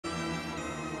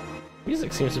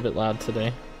Music seems a bit loud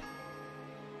today.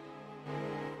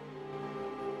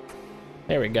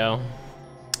 There we go.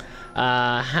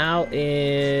 How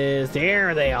is...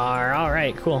 There they are.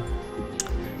 Alright, cool.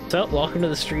 So, welcome to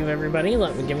the stream, everybody.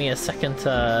 Give me a second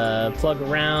to plug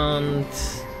around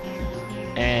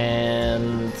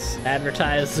and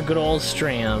advertise the good old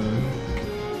stream.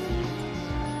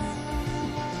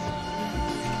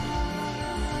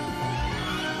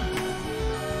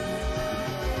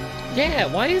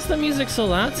 Yeah, why is the music so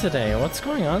loud today? What's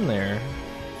going on there?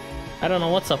 I don't know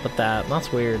what's up with that.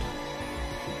 That's weird.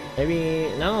 Maybe...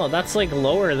 No, that's like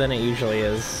lower than it usually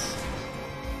is.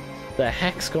 The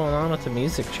heck's going on with the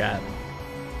music chat?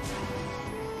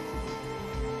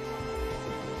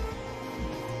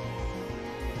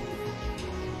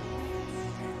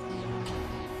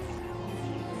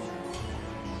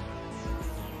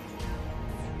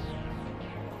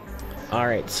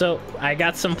 Alright, so I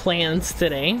got some plans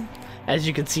today. As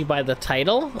you can see by the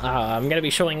title, I'm gonna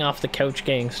be showing off the couch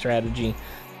gang strategy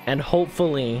and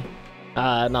hopefully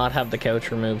not have the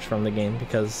couch removed from the game,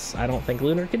 because I don't think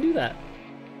Lunar can do that.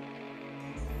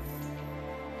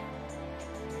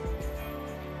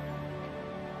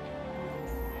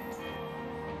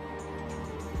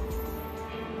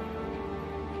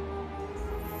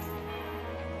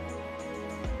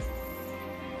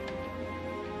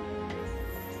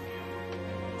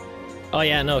 Oh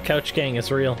yeah, no, couch gang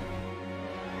is real.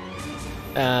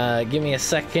 Give me a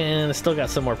second. Still got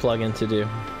some more plugin to do.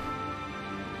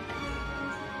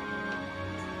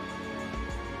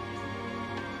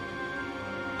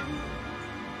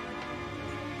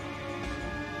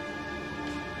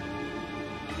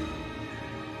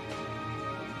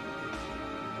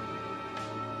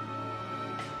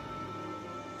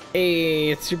 Hey,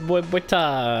 it's your boy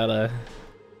Boitada.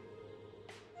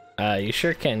 You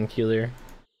sure can, Keeler.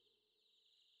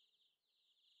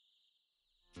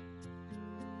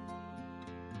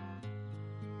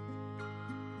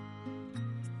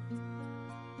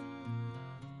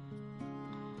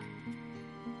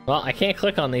 Well, I can't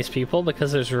click on these people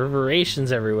because there's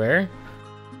reverberations everywhere.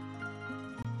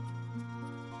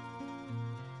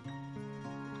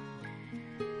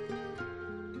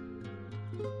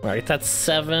 Alright, that's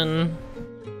 7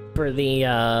 for the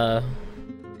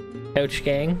couch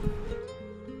gang.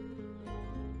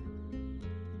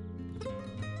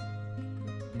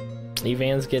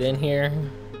 Evans, get in here.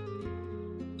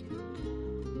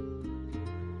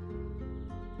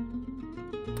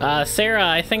 Sarah,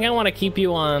 I think I want to keep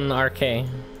you on RK.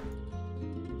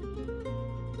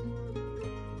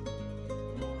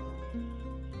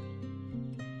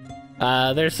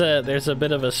 There's a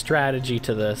bit of a strategy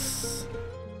to this,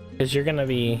 because you're gonna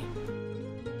be...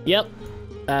 Yep,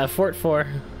 Fort 4.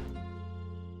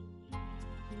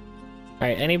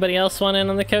 Alright, anybody else want in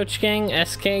on the couch gang?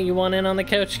 SK, you want in on the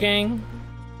couch gang?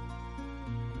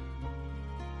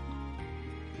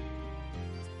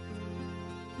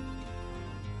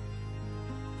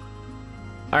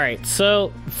 Alright,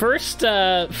 so first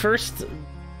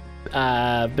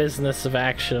business of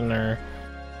action, or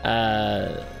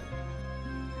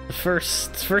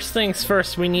first things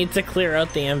first, we need to clear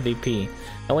out the MVP,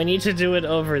 and we need to do it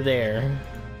over there.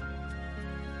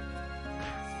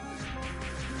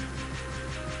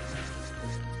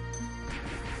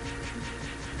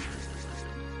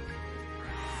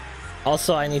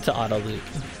 Also, I need to auto loot.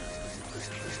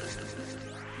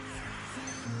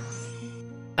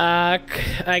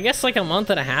 I guess like a month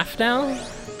and a half now.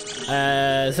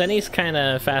 Zenny's kind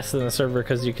of fast in the server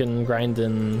because you can grind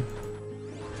in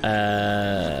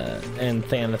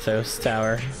Thanatos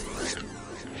Tower,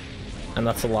 and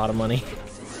that's a lot of money.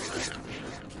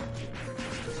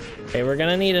 Okay, we're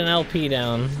gonna need an LP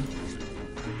down.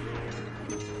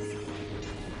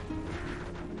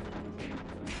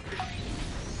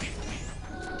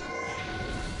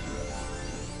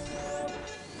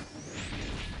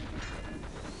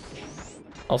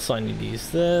 Also, I need to use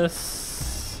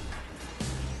this.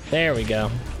 There we go.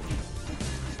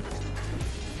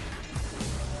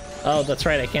 Oh, that's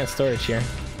right, I can't storage here.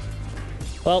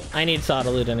 Well, I need to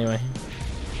auto loot anyway.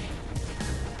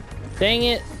 Dang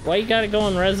it! Why you gotta go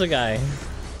and res a guy?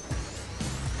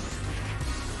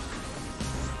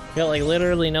 Got like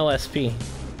literally no SP.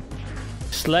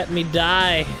 Just let me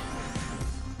die.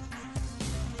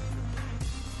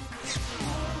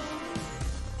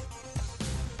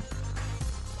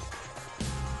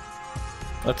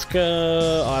 Let's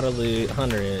go auto loot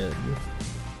 100.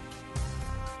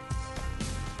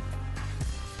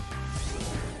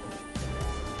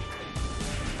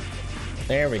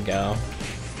 There we go.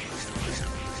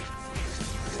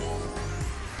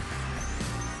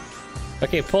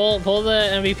 Okay, pull the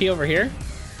MVP over here.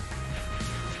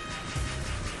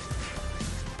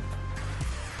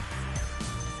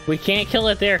 We can't kill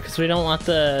it there because we don't want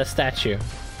the statue.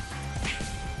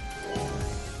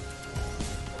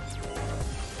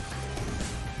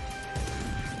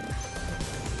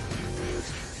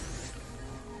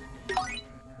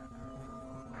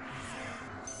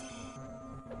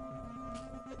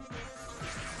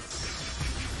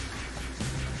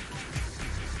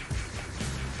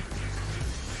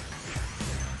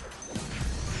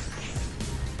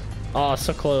 Oh,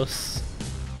 so close.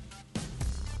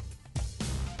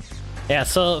 Yeah,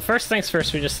 so first things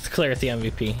first, we just clear at the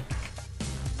MVP.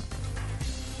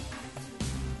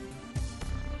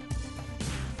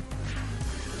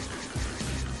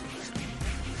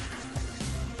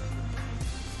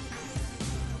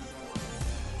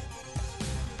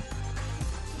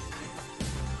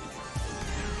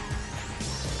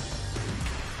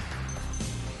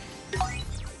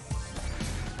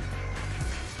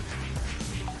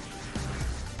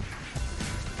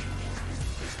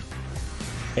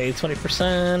 Okay,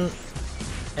 20%.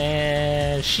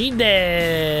 And she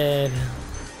did.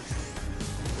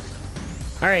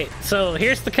 Alright, so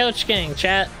here's the coach gang,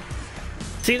 chat.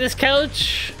 See this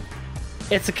coach?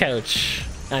 It's a coach.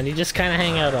 And you just kind of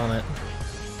hang out on it.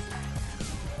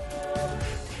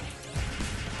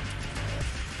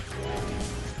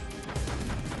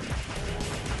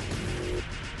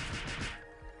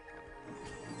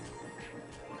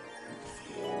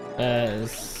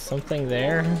 Is something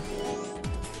there?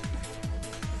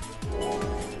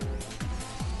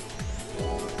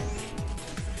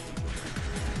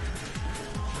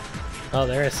 Oh,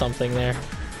 there is something there.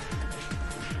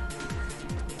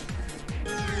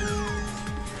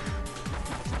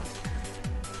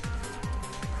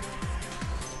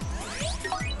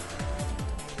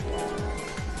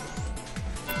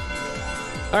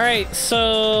 Alright,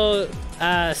 so,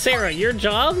 Sarah, your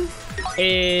job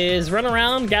is run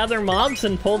around, gather mobs,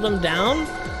 and pull them down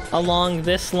along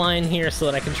this line here so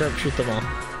that I can sharpshoot them all.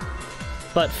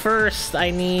 But first,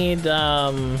 I need,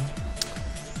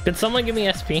 could someone give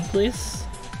me SP, please?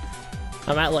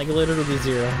 I'm at, like, literally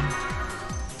 0.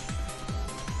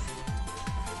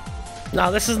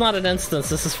 No, this is not an instance.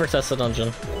 This is for Tessa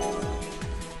Dungeon.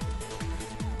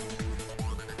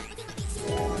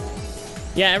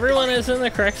 Yeah, everyone is in the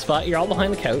correct spot. You're all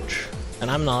behind the couch. And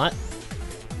I'm not.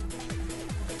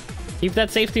 Keep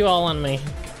that safety wall on me.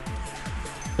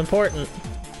 It's important.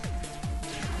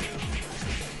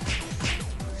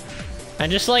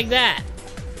 And just like that.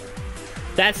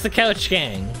 That's the couch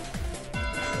gang.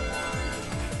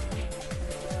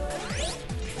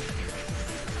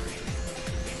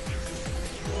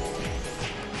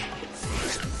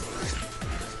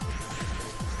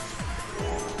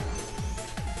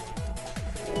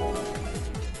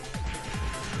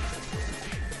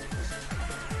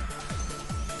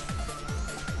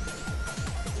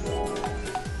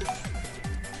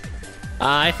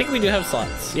 I think we do have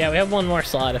slots. Yeah, we have one more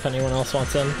slot if anyone else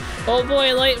wants in. Oh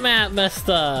boy, light map messed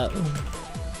up.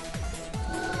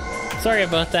 Sorry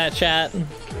about that, chat.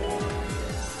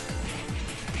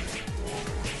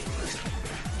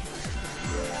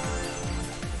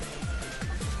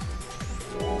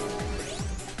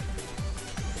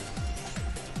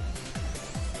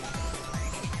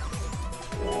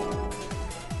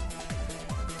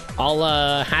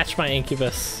 I'll hatch my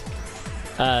incubus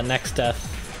next death.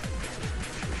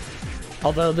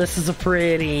 Although this is a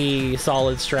pretty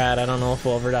solid strat, I don't know if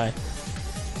we'll ever die.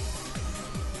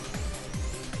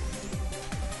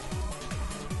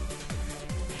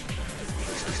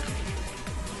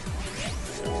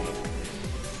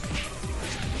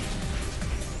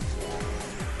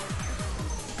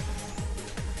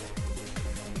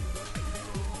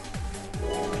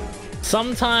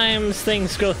 Sometimes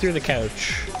things go through the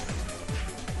couch.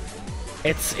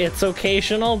 It's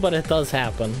occasional, but it does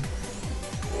happen.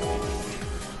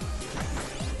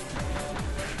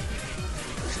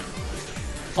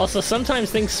 Also,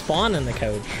 sometimes things spawn in the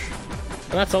couch.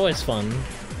 And that's always fun.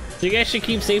 So you guys should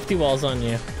keep safety walls on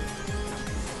you.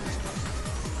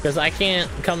 Because I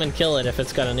can't come and kill it if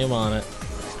it's got a Numa on it.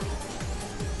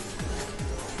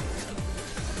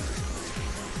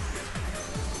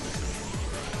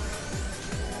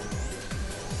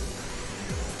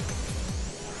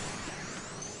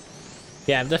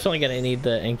 Yeah, I'm definitely gonna need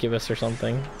the incubus or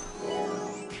something.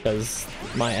 Because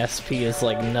my SP is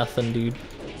like nothing, dude.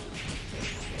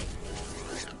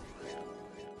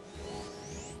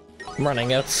 I'm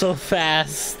running out so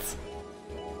fast.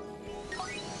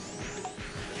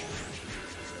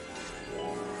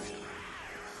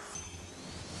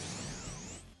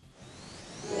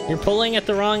 You're pulling at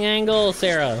the wrong angle,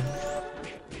 Sarah.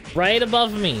 Right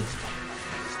above me.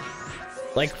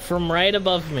 Like, from right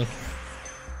above me.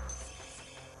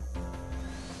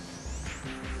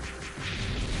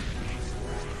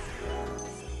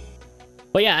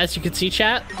 as you can see,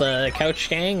 chat, the couch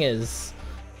gang is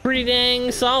pretty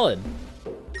dang solid.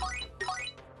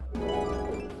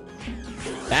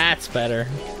 That's better.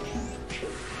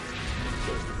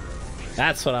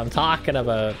 That's what I'm talking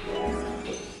about.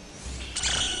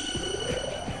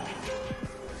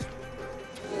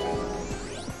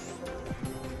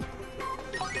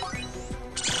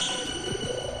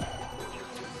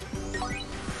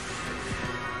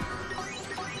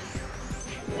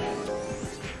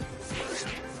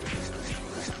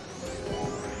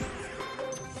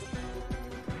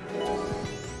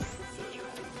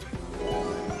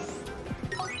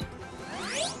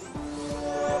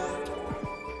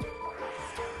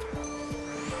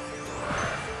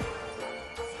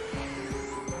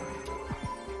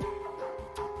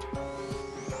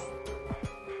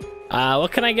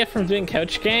 What can I get from doing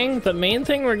Couch Gang? The main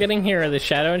thing we're getting here are the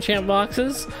Shadow Enchant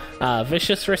boxes,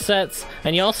 Vicious resets,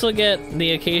 and you also get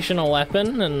the occasional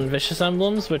weapon and Vicious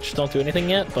emblems, which don't do anything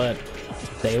yet, but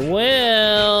they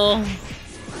will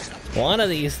one of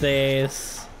these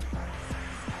days.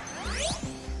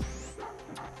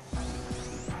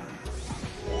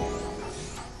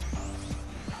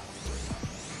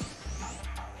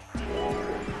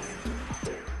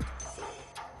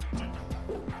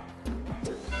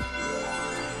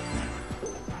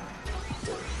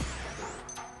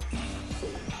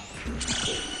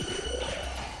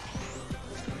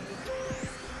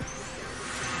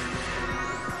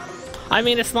 I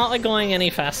mean, it's not like going any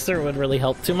faster would really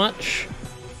help too much.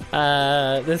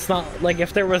 It's not like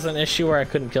if there was an issue where I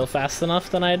couldn't kill fast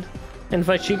enough, then I'd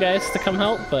invite you guys to come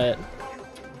help, but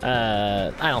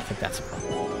I don't think that's a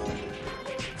problem.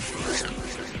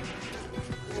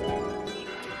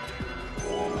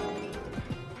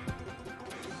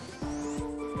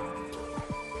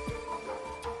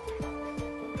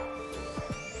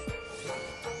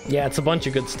 Yeah, it's a bunch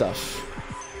of good stuff.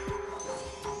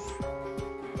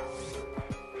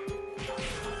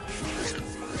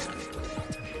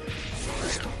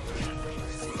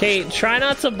 Okay, try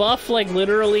not to buff, like,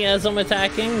 literally as I'm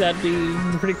attacking. That'd be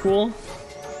pretty cool.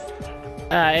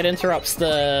 It interrupts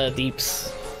the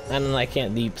deeps, and I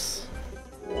can't deeps.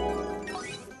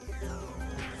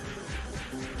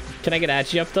 Can I get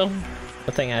Agi up, though?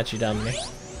 The thing Agi down to me.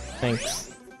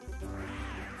 Thanks.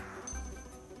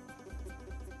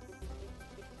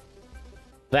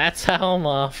 That's how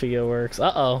Mafia works.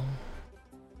 Uh-oh.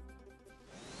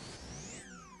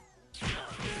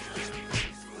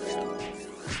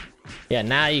 Yeah,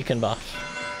 now you can buff.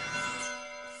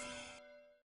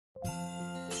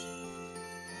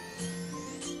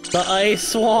 The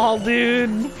ice wall,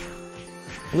 dude!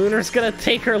 Lunar's gonna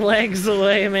take her legs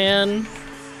away, man.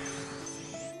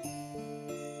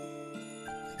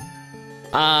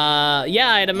 Yeah,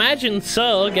 I'd imagine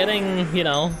so. Getting, you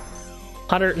know,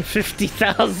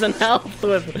 150,000 health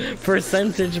with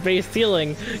percentage-based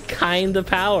healing, kinda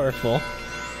powerful.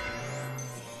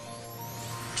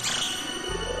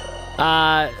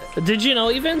 Did you know,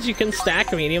 Evans, you can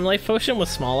stack a medium life potion with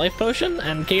small life potion?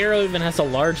 And Kairo even has a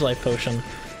large life potion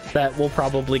that we'll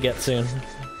probably get soon.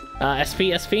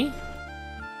 SP, SP?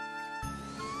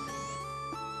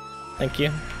 Thank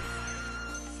you.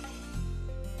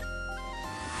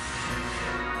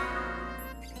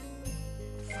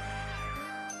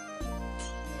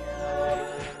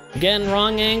 Again,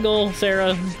 wrong angle,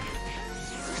 Sarah.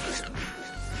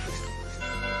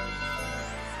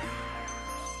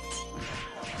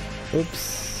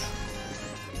 Oops.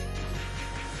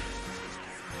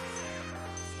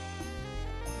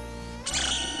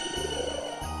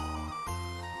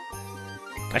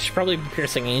 I should probably be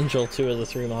piercing Angel. 2 of the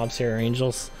 3 mobs here are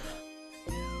Angels.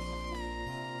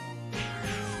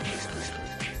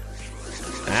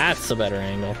 That's a better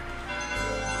angle.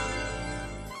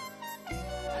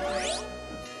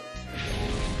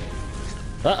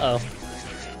 Uh-oh.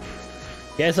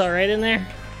 You guys alright in there?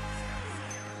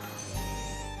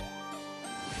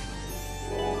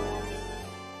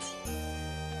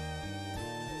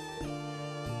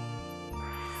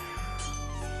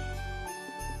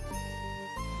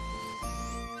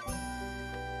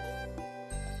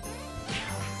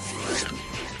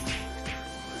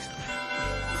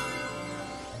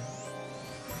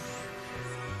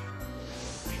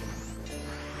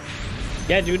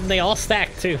 Yeah, dude, they all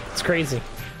stack too. It's crazy.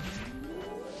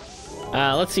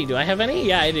 Let's see, do I have any?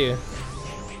 Yeah, I do.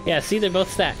 Yeah, see, they both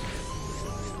stack.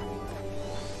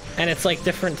 And it's like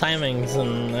different timings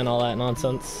and all that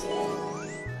nonsense.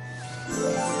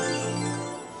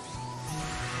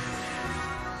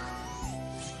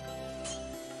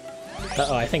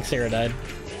 Uh-oh, I think Sarah died.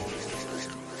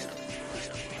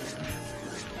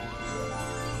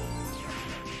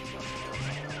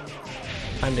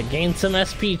 Time to gain some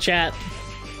SP, chat.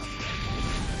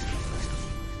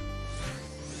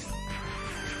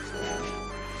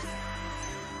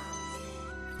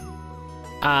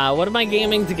 What am I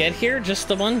gaming to get here?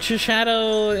 Just a bunch of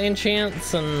shadow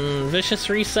enchants and vicious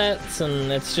resets,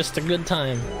 and it's just a good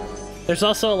time. There's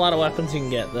also a lot of weapons you can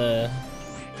get to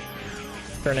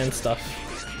turn in stuff.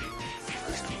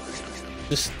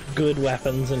 Just good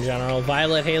weapons in general.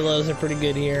 Violet halos are pretty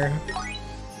good here.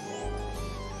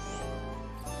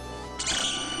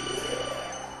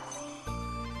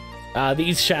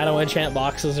 These shadow enchant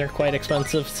boxes are quite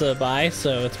expensive to buy,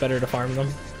 so it's better to farm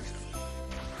them.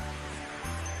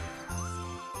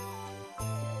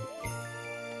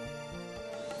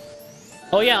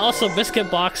 Oh yeah, also biscuit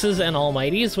boxes and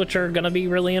almighties, which are gonna be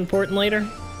really important later.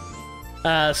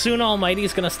 Soon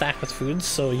almighty's gonna stack with foods,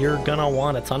 so you're gonna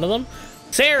want a ton of them.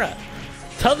 Sarah!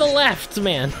 To the left,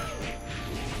 man!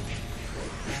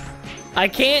 I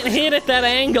can't hit at that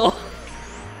angle!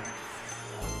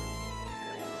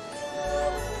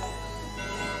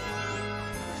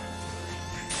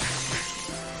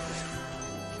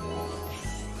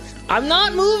 I'm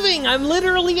not moving! I'm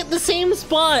literally at the same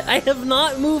spot! I have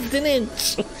not moved an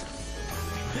inch!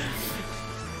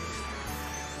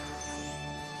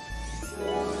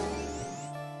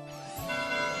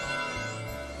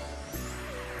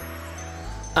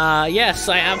 Yes,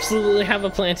 I absolutely have a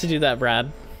plan to do that,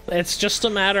 Brad. It's just a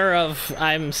matter of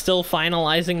I'm still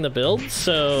finalizing the build,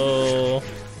 so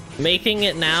making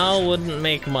it now wouldn't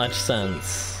make much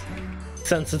sense,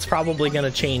 since it's probably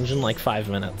gonna change in like 5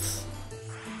 minutes.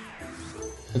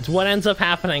 It's what ends up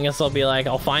happening is I'll be like,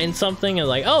 I'll find something and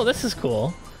like, oh, this is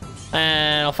cool.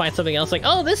 And I'll find something else like,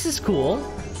 oh, this is cool.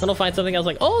 Then I'll find something else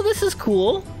like, oh, this is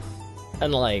cool.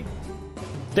 And like,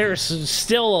 there's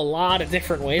still a lot of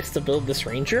different ways to build this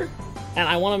ranger. And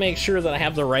I want to make sure that I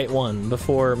have the right one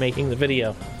before making the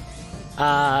video.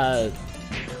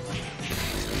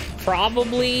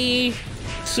 Probably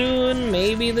soon,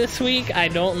 maybe this week. I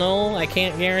don't know. I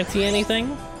can't guarantee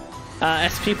anything.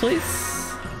 SP, please.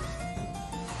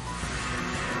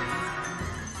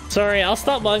 Sorry, I'll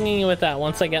stop bugging you with that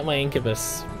once I get my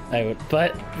incubus out,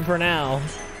 but for now,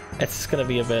 it's just gonna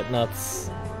be a bit nuts.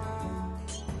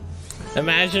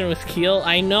 Imagine with Keel.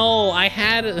 I know, I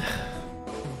had...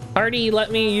 Hardy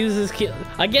let me use his Keel.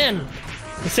 Again!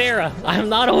 Sarah, I'm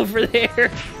not over there!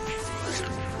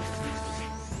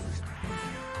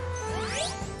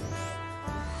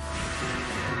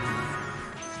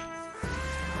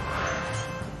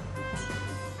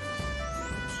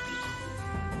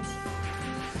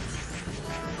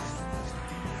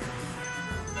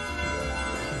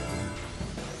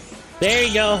 There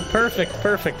you go. Perfect,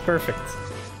 perfect, perfect.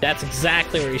 That's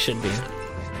exactly where you should be.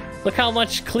 Look how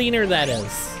much cleaner that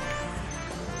is.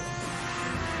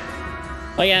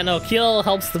 Oh yeah, no, Keel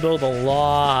helps the build a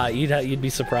lot. You'd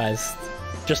be surprised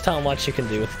just how much you can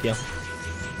do with Keel.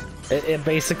 It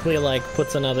basically like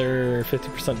puts another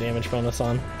 50% damage bonus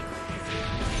on.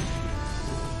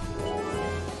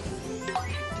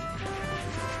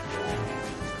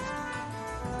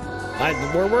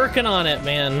 We're working on it,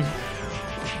 man.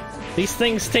 These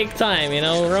things take time, you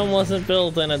know? Rome wasn't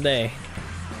built in a day.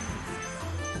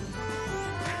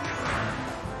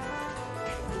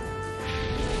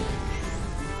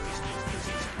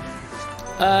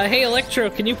 Hey Electro,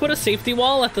 can you put a safety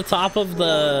wall at the top of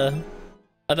the...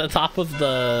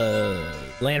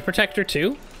 land protector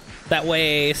too? That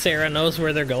way Sarah knows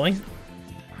where they're going.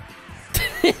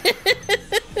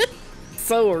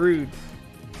 So rude.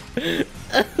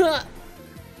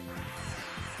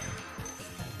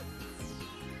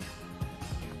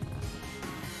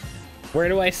 Where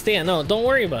do I stand? No, don't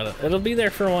worry about it. It'll be there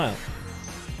for a while.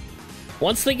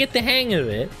 Once they get the hang of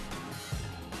it,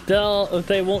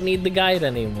 they won't need the guide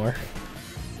anymore.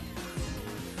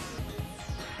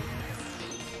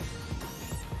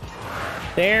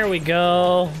 There we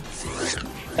go.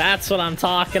 That's what I'm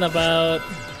talking about.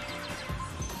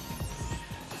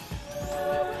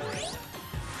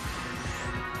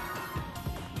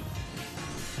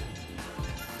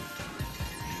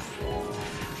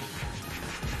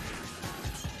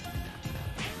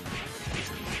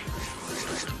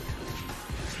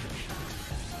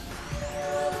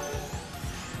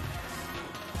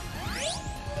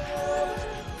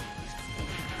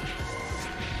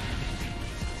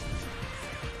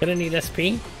 Gonna need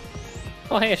SP?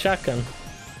 Oh, hey, a shotgun.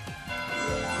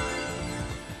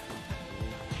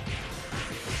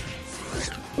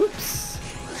 Oops.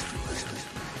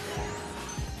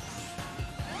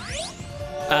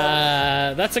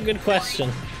 That's a good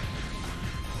question.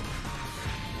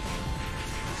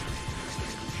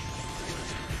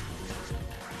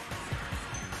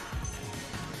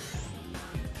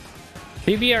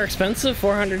 BB are expensive,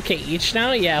 400k each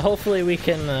now? Yeah, hopefully we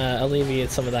can alleviate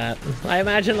some of that. I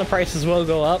imagine the prices will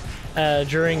go up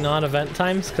during non-event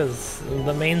times, because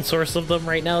the main source of them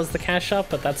right now is the cash shop,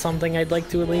 but that's something I'd like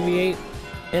to alleviate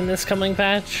in this coming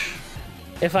patch,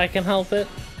 if I can help it.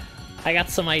 I got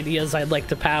some ideas I'd like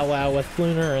to powwow with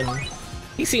Lunar, and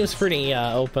he seems pretty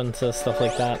open to stuff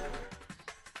like that.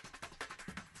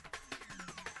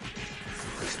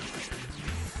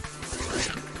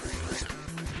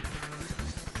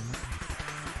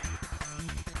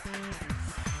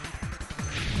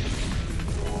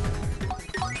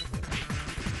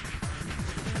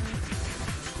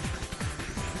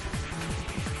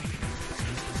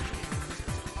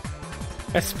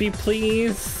 SP,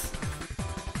 please.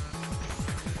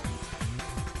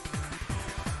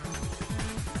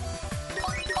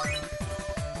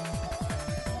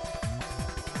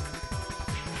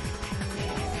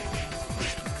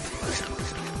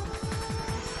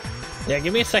 Yeah,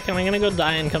 give me a second. I'm gonna go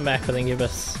die and come back with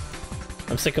Incubus.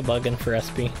 I'm sick of bugging for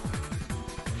SP.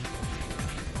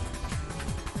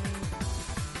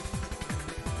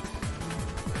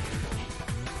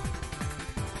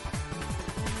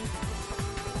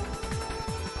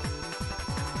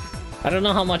 I don't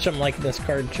know how much I'm liking this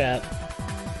card, chat.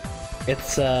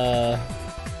 It's,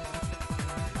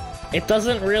 it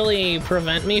doesn't really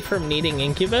prevent me from needing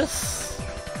Incubus,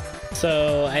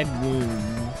 so I'd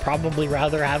probably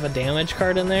rather have a damage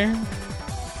card in there.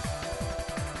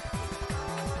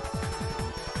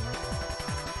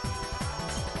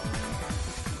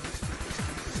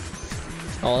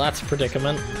 Oh, that's a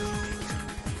predicament.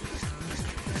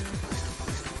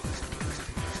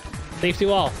 Safety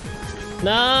wall.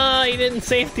 No, he didn't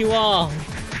safety wall.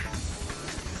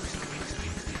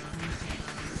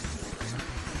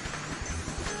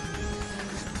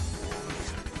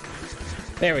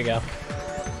 There we go.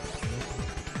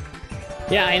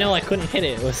 Yeah, I know I couldn't hit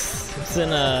it. It was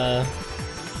in a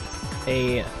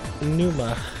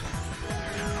Numa.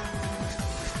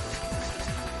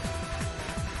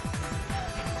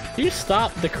 You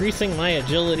stop decreasing my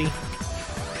agility.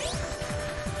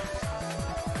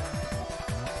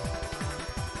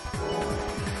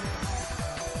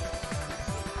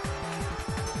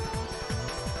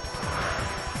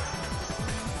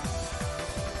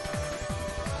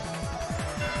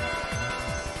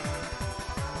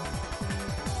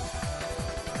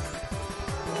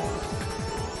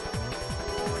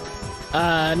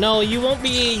 No, you won't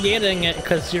be getting it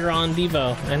because you're on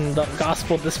Devo, and the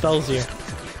Gospel dispels you.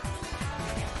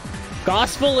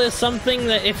 Gospel is something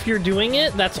that if you're doing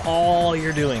it, that's all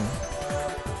you're doing.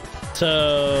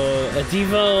 So, a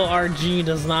Devo RG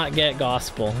does not get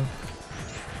Gospel.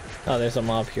 Oh, there's a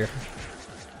mob here.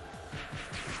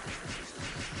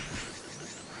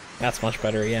 That's much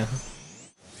better, yeah.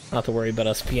 Not to worry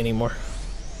about SP anymore.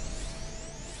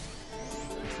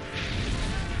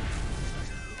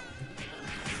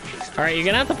 Alright, you're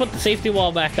gonna have to put the safety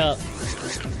wall back up.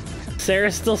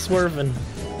 Sarah's still swerving.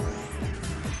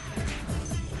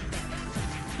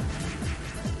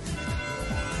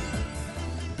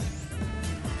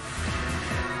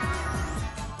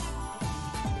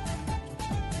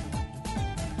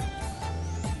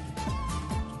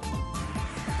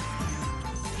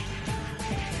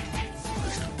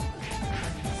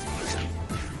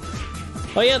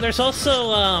 Oh yeah, there's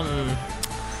also,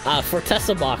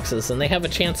 Fortessa boxes, and they have a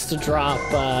chance to drop,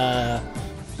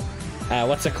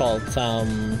 what's it called?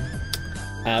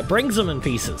 Brings them in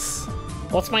pieces.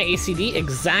 What's my ACD?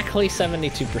 Exactly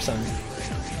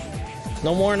 72%.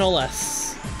 No more, no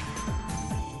less.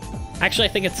 Actually,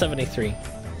 I think it's 73.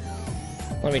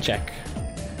 Let me check.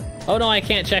 Oh no, I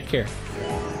can't check here.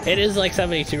 It is like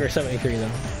 72 or 73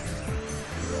 then.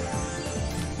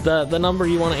 The number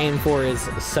you want to aim for is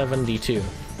 72.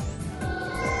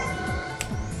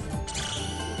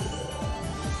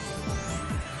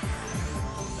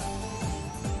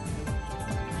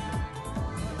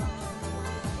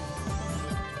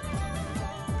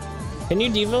 Can you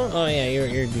Devo? Oh yeah,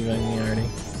 you're Devoing me already.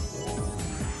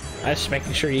 I was just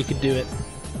making sure you could do it.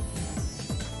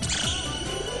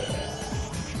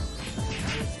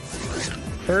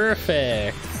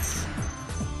 Perfect.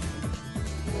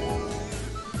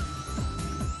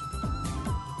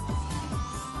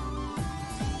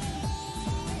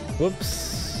 Whoops.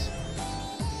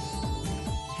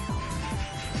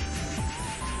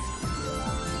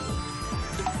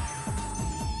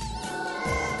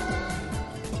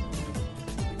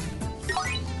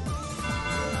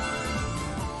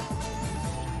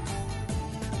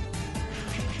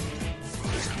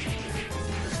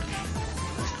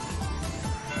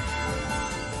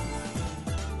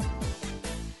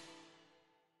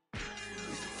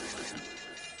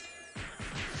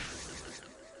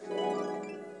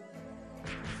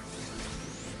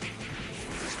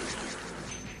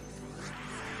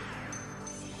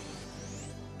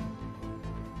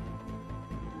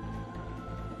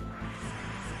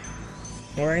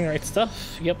 Wearing the right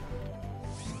stuff. Yep.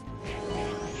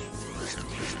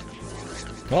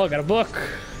 Oh, I got a book.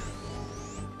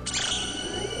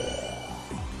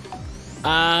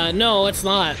 No, it's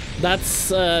not.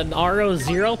 That's an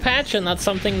RO0 patch, and that's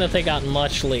something that they got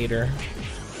much later.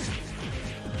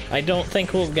 I don't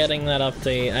think we're getting that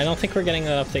update. I don't think we're getting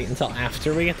that update until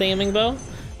after we get the aiming bow.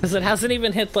 Because it hasn't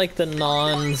even hit, like, the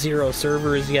non-zero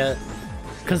servers yet.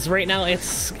 Because right now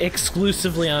it's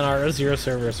exclusively on RO0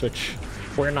 servers, which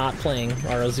we're not playing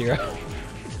RO0.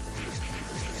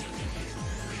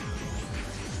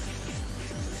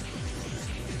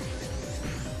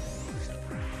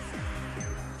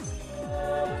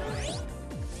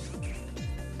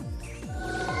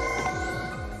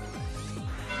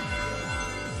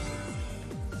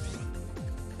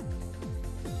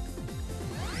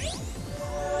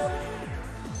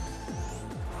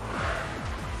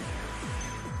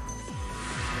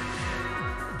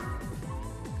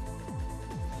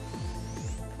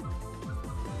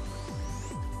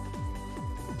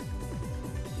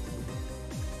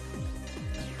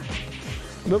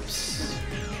 Whoops.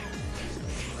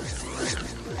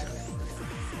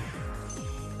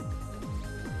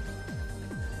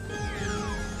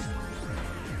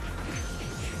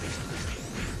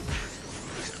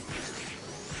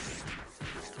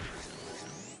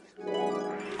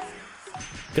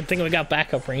 Good thing we got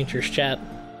backup rangers, chat.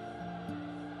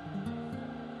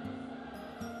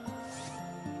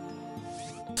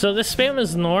 So this spam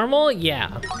is normal?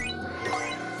 Yeah.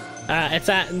 It's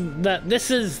at that.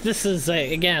 This is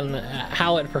again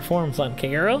how it performs on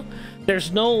Kagero.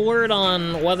 There's no word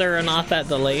on whether or not that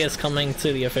delay is coming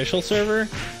to the official server,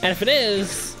 and if it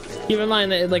is, keep in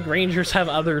mind that like rangers have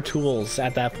other tools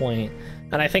at that point,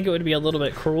 and I think it would be a little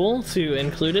bit cruel to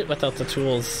include it without the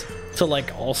tools to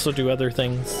like also do other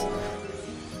things.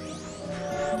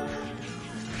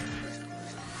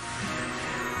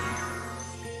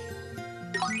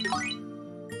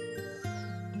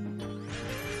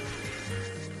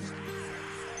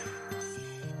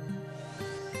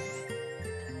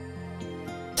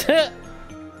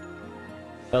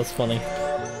 That was funny.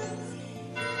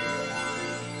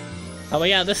 Oh, but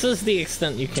yeah, this is the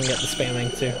extent you can get the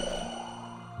spamming to.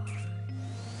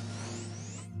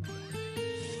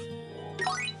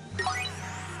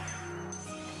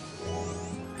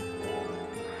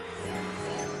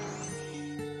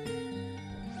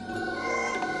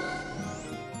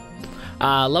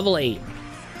 Level 8.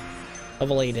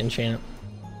 Level 8 enchant.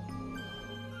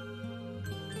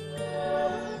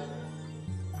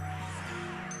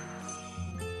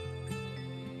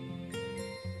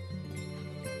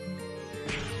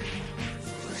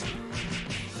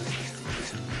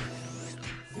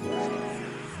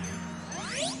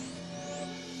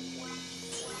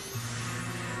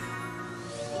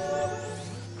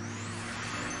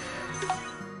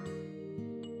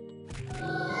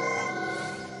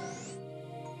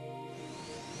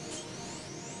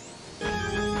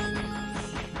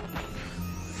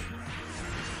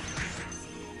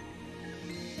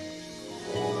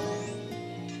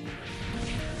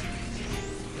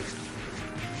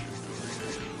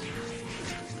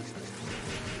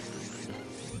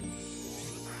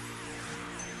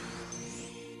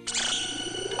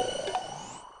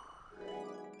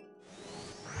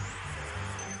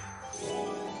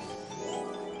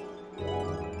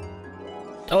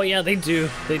 Oh yeah, they do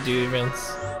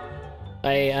events.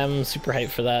 I am super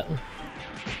hyped for that.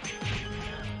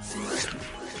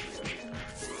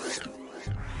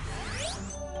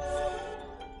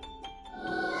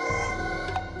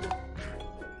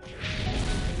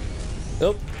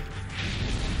 Oh.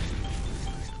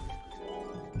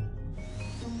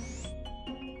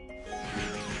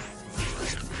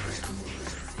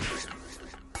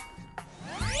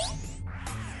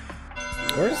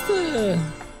 Where's the...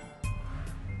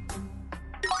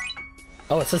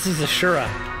 Oh, it says he's a Shura.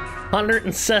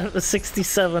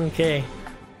 167k.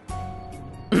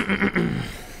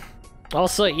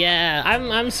 Also, yeah,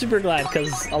 I'm super glad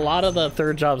because a lot of the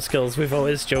third job skills, we've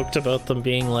always joked about them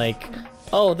being like,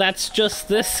 oh, that's just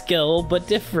this skill, but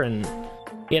different.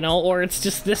 You know, or it's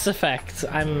just this effect.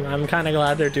 I'm kind of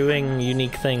glad they're doing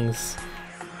unique things.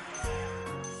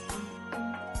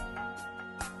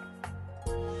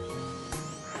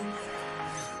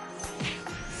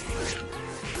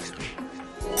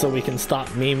 So we can stop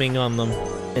memeing on them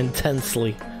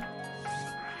intensely.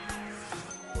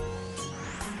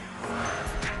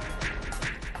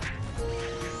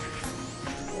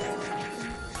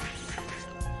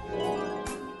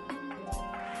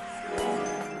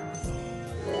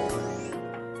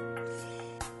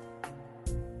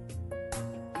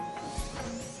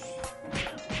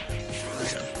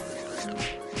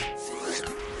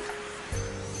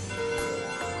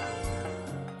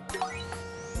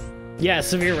 Yeah,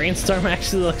 Severe Rainstorm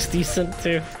actually looks decent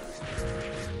too.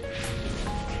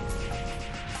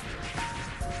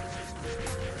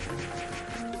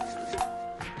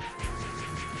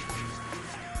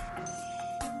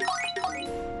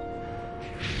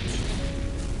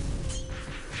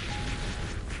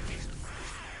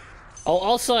 Oh,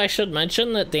 also, I should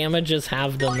mention that damage is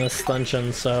halved in this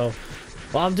dungeon, so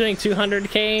while I'm doing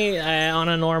 200k on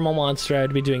a normal monster,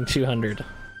 I'd be doing 200.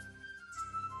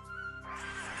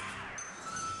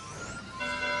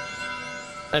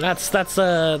 And that's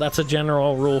a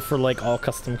general rule for like all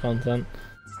custom content.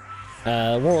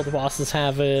 World bosses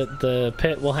have it, the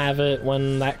pit will have it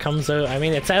when that comes out. I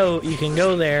mean, it's out, you can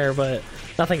go there, but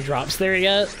nothing drops there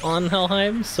yet on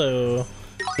Helheim, so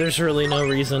there's really no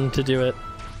reason to do it.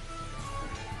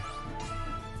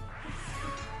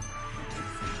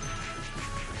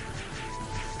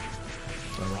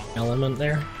 The wrong element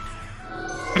there.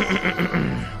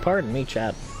 Pardon me,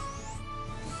 chat.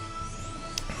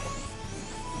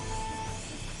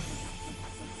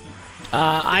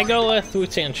 I go with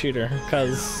Wu-Tan Shooter,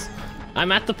 because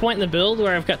I'm at the point in the build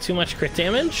where I've got too much crit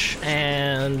damage,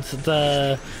 and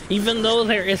even though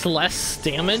there is less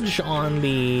damage on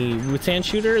the Wu-Tan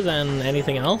Shooter than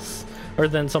anything else, or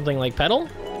than something like Petal,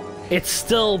 it's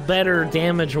still better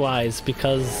damage-wise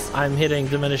because I'm hitting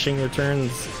diminishing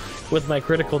returns with my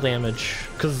critical damage,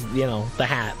 because, you know, the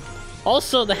hat.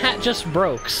 Also, the hat just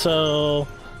broke, so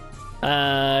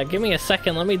give me a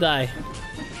second, let me die.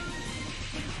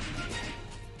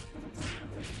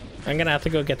 I'm gonna have to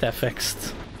go get that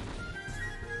fixed.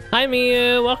 Hi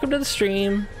Miu, welcome to the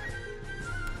stream.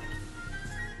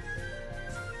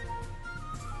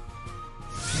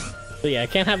 But yeah, I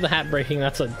can't have the hat breaking,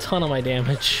 that's a ton of my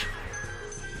damage.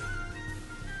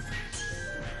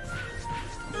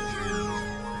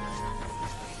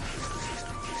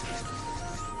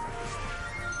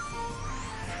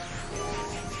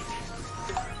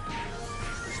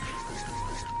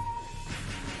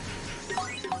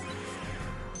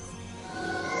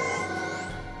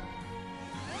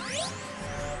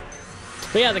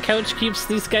 But yeah, the couch keeps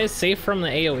these guys safe from the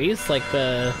AoEs, like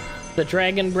the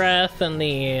Dragon Breath and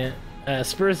the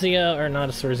Spurzia, or not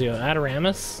a Spurzia,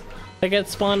 Adoramus that get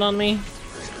spawned on me.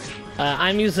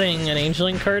 I'm using an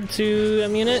Angeling card to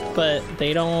immune it, but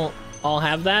they don't all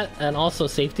have that. And also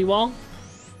Safety Wall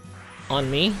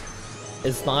on me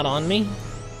is not on me.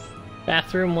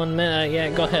 Bathroom 1 minute, yeah,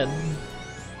 go ahead.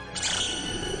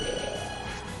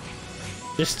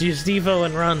 Just use Devo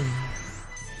and run.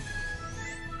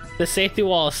 The Safety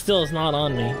Wall still is not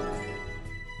on me.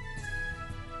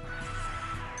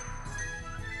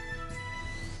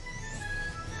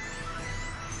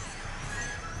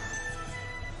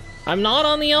 I'm not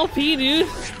on the LP, dude!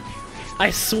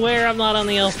 I swear I'm not on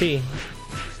the LP.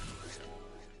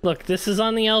 Look, this is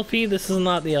on the LP, this is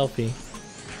not the LP.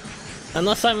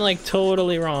 Unless I'm like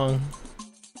totally wrong.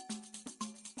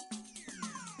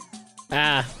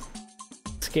 Ah.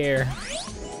 Scare.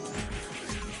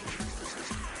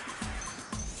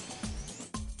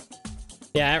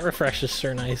 Yeah, it refreshes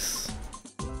Sir Nice.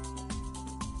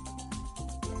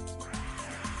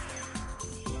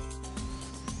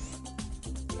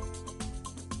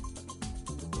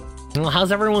 Well,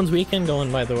 how's everyone's weekend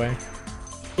going, by the way?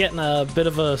 Getting a bit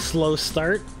of a slow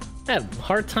start. I had a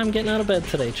hard time getting out of bed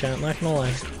today, chat, not gonna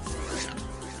lie.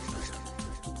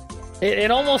 It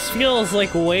almost feels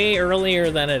like way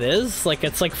earlier than it is. Like,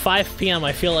 it's like 5 PM,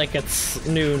 I feel like it's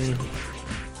noon.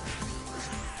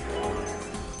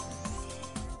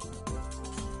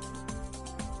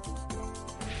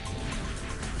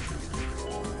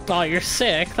 Oh, you're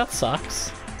sick? That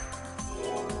sucks.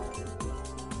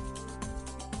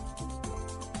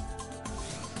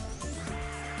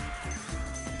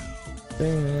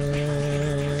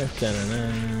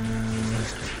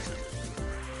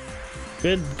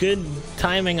 Good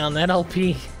timing on that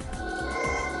LP.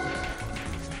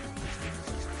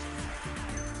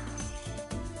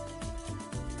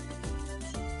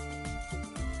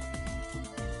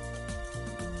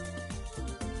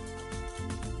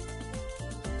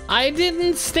 I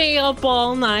didn't stay up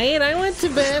all night. I went to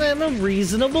bed at a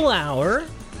reasonable hour.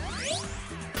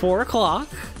 4 o'clock.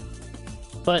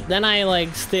 But then I like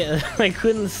I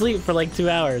couldn't sleep for like 2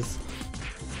 hours.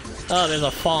 Oh, there's a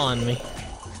fall on me.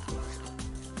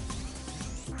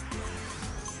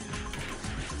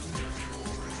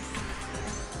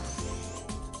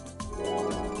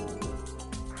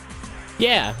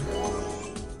 Yeah.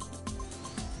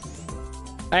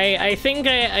 I think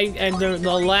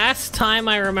the last time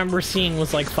I remember seeing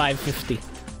was like 5:50.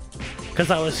 Because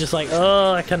I was just like,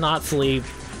 oh, I cannot sleep.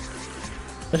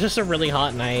 It was just a really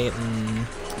hot night, and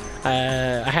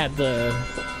I had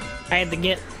to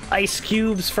get ice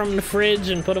cubes from the fridge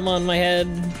and put them on my head.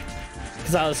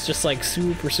 Because I was just like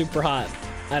super, super hot.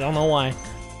 I don't know why.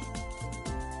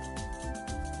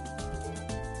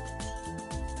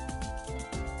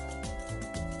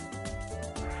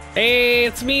 Hey,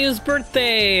 it's Miyu's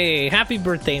birthday! Happy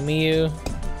birthday, Miyu.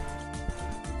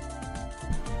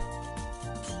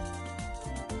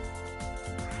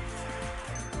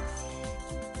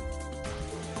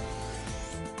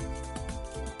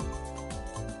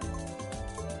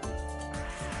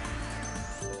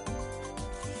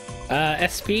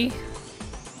 SP?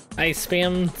 I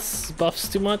spammed buffs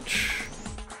too much.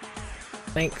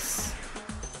 Thanks.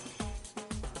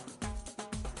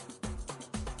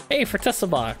 Hey, for Tessa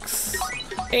Box.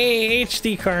 Hey,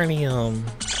 HD Carnium.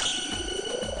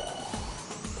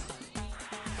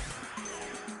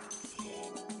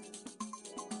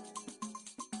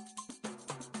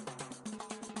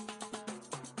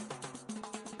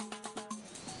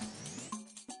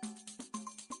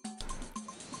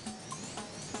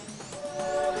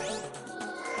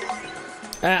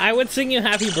 I would sing you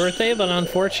happy birthday, but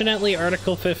unfortunately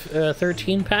Article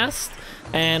 13 passed,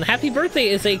 and happy birthday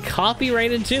is a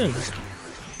copyrighted tune,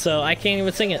 so I can't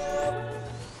even sing it.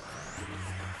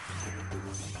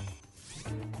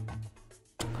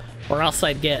 Or else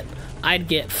I'd get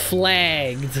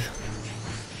flagged.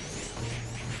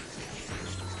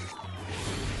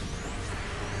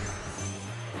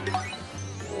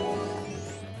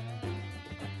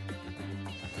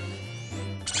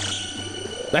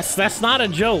 That's not a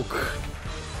joke.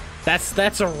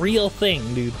 That's a real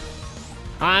thing, dude.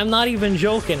 I'm not even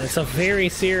joking. It's a very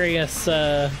serious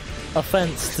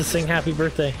offense to sing happy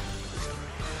birthday.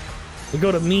 We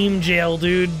go to meme jail,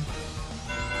 dude.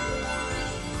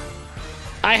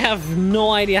 I have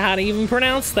no idea how to even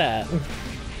pronounce that.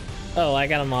 Oh, I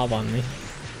got a mob on me.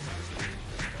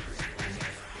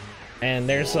 And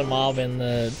there's a mob in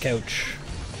the couch.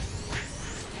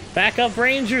 Back up,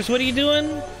 Rangers, what are you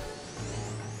doing?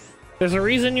 There's a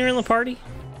reason you're in the party?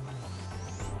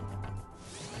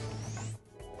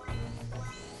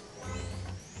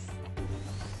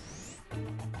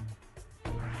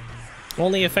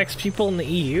 Only affects people in the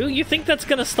EU? You think that's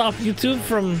gonna stop YouTube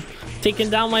from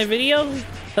taking down my video?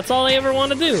 That's all I ever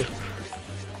want to do.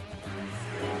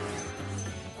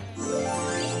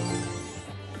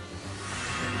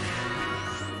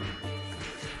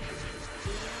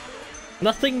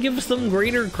 Nothing gives them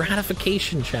greater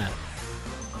gratification, chat.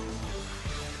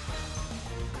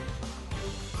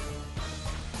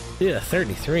 Yeah,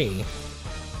 33.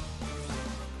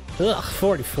 Ugh,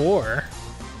 44.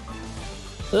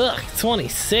 Ugh,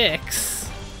 26.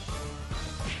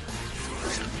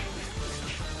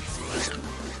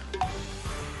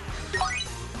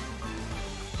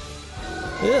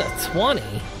 Ugh, 20.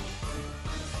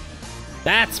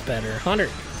 That's better.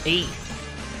 108.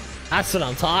 That's what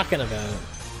I'm talking about.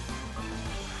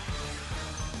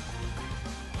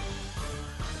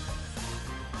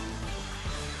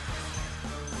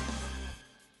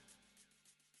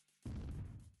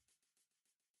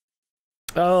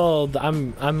 Oh,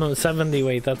 I'm 70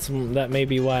 weight. That may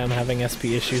be why I'm having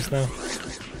SP issues now.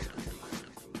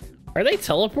 Are they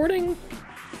teleporting?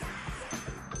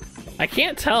 I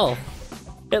can't tell.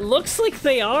 It looks like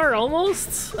they are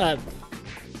almost.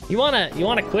 You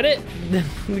wanna quit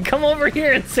it? Come over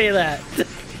here and say that.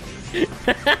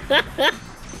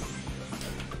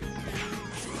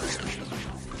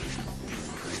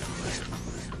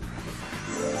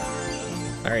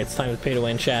 All right, it's time to pay to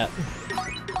win, chat.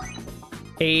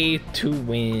 Pay to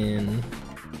win.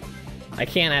 I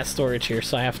can't add storage here,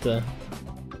 so I have to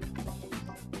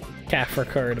Kaffir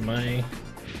card my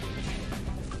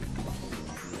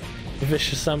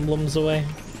vicious emblems away.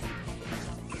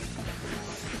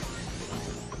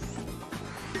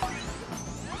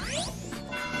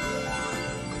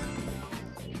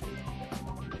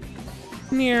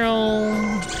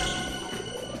 Meow.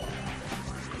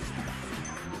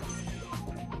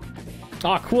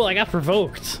 Oh, cool, I got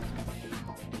provoked.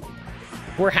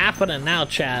 We're happening now,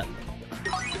 chat.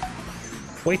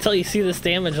 Wait till you see this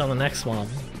damage on the next mob.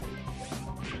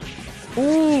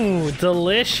 Ooh,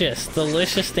 delicious,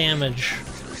 delicious damage.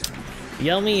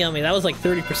 Yummy, yummy. That was like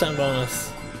 30%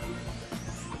 bonus.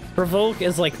 Provoke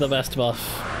is like the best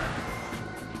buff.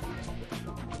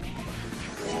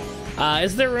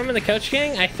 Is there room in the couch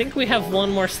gang? I think we have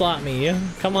one more slot, Miyu.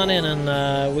 Come on in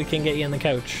and we can get you in the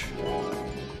couch.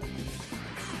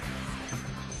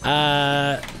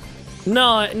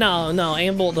 No,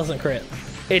 Aimbolt doesn't crit.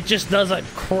 It just does a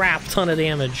crap ton of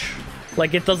damage.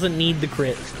 Like, it doesn't need the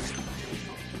crit.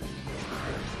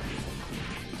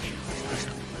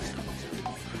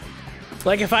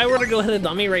 Like, if I were to go hit a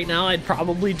dummy right now, I'd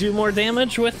probably do more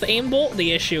damage with aim bolt.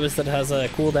 The issue is that it has a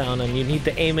cooldown, and you need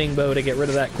the aiming bow to get rid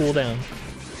of that cooldown.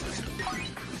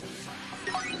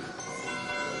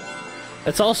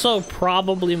 It's also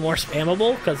probably more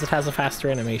spammable, because it has a faster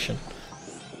animation.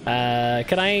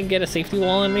 Can I get a safety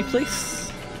wall on me,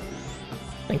 please?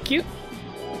 Thank you.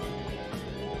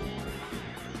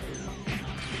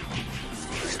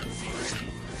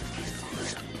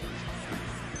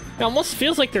 It almost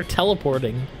feels like they're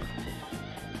teleporting.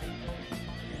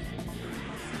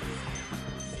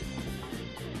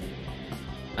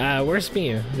 Where's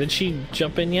Miyu? Did she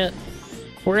jump in yet?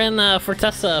 We're in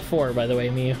Fortessa 4, by the way,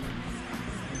 Miyu.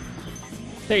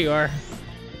 There you are.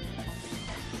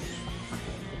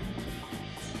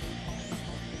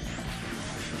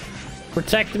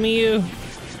 Protect Miyu.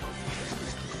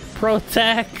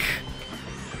 Protect.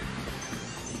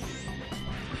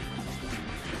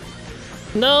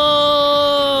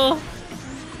 No!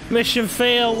 Mission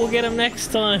fail. We'll get him next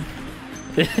time.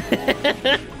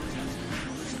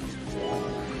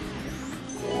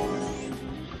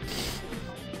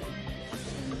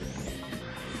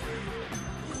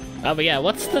 Oh, but yeah,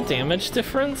 what's the damage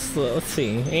difference? Let's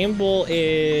see. Aim bolt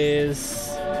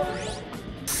is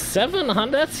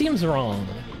 700. That seems wrong.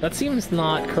 That seems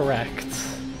not correct.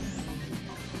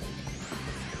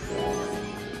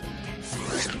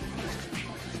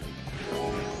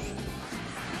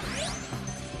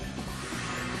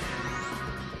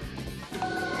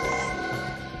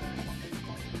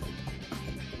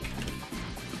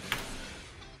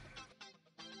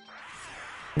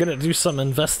 I'm gonna do some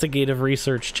investigative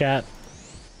research, chat.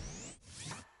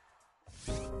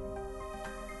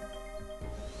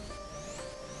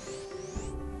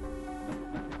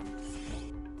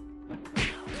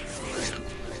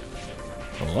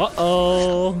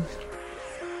 Uh-oh.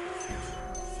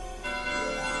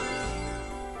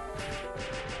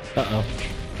 Uh-oh.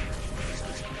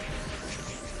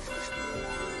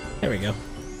 There we go.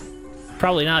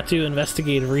 Probably not do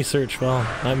investigative research while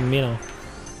I'm, you know,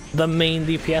 the main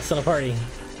DPS in a party.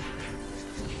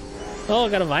 Oh,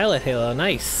 got a violet halo.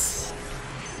 Nice.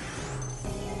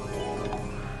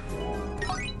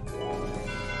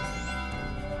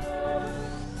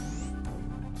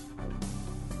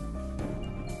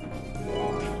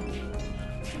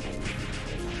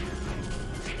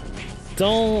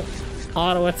 Don't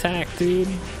auto attack, dude.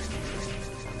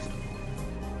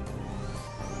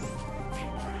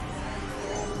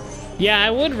 Yeah,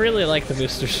 I would really like the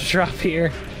boosters to drop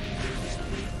here.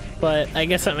 But I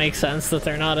guess that makes sense that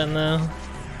they're not in the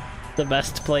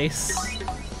best place.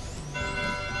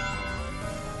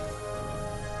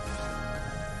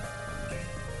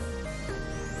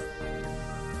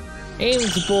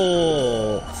 Aims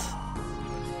bolt.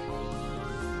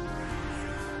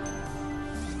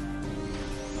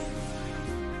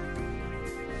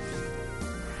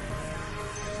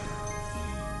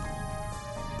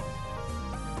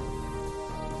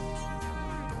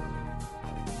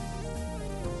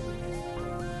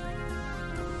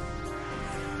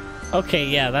 Okay,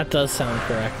 yeah, that does sound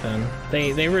correct then.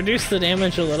 They reduce the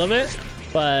damage a little bit,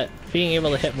 but being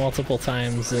able to hit multiple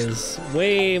times is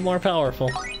way more powerful.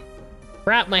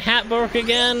 Crap, my hat broke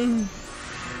again!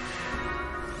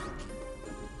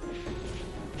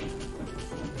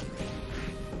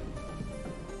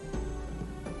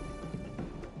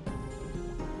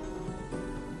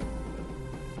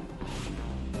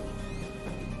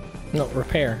 No,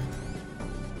 repair.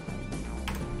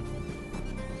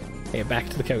 Okay, back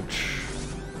to the coach.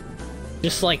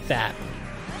 Just like that.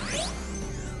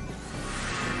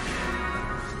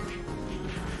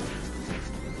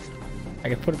 I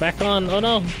can put it back on. Oh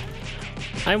no!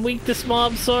 I'm weak this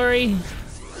mob, sorry.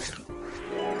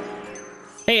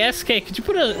 Hey SK, could you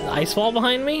put an ice wall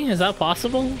behind me? Is that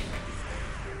possible?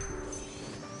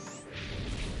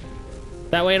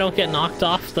 That way I don't get knocked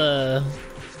off the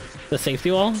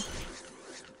safety wall?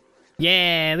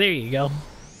 Yeah, there you go.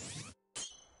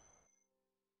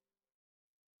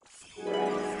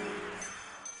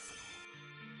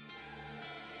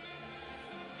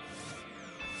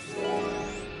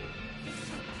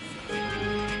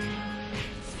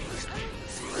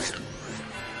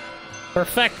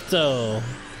 Perfecto.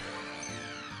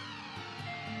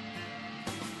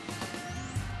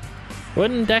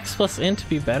 Wouldn't Dex plus Int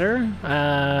be better?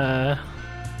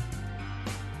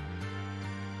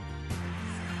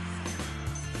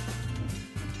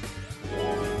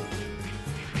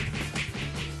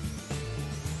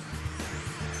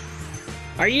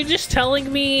 Are you just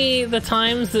telling me the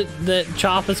times that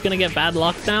Chop is gonna get bad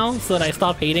luck now so that I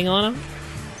stop hating on him?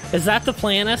 Is that the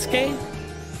plan, SK?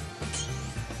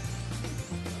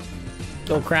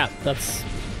 Oh crap, that's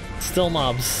Still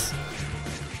mobs.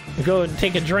 Go and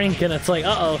take a drink and it's like,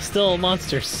 uh-oh, still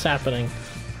monsters happening.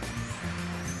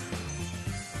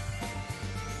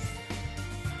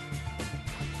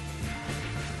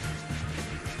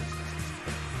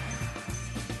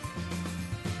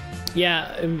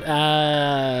 Yeah,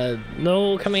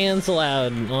 no commands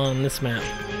allowed on this map.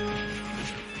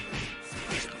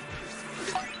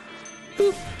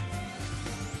 Boop.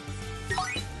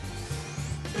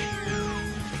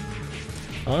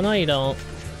 Oh, no you don't.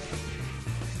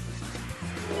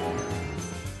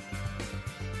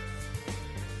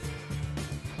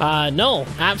 No,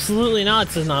 absolutely not,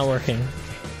 this is not working.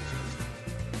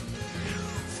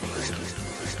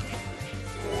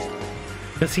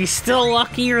 Because he's still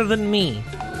luckier than me.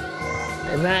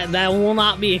 And that will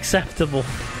not be acceptable.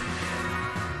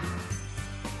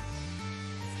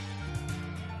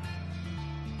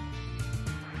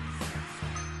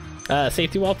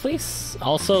 Safety wall, please.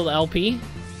 Also, the LP.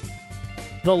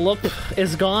 The loop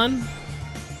is gone.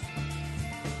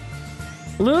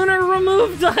 Lunar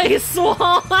removed ice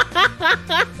wall!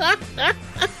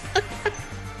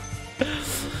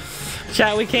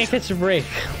 Chat, we can't catch a break.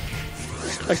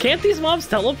 Can't these mobs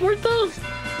teleport though?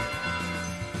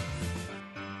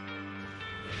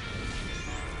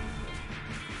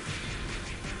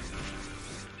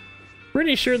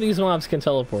 Pretty sure these mobs can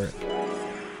teleport.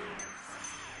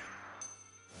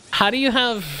 How do you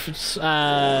have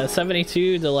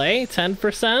 72 delay?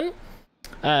 10%?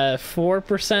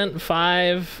 4%,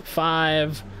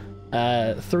 5,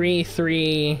 3,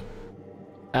 3,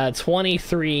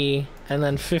 23, and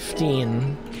then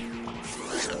 15.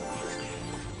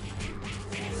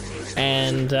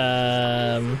 And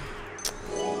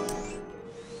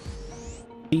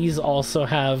these also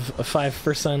have a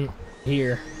 5%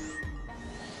 here.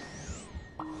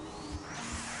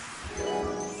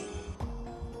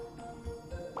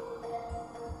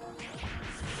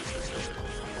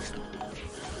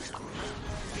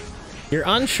 You're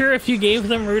unsure if you gave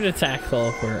them root attack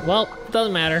teleport. Well,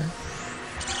 doesn't matter.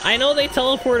 I know they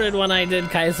teleported when I did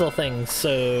Kaisel things,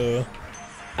 so...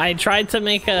 I tried to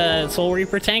make a Soul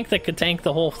Reaper tank that could tank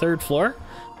the whole 3rd floor,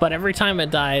 but every time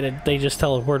it died, they just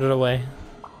teleported away.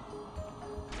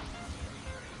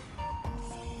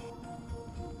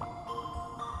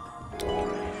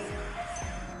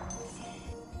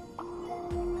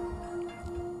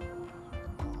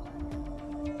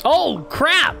 Oh,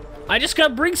 crap! I just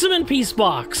got Brigsum in Peace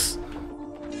Box!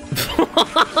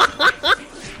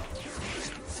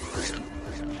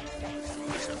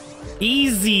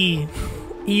 Easy!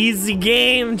 Easy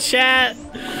game, chat!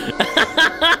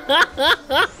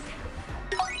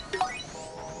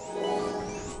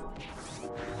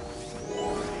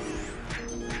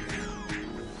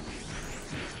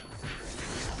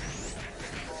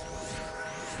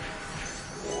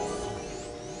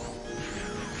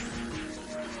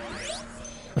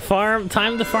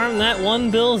 Time to farm that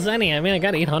 1 bill Zenny. I mean, I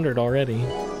got 800 already.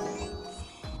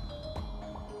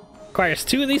 Requires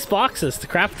 2 of these boxes to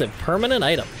craft a permanent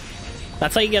item.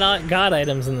 That's how you get god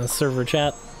items in this server,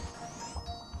 chat.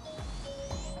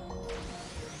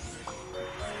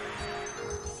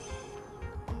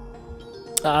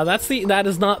 That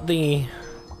is not the...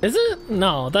 Is it?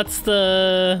 No, that's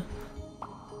the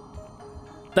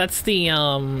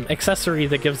accessory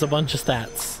that gives a bunch of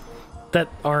stats that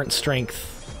aren't strength.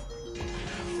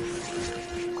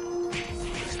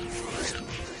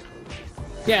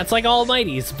 Yeah, it's like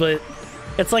Almighty's, but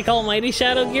it's like Almighty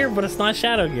Shadow Gear, but it's not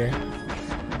Shadow Gear.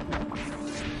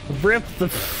 Rip the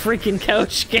freaking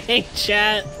couch gang,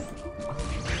 chat.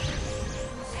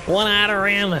 One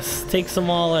Adoramus takes them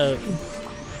all out.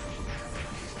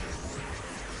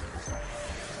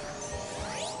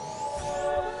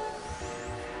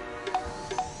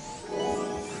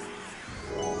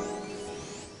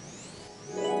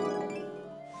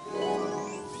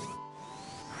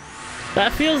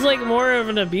 That feels like more of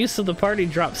an abuse of the party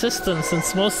drop system,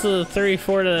 since most of the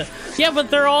 34 to... Yeah,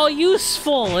 but they're all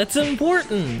useful! It's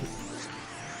important!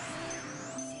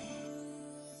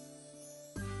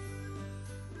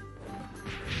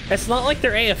 It's not like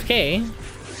they're AFK.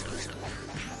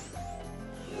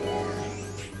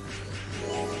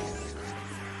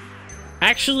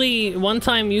 Actually, one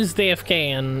time used AFK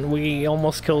and we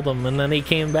almost killed him, and then he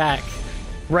came back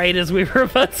right as we were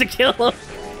about to kill him.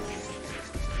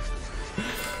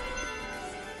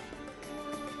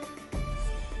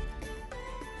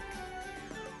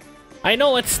 I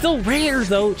know, it's still rare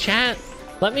though, chat.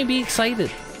 Let me be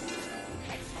excited.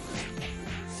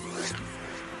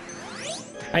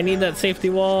 I need that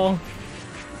safety wall.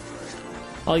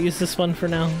 I'll use this one for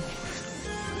now.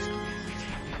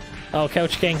 Oh,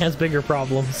 Couch Gang has bigger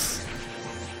problems.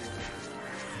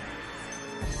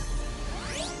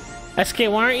 SK,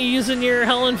 why aren't you using your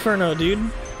Hell Inferno, dude?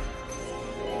 You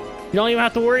don't even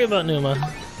have to worry about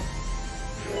Numa.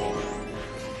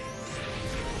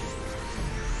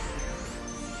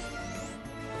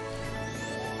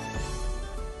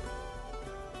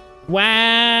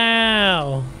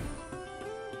 Wow!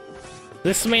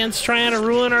 This man's trying to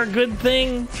ruin our good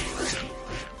thing.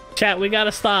 Chat, we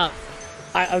gotta stop.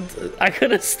 I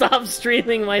couldn't stop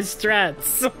streaming my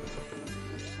strats.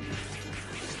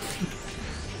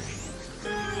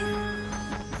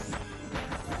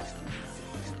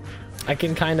 I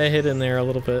can kind of hit in there a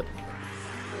little bit.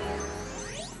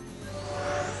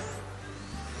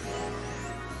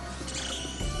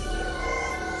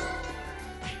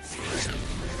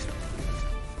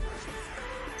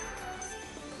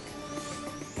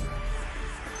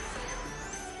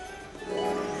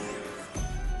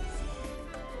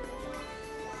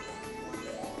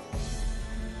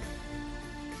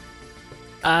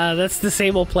 That's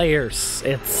disable players.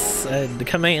 It's the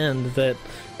command that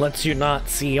lets you not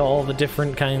see all the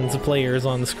different kinds of players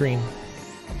on the screen.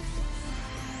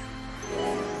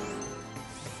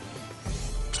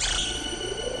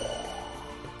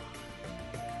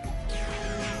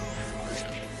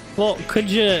 Well,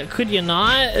 could you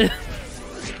not?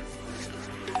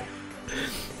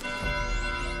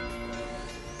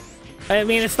 I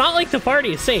mean, it's not like the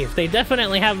party is safe. They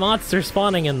definitely have monsters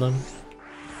spawning in them.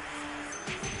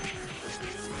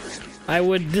 I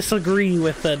would disagree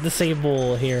with the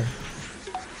disable here.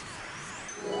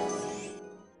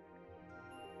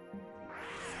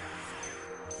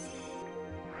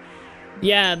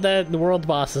 Yeah, the world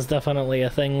boss is definitely a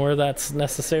thing where that's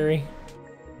necessary.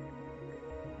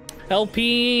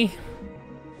 LP!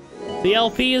 The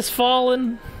LP is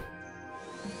fallen!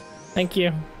 Thank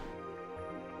you.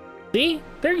 See?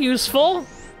 They're useful!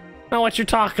 Not what you're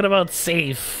talking about,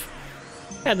 safe.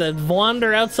 Had to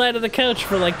wander outside of the couch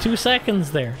for like 2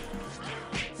 seconds there.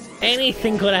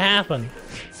 Anything could have happened.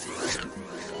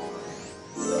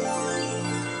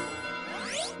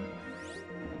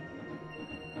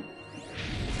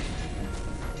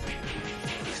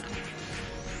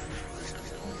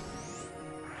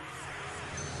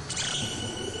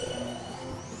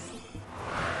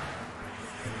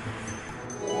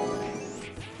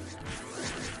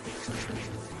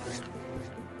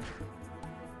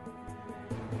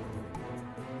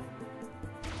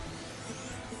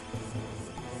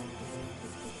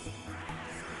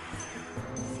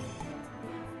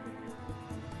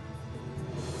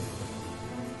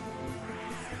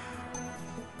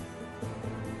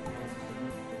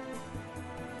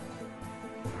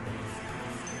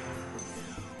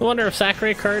 I wonder if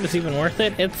Sakurai card is even worth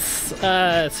it. It's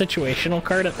a situational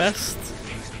card at best.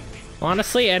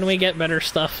 Honestly, and we get better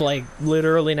stuff like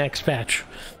literally next patch.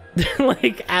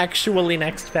 Like actually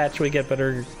next patch we get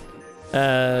better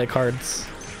cards.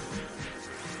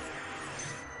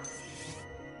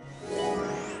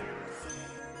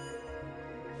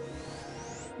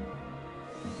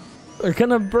 We're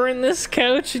gonna burn this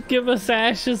couch and give us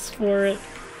ashes for it.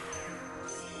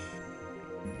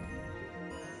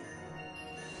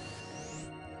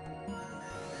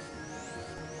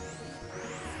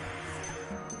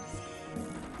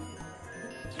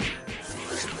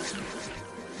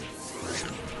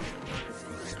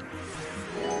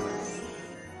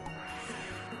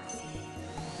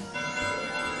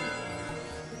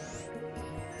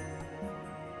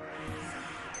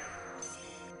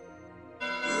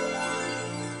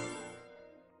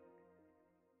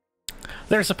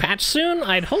 There's a patch soon?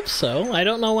 I'd hope so. I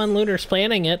don't know when Luder's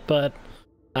planning it, but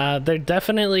there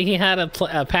definitely he had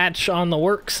a patch on the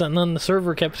works, and then the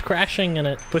server kept crashing and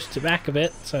it pushed it back a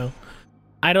bit, so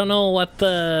I don't know what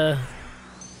the...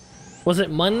 Was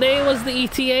it Monday was the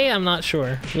ETA? I'm not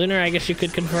sure. Lunar, I guess you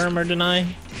could confirm or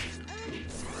deny.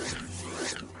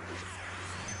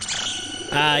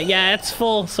 Yeah, it's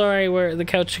full. Sorry, the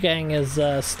couch gang is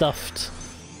stuffed.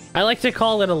 I like to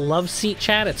call it a love seat,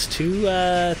 chat. It's two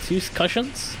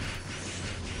cushions.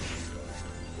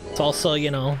 It's also, you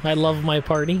know, I love my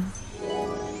party.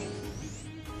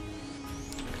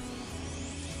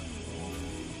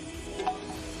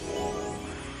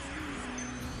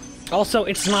 Also,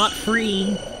 it's not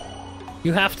free.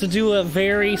 You have to do a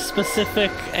very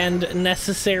specific and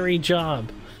necessary job.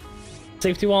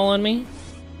 Safety wall on me,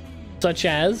 such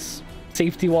as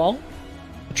safety wall,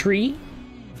 tree,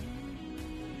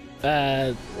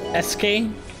 SK.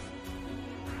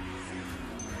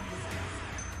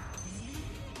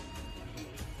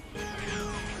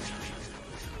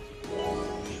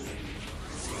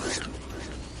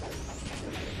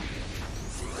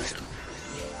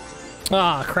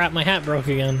 Ah, crap, my hat broke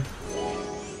again.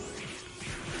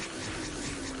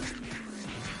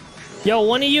 Yo,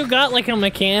 one of you got like a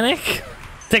mechanic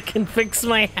that can fix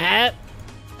my hat?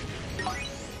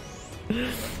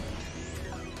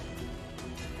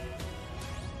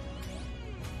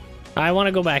 I want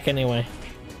to go back anyway.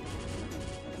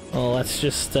 Well, let's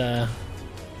just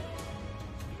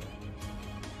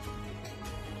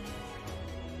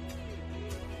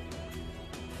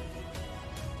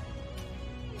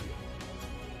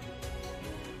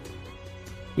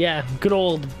yeah, good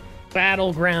old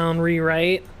battleground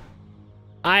rewrite.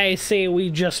 I say we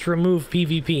just remove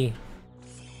PvP.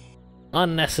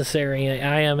 Unnecessary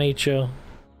IMHO.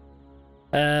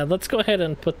 Let's go ahead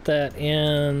and put that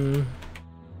in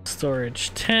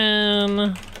storage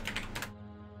 10.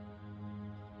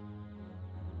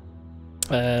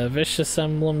 Vicious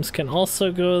emblems can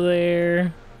also go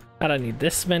there. I don't need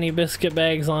this many biscuit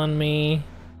bags on me.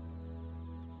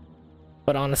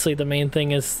 But honestly, the main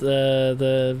thing is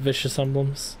the vicious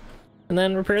emblems. And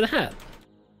then repair the hat.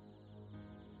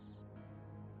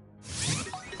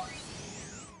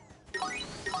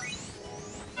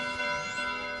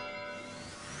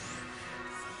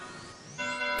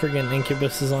 Friggin'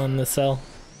 Incubus is on the cell.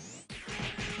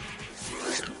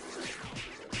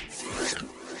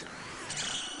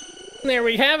 There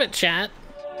we have it, chat.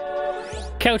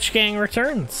 Couch Gang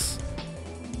returns.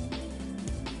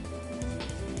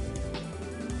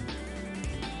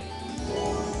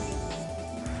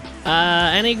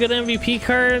 Any good MVP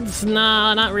cards?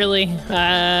 Nah, not really.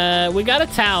 We got a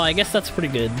Tau. I guess that's pretty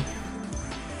good.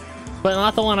 But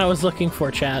not the one I was looking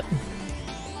for, chat.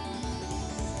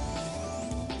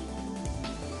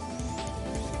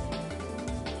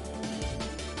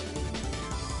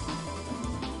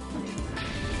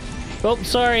 Oh,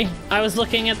 sorry. I was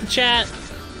looking at the chat.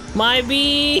 My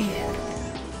bee!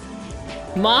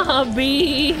 My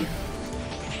bee!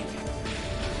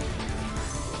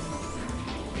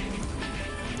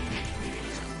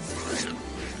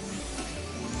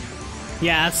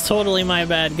 Yeah, it's totally my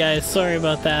bad, guys. Sorry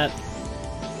about that.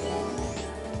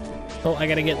 Oh, I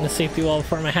gotta get in the safety wall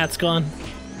before my hat's gone.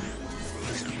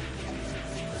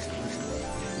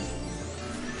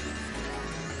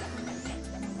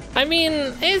 I mean,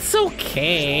 it's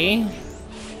okay.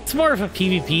 It's more of a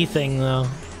PvP thing, though.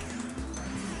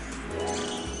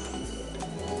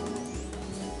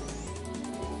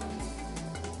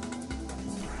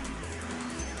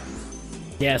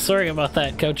 Yeah, sorry about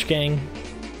that, Coach Gang.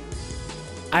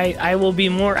 I will be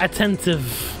more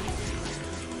attentive.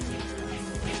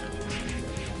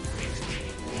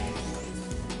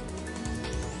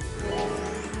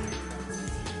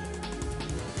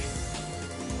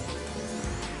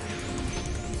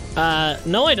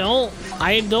 No, I don't.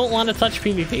 I don't want to touch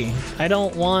PvP. I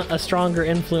don't want a stronger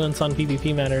influence on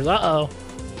PvP matters. Uh-oh.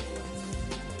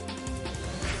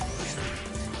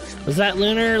 Was that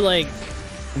Lunar, like,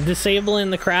 disabling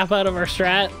the crap out of our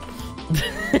strat?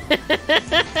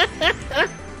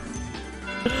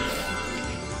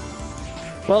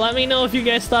 Well, let me know if you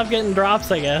guys stop getting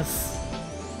drops, I guess.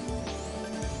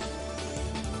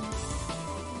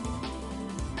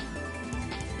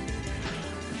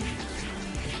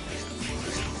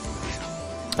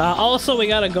 Also, we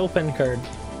got a GoPen card.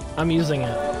 I'm using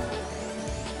it.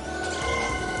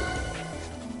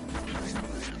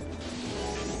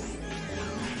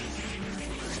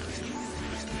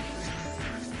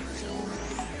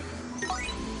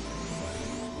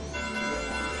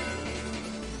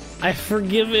 I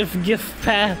forgive if gift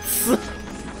pats.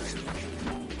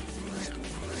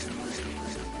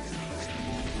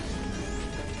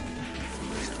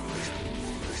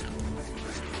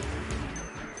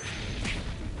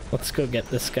 Let's go get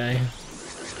this guy.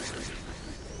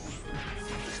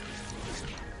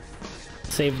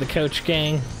 Save the Coach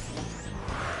Gang.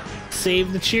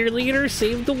 Save the cheerleader,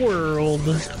 save the world.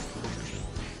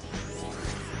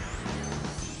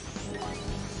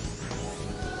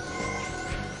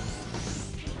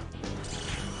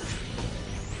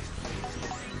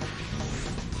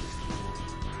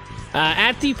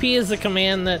 @DP is the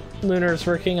command that Lunar is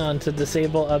working on to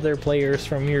disable other players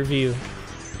from your view.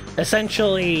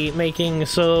 Essentially making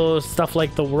so stuff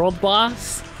like the world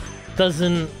boss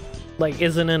isn't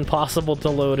impossible to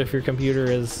load if your computer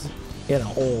is, you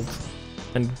know, old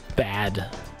and bad.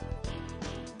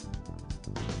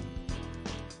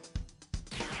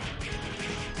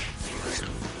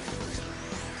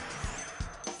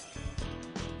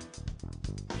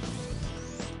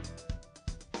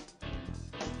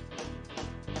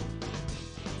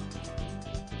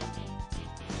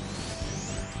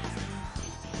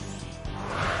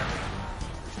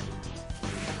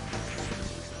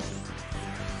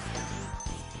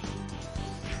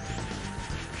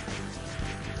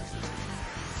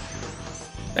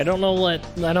 I don't know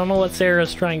what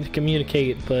Sarah's trying to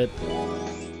communicate, but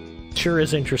sure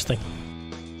is interesting.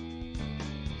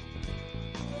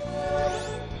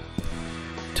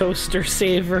 Toaster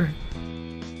saver.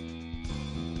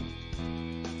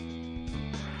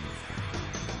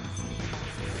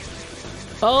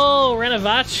 Oh,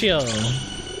 Renovatio.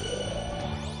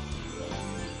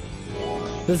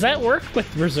 Does that work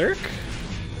with Berserk?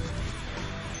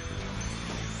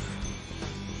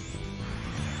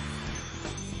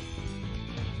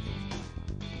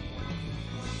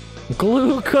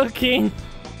 Glue cooking.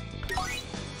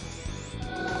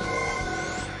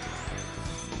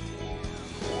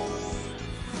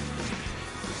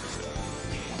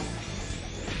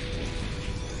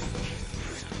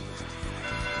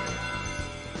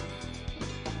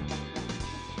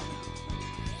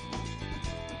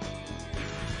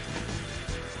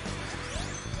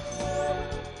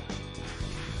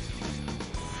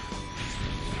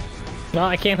 Well,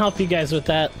 I can't help you guys with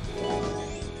that.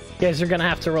 You guys are gonna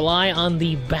have to rely on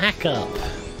the backup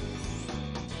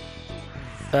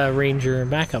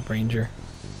backup ranger.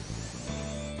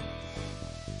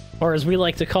 Or as we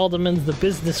like to call them in the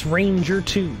business, Ranger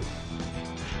 2.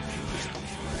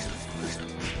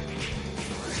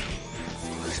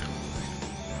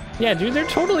 Yeah, dude, they're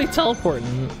totally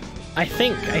teleporting. I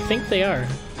think they are.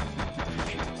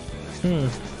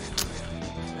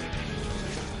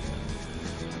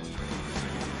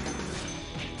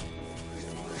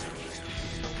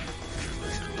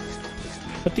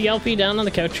 Put the LP down on the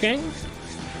couch, gang.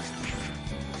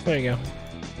 There you go.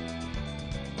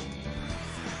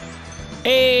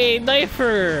 Hey,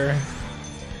 Knifer!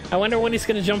 I wonder when he's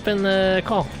gonna jump in the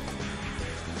call.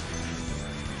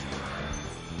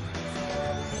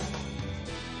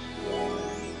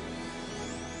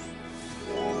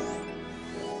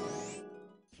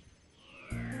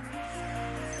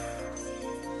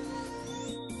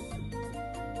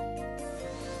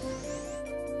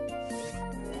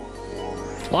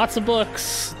 Lots of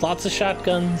books, lots of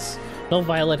shotguns. No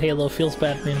Violet Halo, feels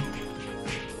bad, man.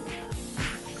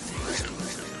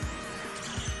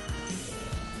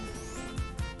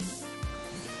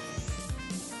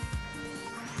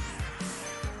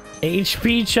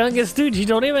 HP Chungus, dude, you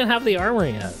don't even have the armor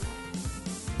yet.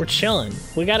 We're chilling.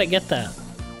 We gotta get that.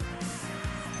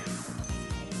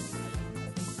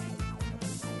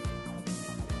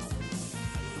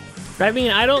 I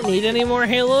mean, I don't need any more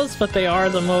Halos, but they are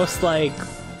the most, like,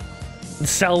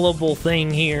 sellable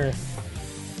thing here.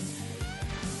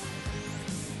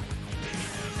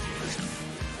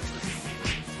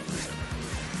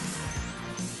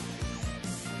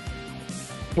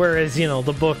 Whereas, you know,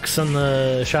 the books and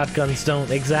the shotguns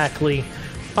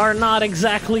are not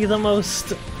exactly the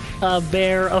most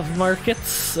bare of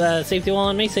markets. Safety wall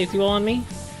on me, safety wall on me.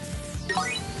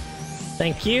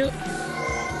 Thank you.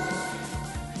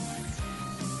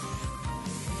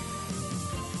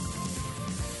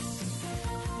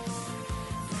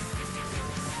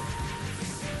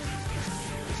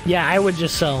 Yeah, I would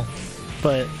just sell,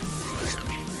 but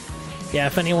yeah,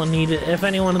 if anyone in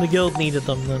the guild needed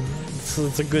them, then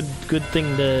it's a good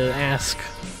thing to ask.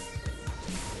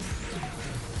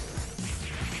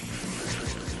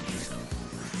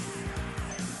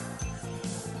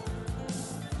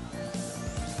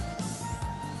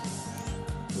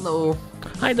 Hello.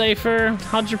 Hi, Difer.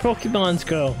 How'd your Pokemons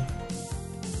go?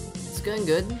 It's going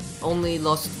good. Only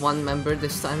lost one member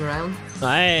this time around.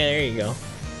 There you go.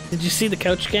 Did you see the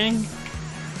Couch Gang?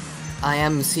 I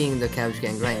am seeing the Couch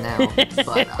Gang right now,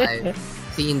 but I've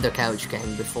seen the Couch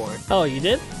Gang before. Oh, you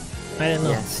did? I didn't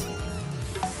know. Yes.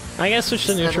 I gotta switch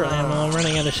to neutral ammo. I'm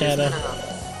running out of shadow.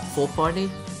 Full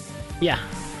party? Yeah.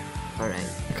 Alright.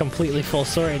 Completely full.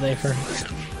 Sorry, Difer.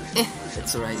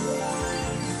 It's alright.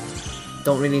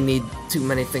 Don't really need too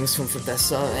many things from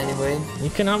Fortessa anyway. You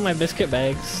can have my biscuit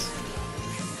bags.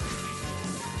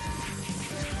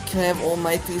 Can I have all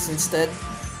my piece instead?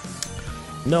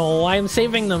 No, I'm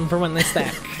saving them for when they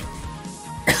stack.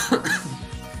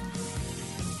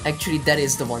 Actually, that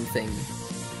is the one thing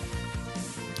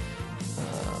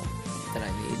that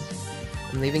I need.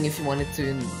 I'm leaving if you wanted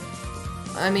to.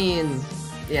 I mean,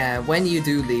 yeah, when you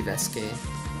do leave SK,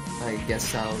 I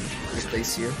guess I'll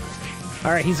replace you.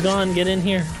 Alright, he's gone. Get in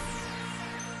here.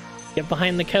 Get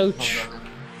behind the couch. Hold on,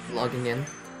 I'm logging in.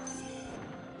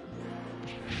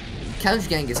 Couch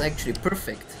Gang is actually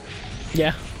perfect.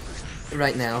 Yeah.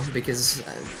 Right now, because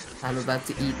I'm about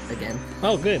to eat again.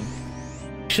 Oh, good.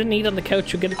 Shouldn't eat on the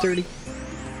couch, you'll get it dirty.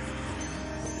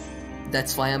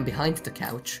 That's why I'm behind the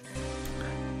couch.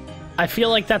 I feel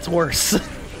like that's worse.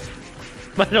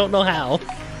 But I don't know how.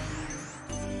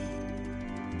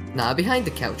 Nah, behind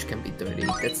the couch can be dirty.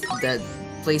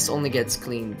 place only gets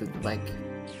cleaned like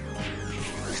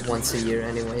once a year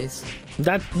anyways.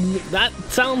 That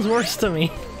sounds worse to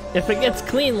me. If it gets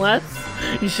clean less,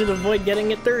 you should avoid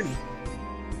getting it dirty.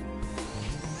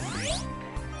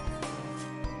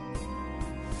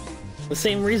 The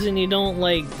same reason you don't,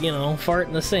 like, you know, fart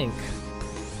in the sink.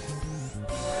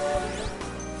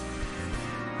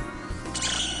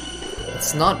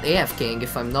 It's not AFKing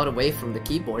if I'm not away from the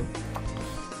keyboard.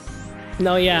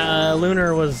 No, yeah,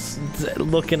 Lunar was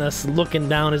looking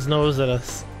down his nose at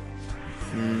us.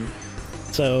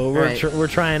 So we're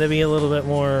trying to be a little bit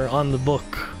more on the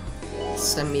book.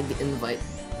 Send me the invite.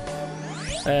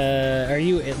 Are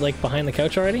you like behind the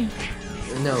couch already?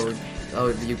 No. Oh,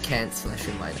 you can't slash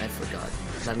invite. I forgot.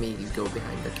 Let me go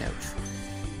behind the couch.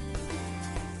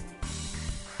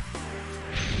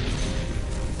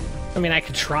 I mean, I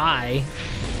could try.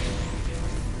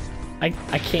 I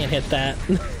can't hit that.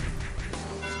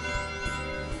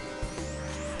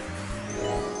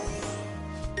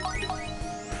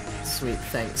 Sweet,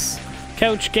 thanks.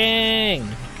 Couch gang!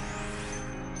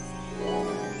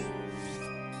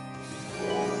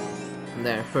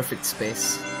 There, perfect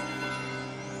space.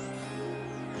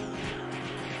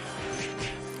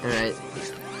 Alright.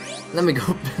 Let me go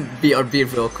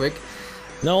BRB real quick.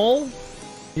 No,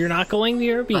 you're not going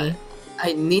BRB.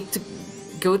 I need to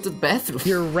go to the bathroom.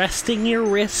 You're resting your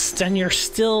wrist and you're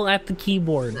still at the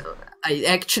keyboard. No, I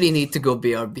actually need to go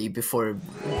BRB before...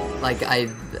 Like,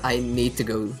 I need to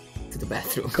go to the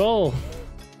bathroom. Go!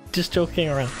 Just joking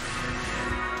around.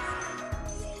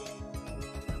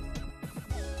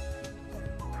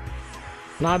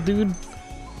 Nah, dude.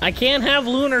 I can't have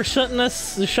Lunar shutting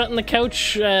the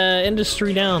couch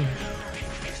industry down.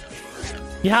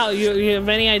 Yeah, you have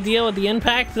any idea what the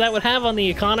impact that would have on the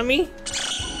economy?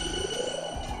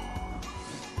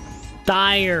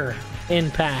 Dire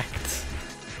impact.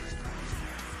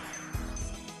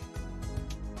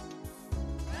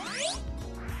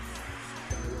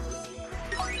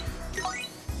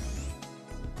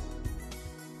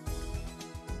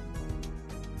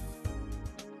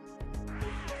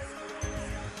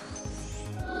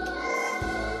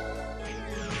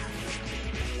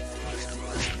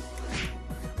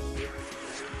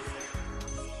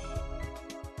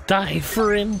 Die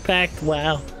for impact,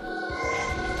 wow.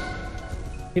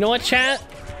 You know what, chat?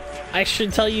 I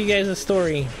should tell you guys a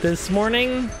story. This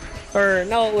morning, or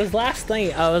no, it was last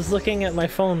night, I was looking at my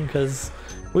phone because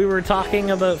we were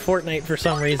talking about Fortnite for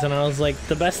some reason. I was like,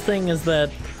 the best thing is that,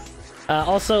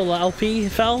 also LP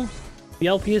fell. The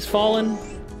LP has fallen.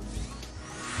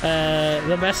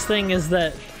 The best thing is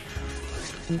that,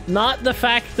 not the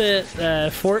fact that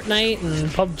Fortnite and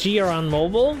PUBG are on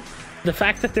mobile, the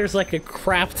fact that there's like a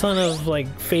crap ton of like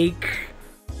fake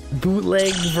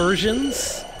bootleg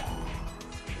versions,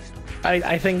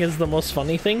 I think is the most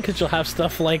funny thing, because you'll have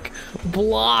stuff like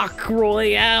Block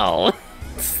Royale.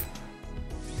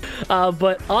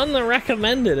 But on the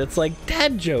recommended, it's like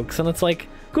dad jokes, and it's like,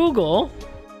 Google,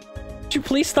 would you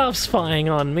please stop spying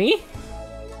on me?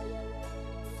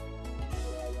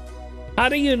 How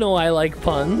do you know I like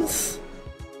puns?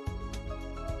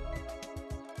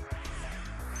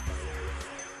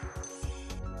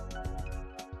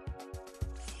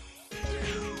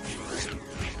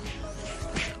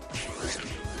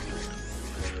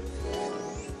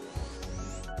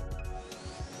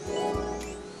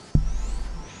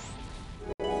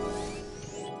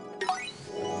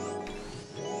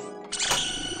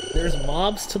 There's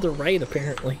mobs to the right,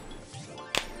 apparently.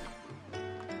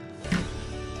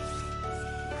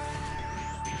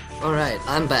 Alright,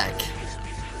 I'm back.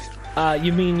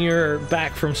 You mean you're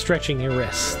back from stretching your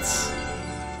wrists?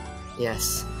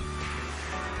 Yes.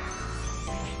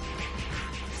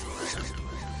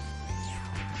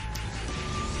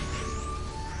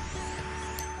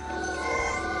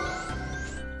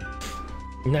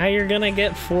 Now you're gonna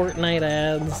get Fortnite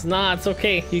ads. Nah, it's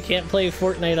okay. You can't play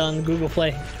Fortnite on Google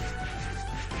Play.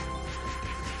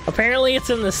 Apparently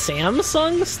it's in the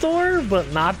Samsung store, but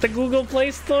not the Google Play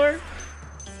store.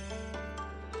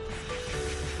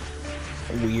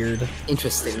 Weird.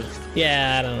 Interesting.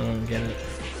 Yeah, I don't get it.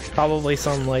 Probably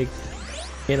some, like,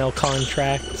 you know,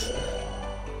 contract.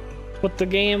 Put the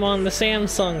game on the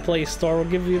Samsung Play Store, we'll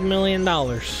give you $1 million.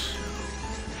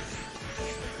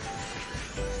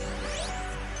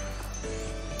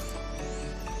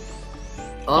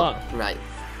 Oh, right.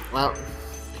 Well,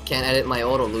 I can't edit my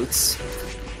auto loots.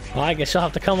 Well, I guess you'll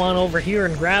have to come on over here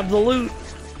and grab the loot.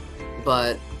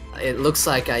 But it looks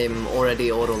like I am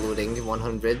already auto looting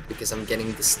 100 because I'm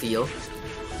getting the steal.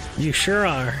 You sure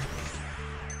are.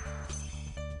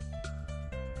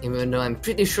 Even though I'm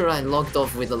pretty sure I logged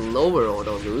off with a lower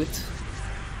auto loot.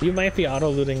 You might be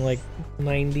auto-looting like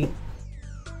 90.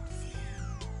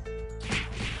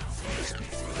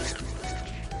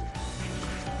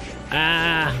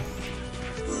 Ah!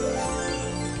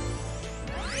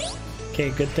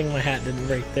 Okay, good thing my hat didn't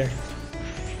break there.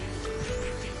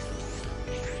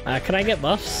 Can I get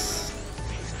buffs?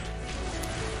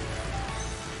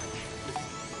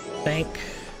 Bank.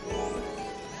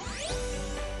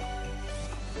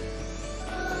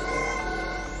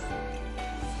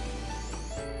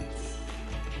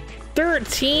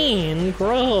 $13?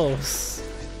 Gross.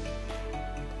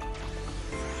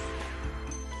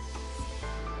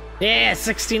 Yeah,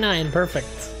 69. Perfect.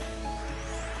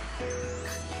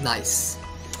 Nice.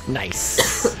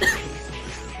 Nice.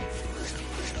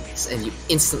 And you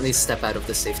instantly step out of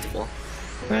the safety wall.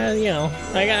 You know,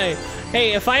 I got.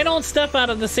 Hey, if I don't step out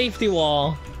of the safety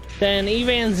wall, then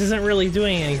Evans isn't really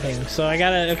doing anything. So I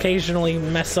gotta occasionally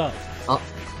mess up. Oh,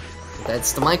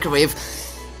 that's the microwave.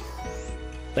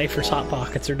 Diaper's Hot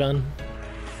Pockets are done.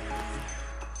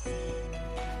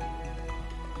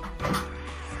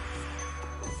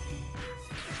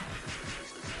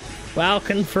 Wow,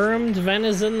 confirmed. Ven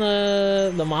is in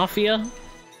the mafia.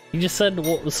 You just said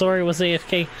sorry was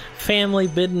AFK. Family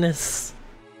business.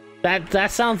 That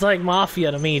sounds like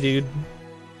mafia to me, dude.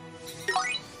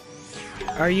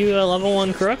 Are you a level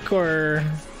 1 crook or?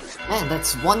 Man,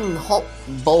 that's one hot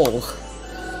bowl.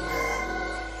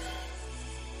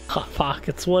 Hot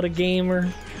Pockets, what a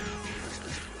gamer.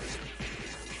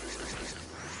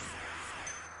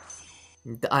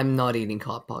 I'm not eating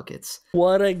Hot Pockets.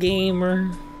 What a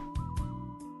gamer.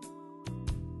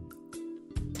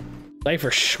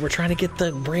 Cypher, shh, we're trying to get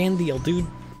the brand deal, dude.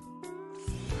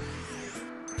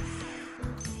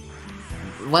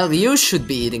 Well, you should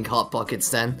be eating Hot Pockets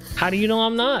then. How do you know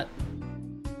I'm not?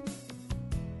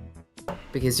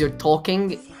 Because you're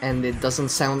talking and it doesn't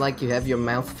sound like you have your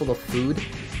mouth full of food.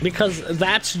 Because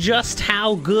that's just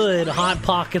how good Hot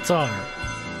Pockets are.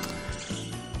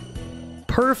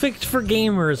 Perfect for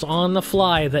gamers on the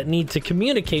fly that need to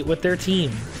communicate with their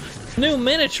team. New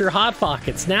miniature Hot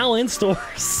Pockets now in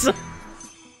stores.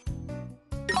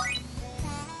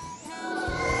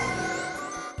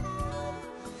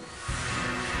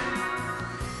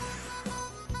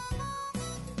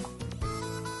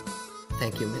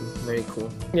 Thank you, man. Very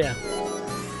cool. Yeah.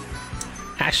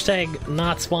 Hashtag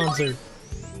not sponsored.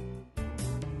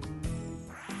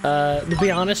 To be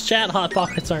honest, chat, Hot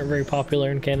Pockets aren't very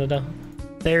popular in Canada.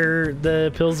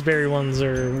 The Pillsbury ones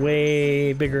are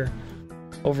way bigger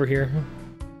over here.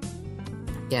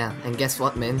 Yeah, and guess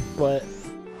what, man? What?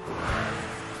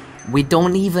 We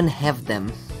don't even have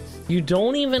them. You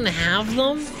don't even have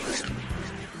them?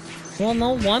 Well,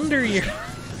 no wonder you're...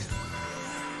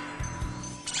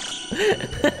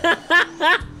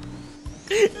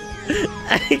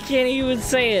 I can't even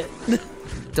say it.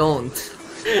 Don't.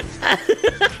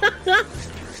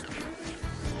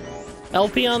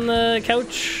 LP on the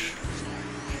couch.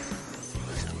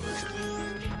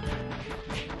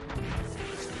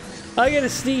 I gotta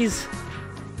sneeze.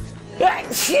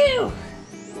 Achoo!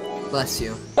 Bless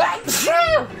you.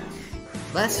 Achoo!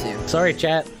 Bless you. Sorry,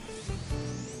 chat.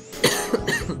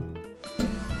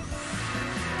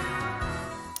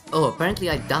 Oh, apparently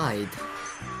I died.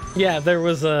 Yeah, there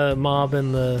was a mob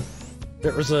in the...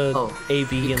 There was a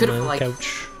AB in the like,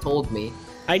 couch. Told me.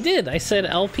 I did. I said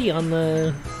LP on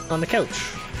the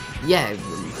couch. Yeah,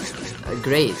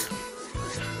 great.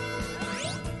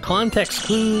 Context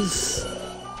clues.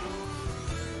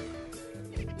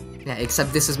 Yeah,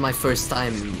 except this is my first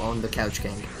time on the couch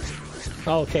gang.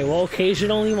 Okay, well,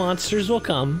 occasionally monsters will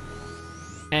come,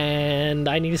 and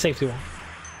I need a safety wall.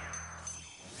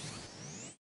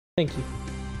 Thank you.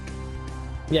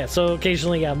 Yeah, so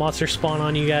occasionally, yeah, monsters spawn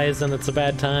on you guys, and it's a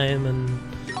bad time, and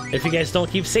if you guys don't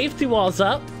keep safety walls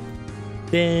up,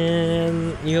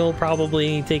 then you'll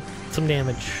probably take some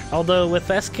damage. Although with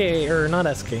SK, or not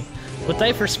SK, with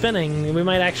Diaper spinning, we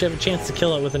might actually have a chance to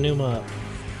kill it with a Numa up.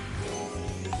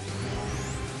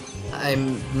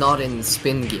 I'm not in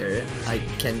spin gear. I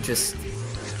can just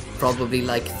probably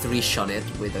like 3-shot it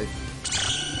with a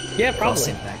cross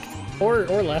probably. impact. Or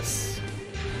less.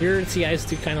 Your CIs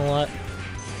do kind of a lot.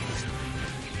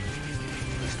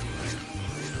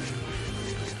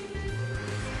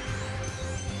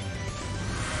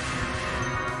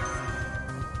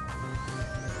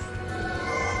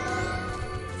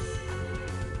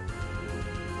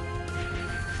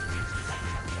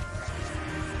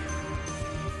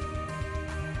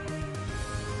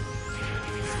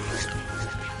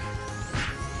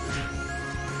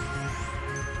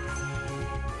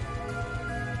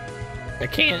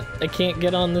 I can't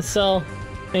get on the cell.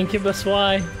 Incubus,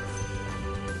 why?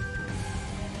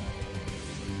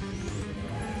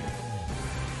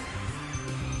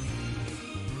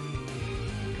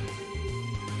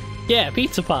 Yeah,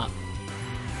 Pizza Pop.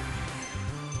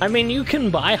 I mean, you can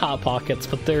buy Hot Pockets,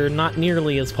 but they're not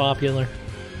nearly as popular.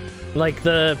 Like,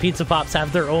 the Pizza Pops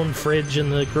have their own fridge in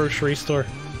the grocery store.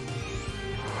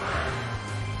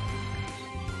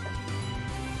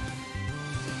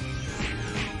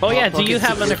 Oh yeah, do you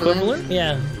have an equivalent?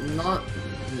 Yeah. Not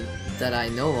that I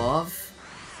know of.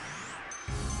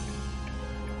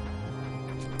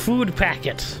 Food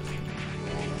packet.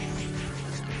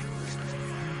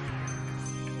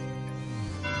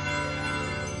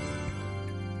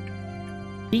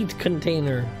 Heat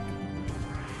container.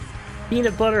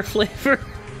 Peanut butter flavor.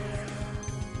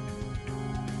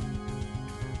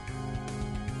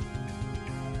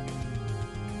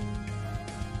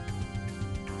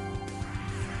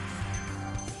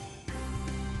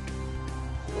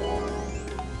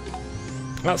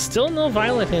 Well, still no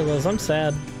Violet Halos, I'm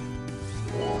sad.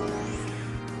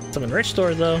 Some in Rich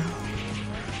Store though.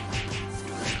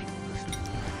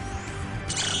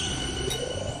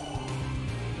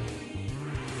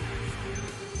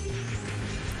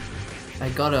 I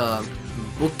got a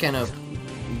book and a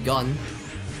gun.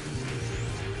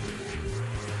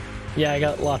 Yeah, I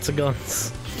got lots of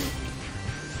guns.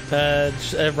 A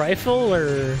rifle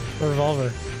or a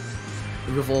revolver?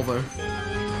 Revolver.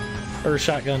 Or a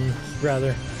shotgun,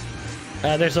 rather.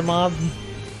 There's a mob.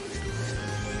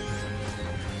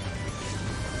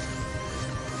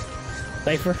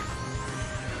 Cypher?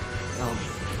 Oh,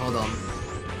 hold on.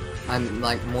 I'm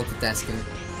like multitasking.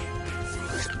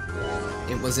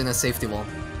 It was in a safety wall.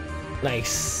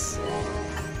 Nice.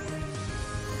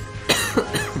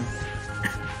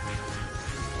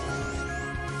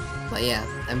 But yeah,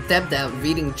 I'm tapped out,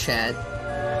 reading chat,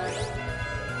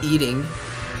 eating,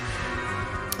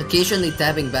 occasionally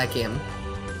tapping back in.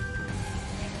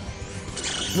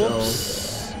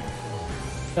 Whoops. So,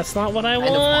 that's not what I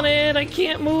wanted. I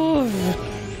can't move.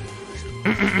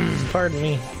 Pardon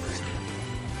me.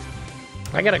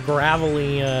 I got a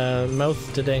gravelly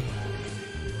mouth today.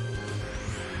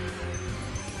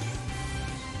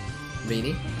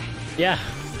 Really? Yeah.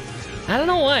 I don't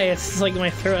know why. It's just like my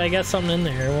throat. I got something in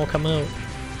there. It won't come out.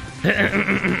 Maybe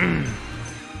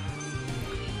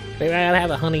I gotta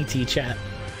have a honey tea chat.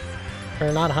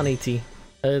 Or not honey tea.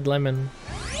 Lemon.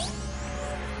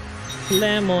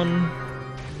 Lemon.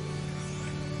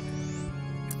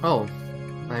 Oh,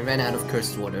 I ran out of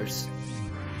cursed waters.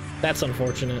 That's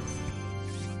unfortunate.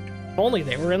 If only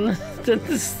they were in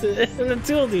the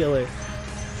tool dealer.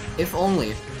 If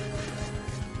only.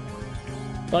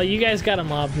 Well, you guys got a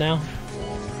mob now.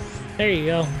 There you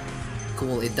go.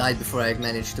 Cool, it died before I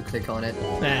managed to click on it.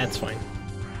 That's fine.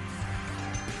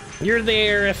 You're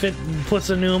there if it puts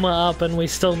a Numa up and we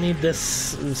still need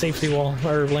this safety wall,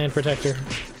 or land protector.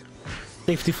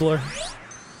 Safety floor.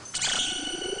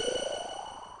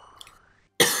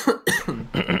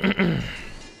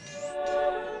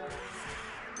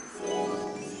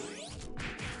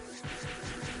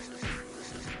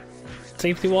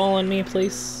 Safety wall on me,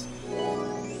 please.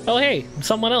 Oh hey,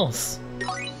 someone else.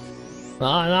 Oh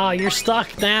no, you're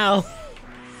stuck now.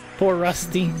 Poor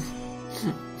Rusty.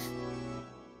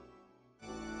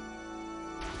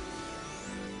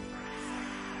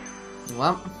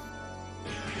 Well.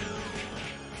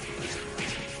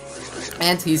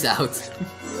 And he's out.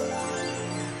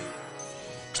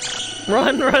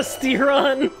 Run, Rusty,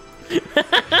 run!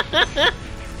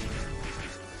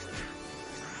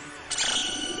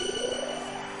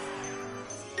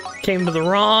 Came to the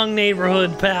wrong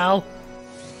neighborhood, pal.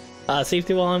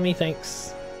 Safety wall on me,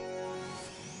 thanks.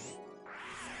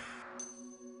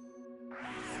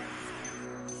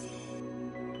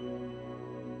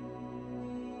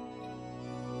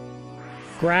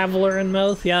 Graveler in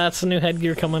mouth? Yeah, that's the new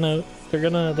headgear coming out. They're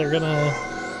gonna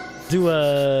do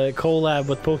a collab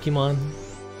with Pokemon.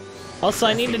 Also,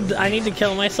 I need to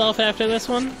kill myself after this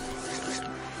one.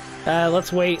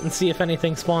 Let's wait and see if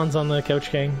anything spawns on the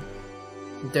Couch Gang.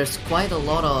 There's quite a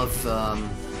lot of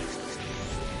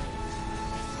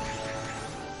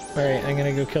Alright, I'm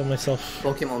gonna go kill myself.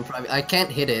 Pokemon private. I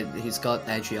can't hit it. He's got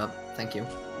Agi up. Thank you.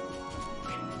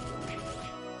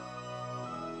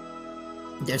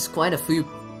 There's quite a few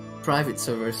private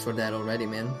servers for that already,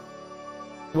 man.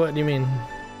 What do you mean?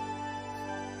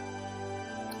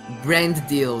 Brand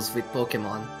deals with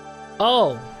Pokemon.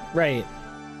 Oh, right.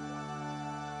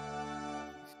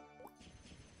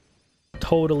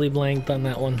 Totally blanked on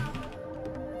that one.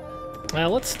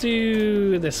 Let's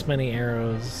do this many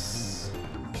arrows.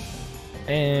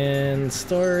 And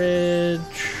storage.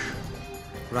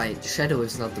 Right, Shadow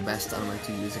is not the best armor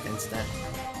to use against that.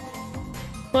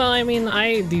 Well, I mean,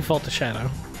 I default to Shadow.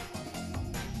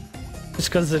 Just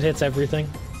because it hits everything.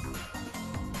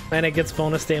 And it gets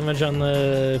bonus damage on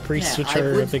the priests, Yeah, which I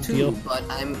are a would big too, deal. but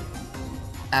I'm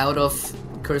out of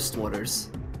cursed waters.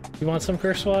 You want some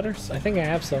curse waters? I think I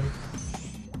have some.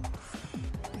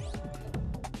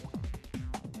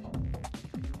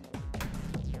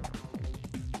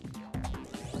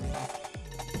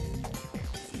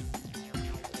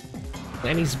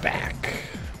 And he's back.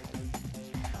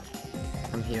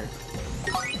 I'm here.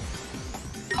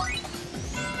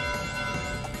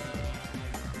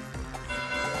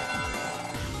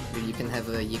 Here you can have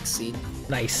a Yixi.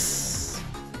 Nice.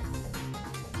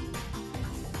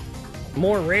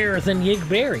 More rare than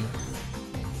Yigberry.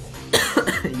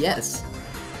 Yes.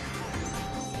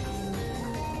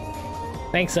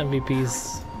 Thanks,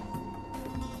 MVPs.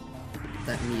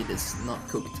 That meat is not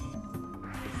cooked.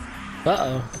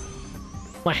 Uh-oh.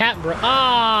 My hat broke.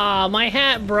 Ah, my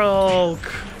hat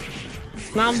broke.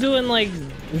 Now I'm doing like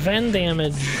Ven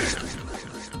damage.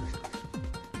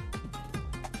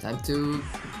 Time to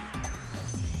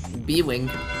B-Wing.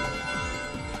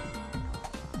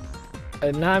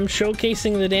 And now I'm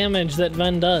showcasing the damage that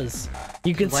Ven does.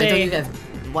 You could say...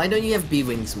 Why don't you have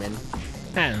B-Wings, man?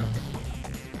 I don't know.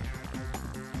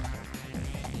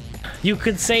 You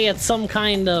could say it's some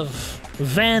kind of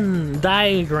Venn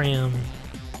diagram.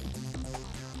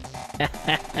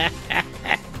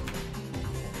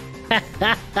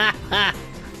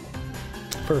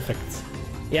 Perfect.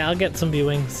 Yeah, I'll get some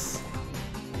B-Wings.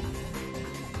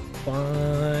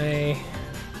 Bye.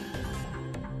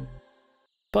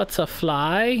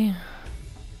 Butterfly.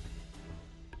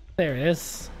 There it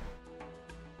is.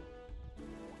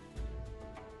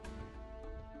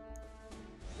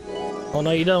 Oh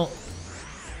no, you don't.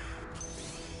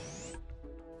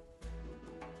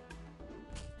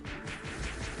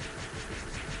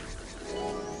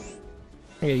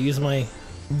 I'm gonna use my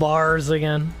bars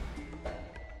again.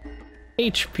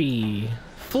 HP.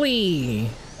 Flee.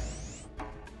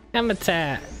 M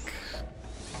attack.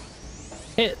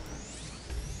 Hit.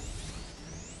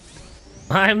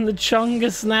 I'm the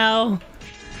Chungus now.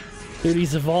 Dude,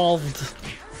 he's evolved.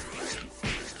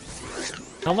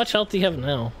 How much health do you have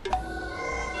now?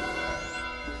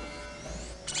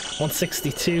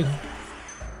 162.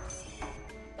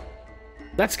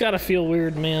 That's gotta feel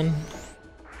weird, man.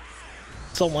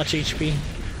 So much HP.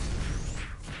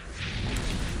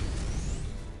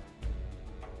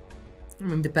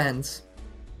 Depends.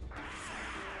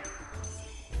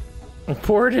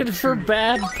 Imported for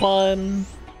bad pun.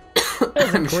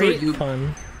 That's a I'm great sure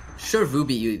pun. Sure,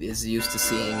 Ruby is used to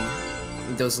seeing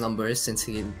those numbers since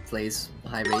he plays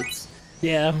high rates.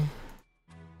 Yeah.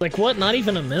 Like what? Not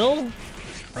even a mil?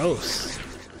 Gross.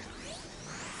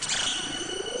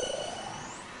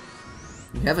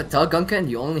 You have a Taganka and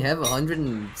you only have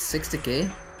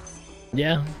 160k?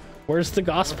 Yeah. Where's the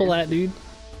gospel at, dude?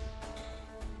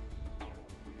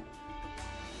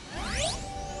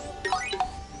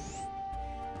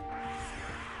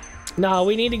 Nah,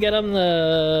 we need to get him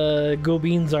the Go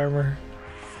Beans armor.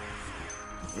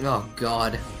 Oh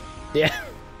god. Yeah.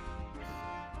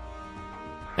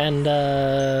 And,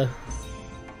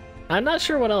 I'm not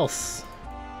sure what else.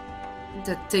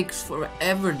 That takes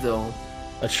forever though.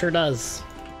 It sure does.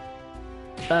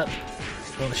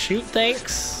 Wanna shoot,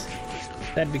 thanks?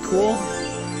 That'd be cool.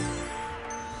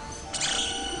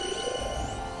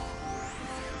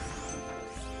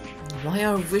 Why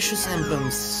are vicious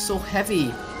emblems so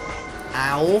heavy?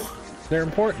 Ow. They're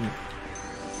important.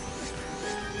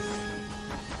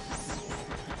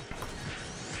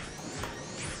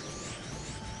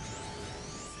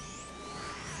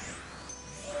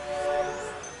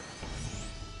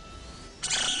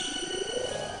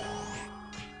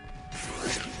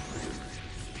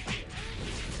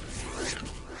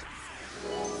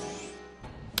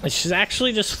 It's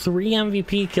actually just 3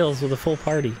 MVP kills with a full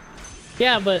party.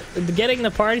 Yeah, but getting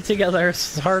the party together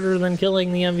is harder than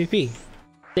killing the MVP.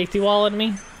 Safety wall at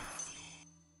me?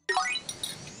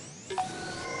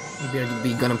 Maybe are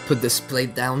we gonna put this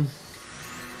plate down?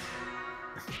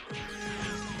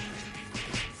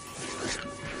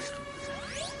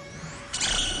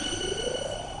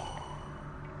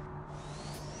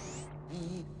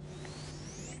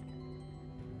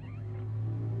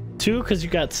 Two, because you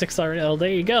got 6 already. Oh, there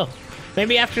you go.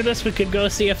 Maybe after this we could go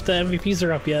see if the MVPs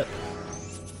are up yet.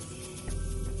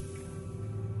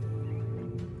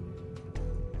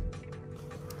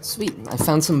 Sweet, I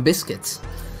found some biscuits.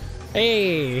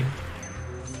 Hey!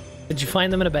 Did you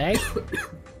find them in a bag?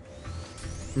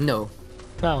 No.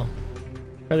 Oh.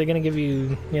 Are they gonna give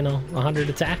you, you know, 100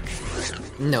 attack?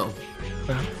 No.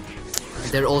 No.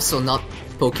 They're also not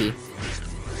pokey.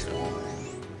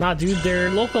 Nah, dude, they're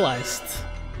localized.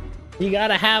 You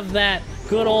gotta have that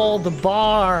good old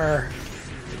bar.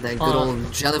 That good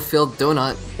old jelly-filled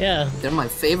donut. Yeah. They're my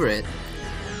favorite.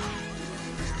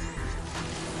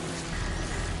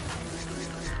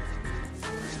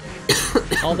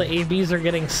 All the ABs are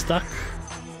getting stuck.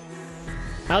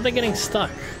 How are they getting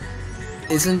stuck?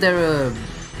 Isn't there a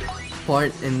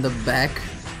part in the back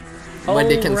where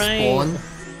they can spawn?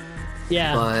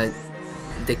 Yeah. But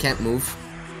they can't move.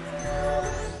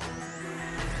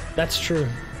 That's true.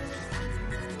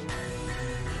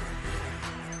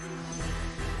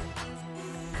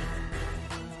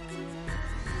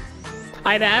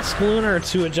 I'd ask Lunar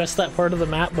to adjust that part of the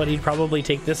map, but he'd probably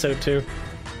take this out too.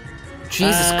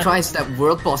 Jesus Christ, that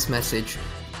world boss message.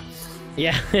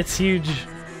 Yeah, it's huge.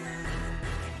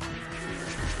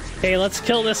 Okay, let's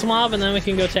kill this mob and then we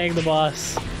can go tag the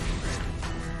boss.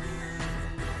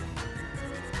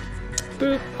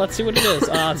 Boop. Let's see what it is.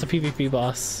 Ah, it's a PvP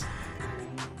boss.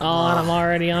 Oh, and I'm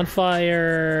already on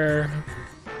fire.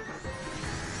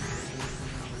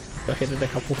 Go hit it a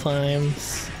couple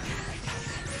times.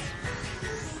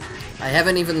 I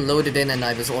haven't even loaded in and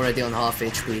I was already on half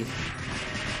HP.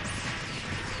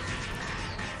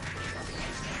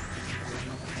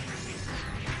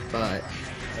 But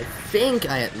I think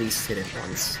I at least hit it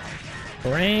once.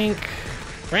 Rank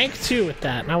 2 with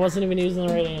that, and I wasn't even using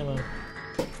the right ammo.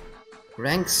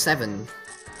 Rank 7.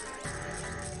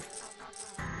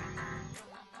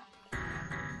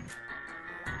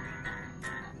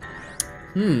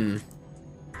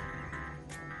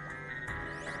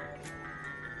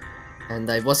 And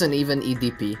I wasn't even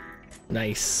EDP.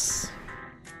 Nice.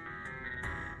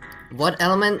 What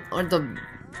element are the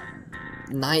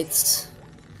knights?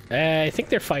 I think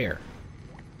they're fire.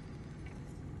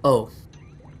 Oh.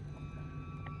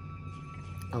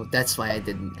 Oh, that's why I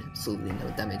did absolutely no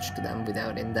damage to them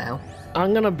without endow.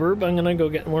 I'm gonna burp, I'm gonna go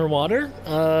get more water.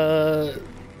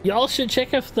 Y'all should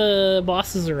check if the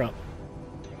bosses are up.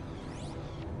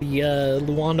 The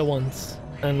Luanda ones.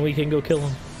 And we can go kill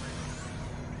them.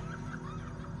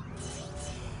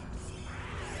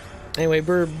 Anyway,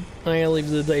 Burb, I'm gonna leave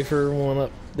the diaper one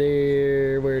up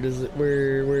there. Where does it?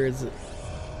 Where is it?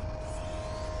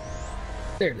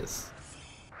 There it is.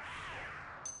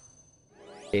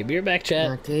 Okay, be right back,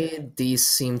 chat. Okay, these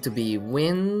seem to be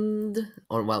wind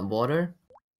or well, water.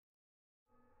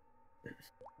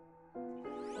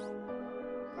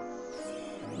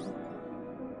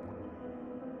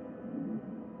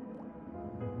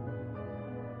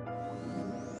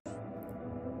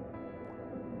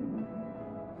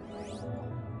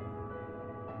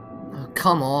 Oh,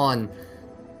 come on.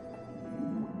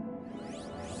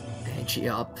 Edgy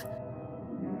up.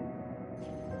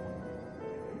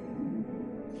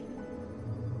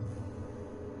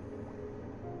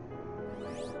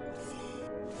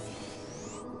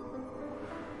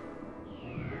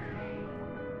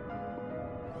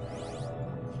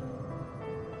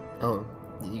 Oh,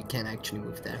 you can't actually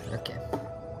move there. Okay.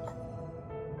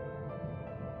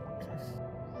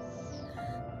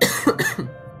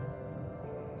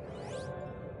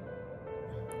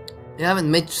 You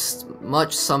haven't missed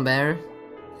much somewhere.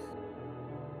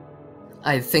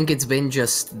 I think it's been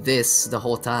just this the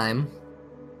whole time.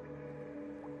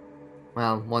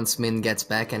 Well, once Min gets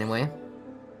back anyway.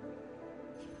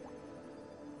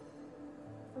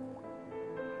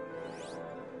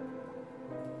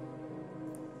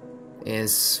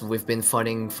 Is we've been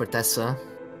fighting for Tessa.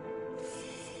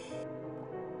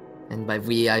 And by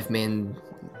we, I've mean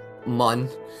Mon.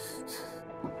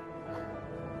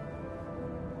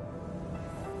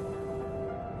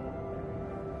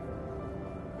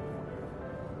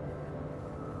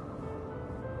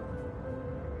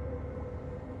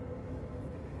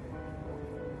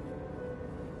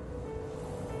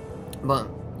 But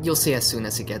you'll see as soon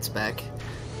as he gets back.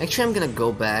 Actually, I'm gonna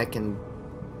go back and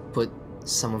put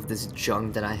some of this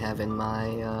junk that I have in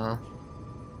my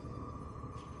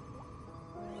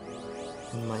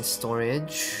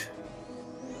storage.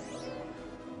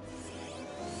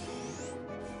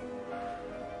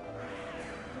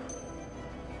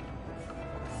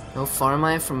 How far am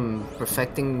I from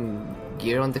perfecting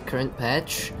gear on the current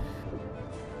patch?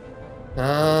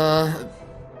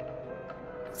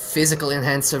 Physical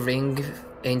enhancer ring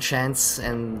enchants,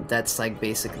 and that's like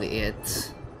basically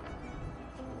it.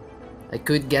 I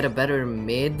could get a better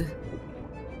mid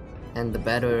and the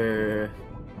better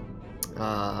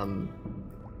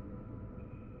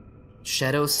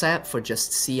shadow sap for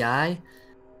just CI,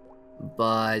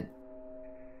 but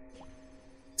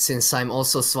since I'm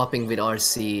also swapping with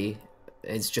RC,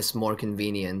 it's just more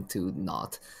convenient to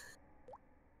not.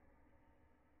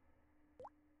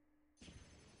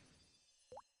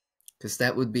 Because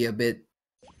that would be a bit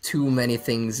too many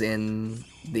things in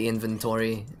the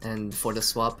inventory and for the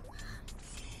swap.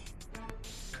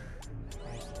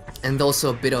 And also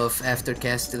a bit of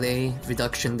aftercast delay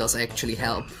reduction does actually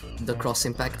help the cross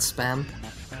impact spam,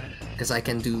 because I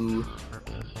can do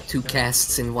 2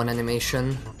 casts in 1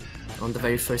 animation on the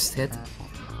very first hit.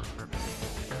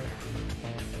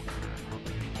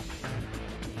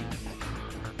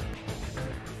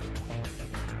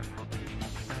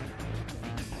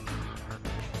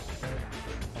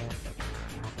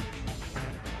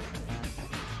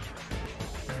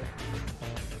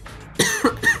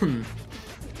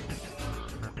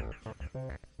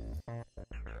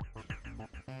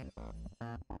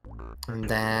 And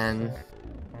then...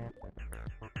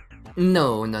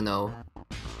 No.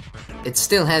 It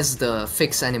still has the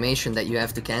fix animation that you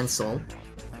have to cancel.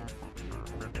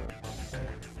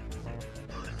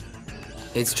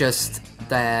 It's just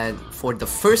that for the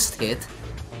first hit,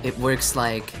 it works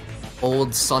like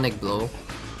old Sonic Blow,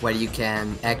 where you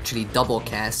can actually double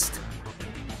cast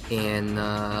in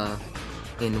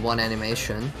 1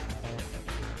 animation.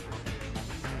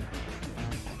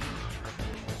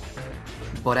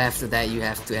 But after that you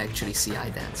have to actually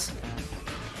CI dance.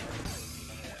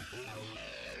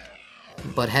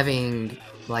 But having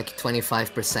like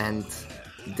 25%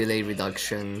 delay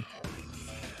reduction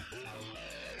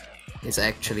is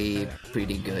actually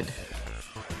pretty good.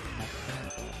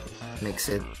 Makes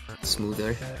it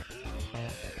smoother.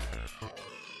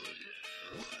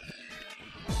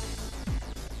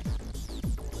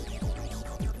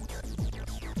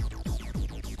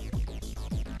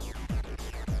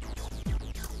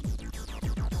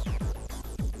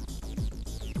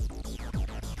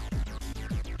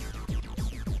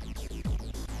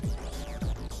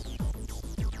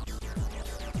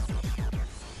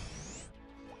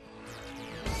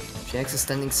 GX is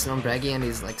standing still on Braggy and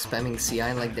he's like spamming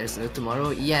CI like there's no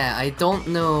tomorrow. Yeah, I don't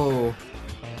know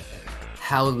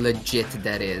how legit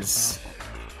that is.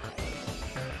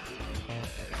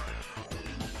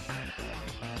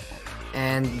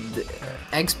 And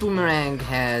X Boomerang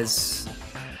has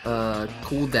a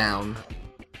cooldown,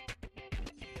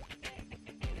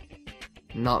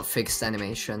 not fixed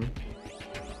animation.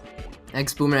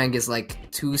 X Boomerang is like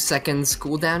 2 seconds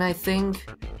cooldown, I think.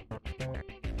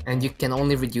 And you can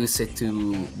only reduce it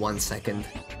to 1 second.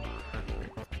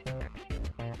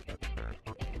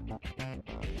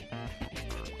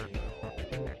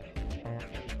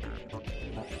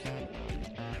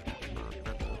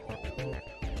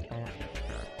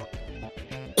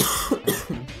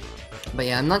 But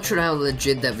yeah, I'm not sure how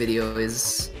legit that video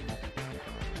is.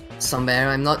 Somewhere,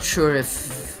 I'm not sure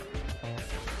if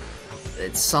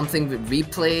it's something with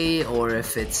replay or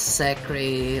if it's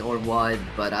sacre or what,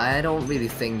 but I don't really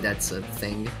think that's a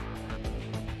thing.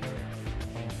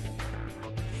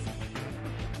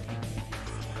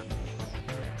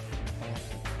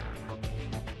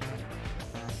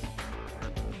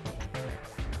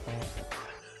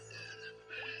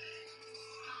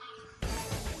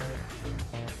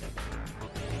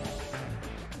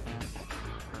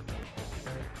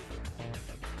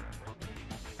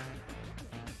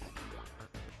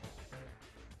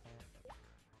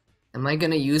 Am I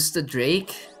gonna use the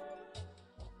Drake?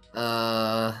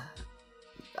 I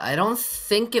don't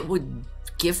think it would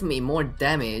give me more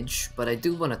damage, but I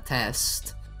do want to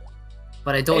test.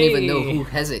 But I don't even know who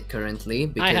has it currently,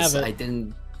 because I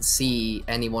didn't see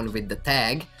anyone with the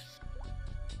tag.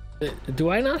 Do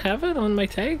I not have it on my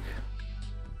tag?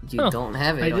 You don't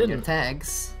have it on your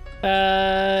tags.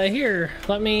 Here,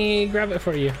 let me grab it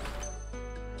for you.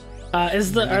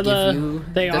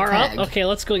 They are up? Okay,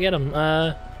 let's go get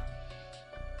them.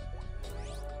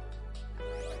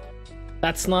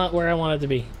 That's not where I wanted to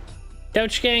be.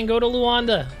 Couch Gang, go to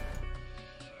Luanda.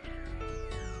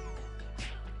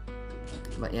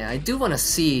 But yeah, I do want to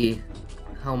see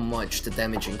how much the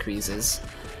damage increases.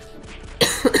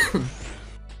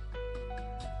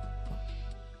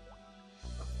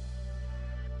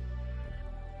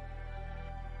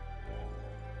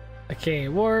 Okay,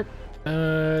 warp,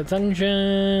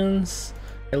 dungeons,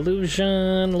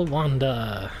 illusion,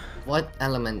 Luanda. What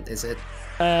element is it?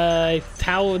 I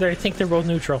think they're both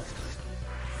neutral.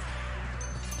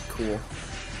 Cool.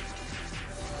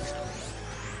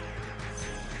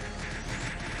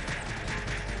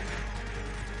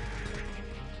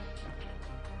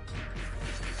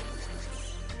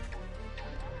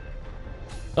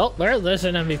 Oh, there's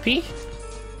an MVP.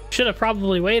 Should have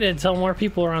probably waited until more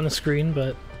people are on the screen,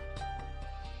 but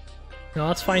no,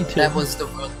 that's fine too. That was the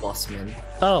world boss man.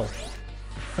 Oh.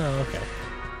 Oh, okay.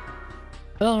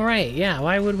 All right, yeah.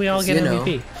 Why would we all get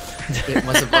MVP? It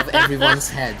was above everyone's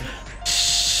head.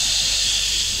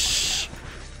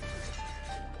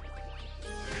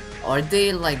 Are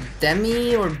they like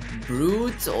Demi or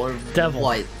Brute or Devil?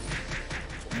 What?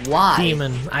 Why?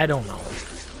 demon. I don't know.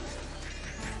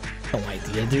 No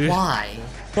idea, dude. Why?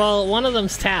 Well, one of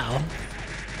them's Tau.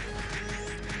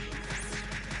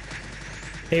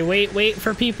 Hey, wait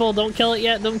for people. Don't kill it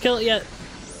yet. Don't kill it yet.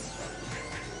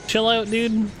 Chill out,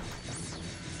 dude.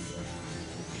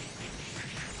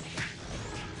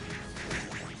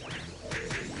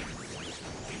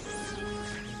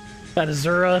 Got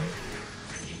Azura.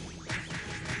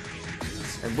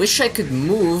 I wish I could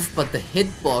move, but the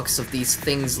hitbox of these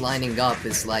things lining up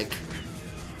is like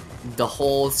the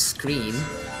whole screen.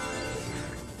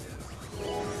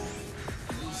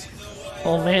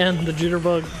 Oh man, the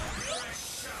jitterbug.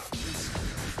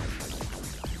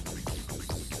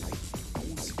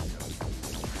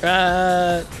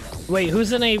 Wait,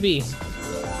 who's in AB?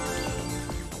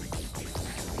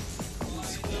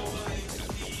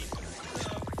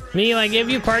 Me, I gave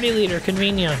you party leader,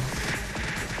 Convenio.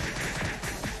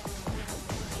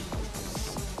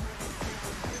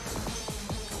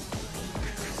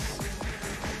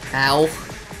 Ow.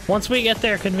 Once we get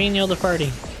there, Convenio the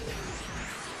party.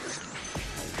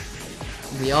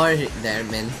 We are there,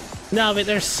 man. No, but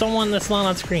there's someone that's not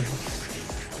on screen.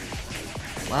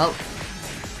 Well.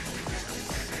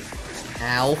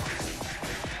 Ow.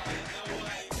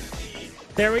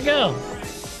 There we go.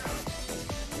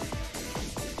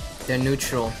 They're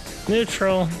neutral.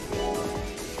 Neutral.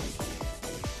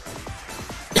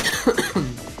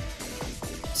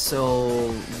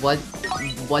 So,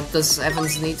 what does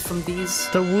Evans need from these?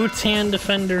 The Wu-Tan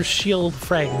Defender's shield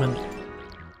fragment.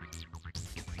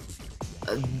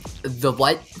 The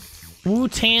what?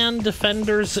 Wu-Tan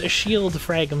Defender's shield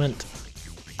fragment.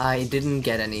 I didn't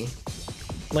get any.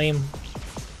 Lame.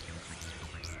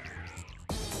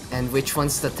 And which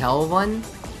one's the Tau one?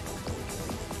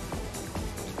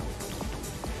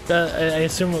 I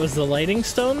assume it was the lighting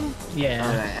stone? Yeah.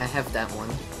 Alright, I have that one.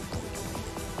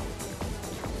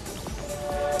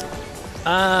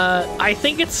 I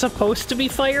think it's supposed to be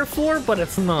Fire 4, but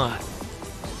it's not.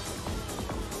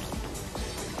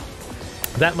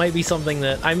 That might be something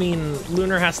that... I mean,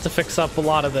 Lunar has to fix up a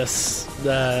lot of this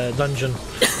dungeon.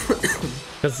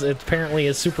 Because it apparently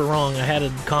is super wrong. I had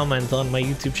a comment on my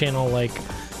YouTube channel like,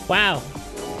 wow,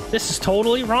 this is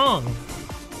totally wrong.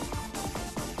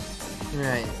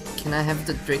 Right. Can I have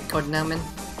the Drake card now, man?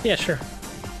 Yeah, sure.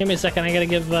 Give me a second, I gotta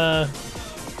give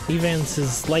Evans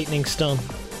his lightning stone.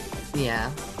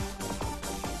 Yeah.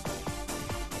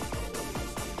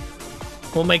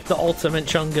 We'll make the ultimate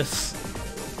Chungus.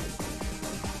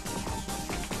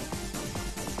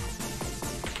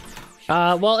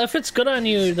 Well, if it's good on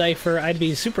you, Difer, I'd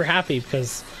be super happy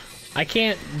because I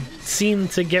can't seem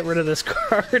to get rid of this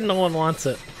card. No one wants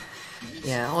it.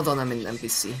 Yeah, hold on, I'm in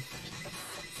NPC.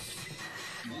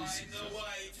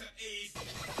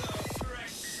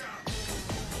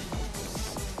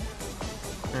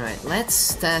 Alright,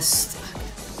 let's test...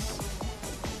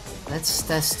 Let's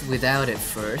test without it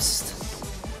first.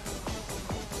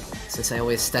 Since I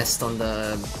always test on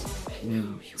the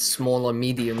small or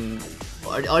medium...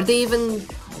 Are they even...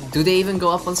 Do they even go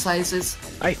up on sizes?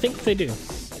 I think they do.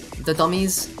 The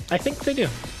dummies? I think they do.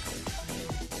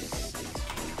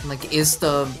 Like, is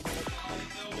the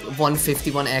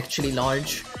 151 actually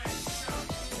large?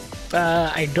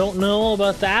 I don't know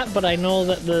about that, but I know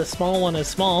that the small one is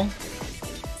small.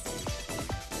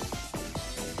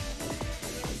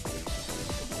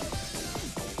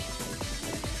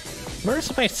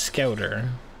 Where's my scouter?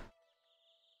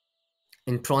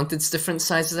 In prompt, it's different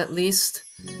sizes at least.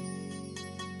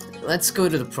 Let's go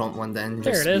to the prompt one then,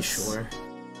 just there it to be is. sure.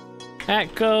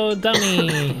 Echo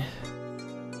dummy.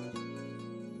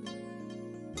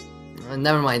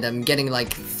 Never mind, I'm getting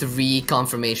like 3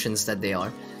 confirmations that they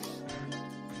are.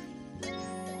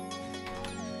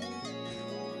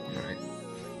 Alright.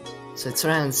 So it's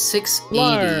around 680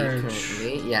 Large.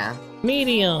 currently, yeah.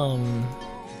 Medium.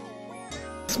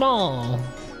 Small.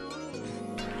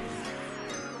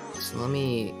 So let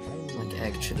me like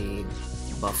actually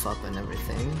buff up and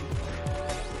everything.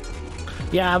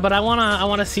 Yeah, but I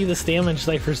wanna see this damage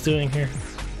Cypher's doing here.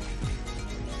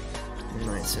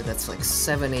 Alright, so that's like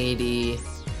 780,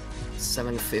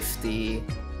 750.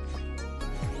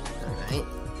 Alright.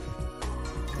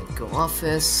 Go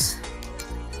office.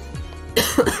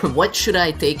 What should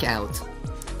I take out?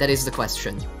 That is the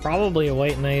question. Probably a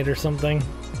White Knight or something.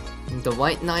 The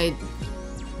White Knight,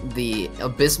 the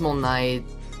Abysmal Knight.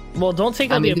 Well, don't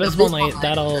take out the Abysmal Knight.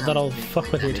 That'll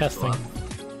fuck with your testing.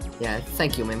 Yeah,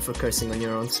 thank you, man, for cursing on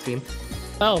your own stream.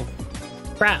 Oh,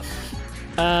 crap.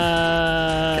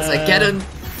 Because I get a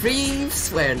free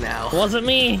swear now. Wasn't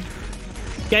me. You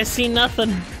guys see nothing.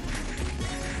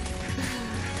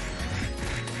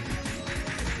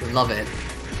 Love it.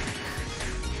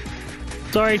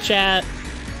 Sorry, chat.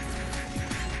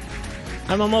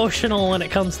 I'm emotional when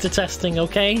it comes to testing,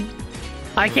 okay?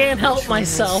 I can't help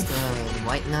myself.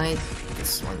 White Knight?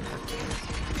 This one, okay.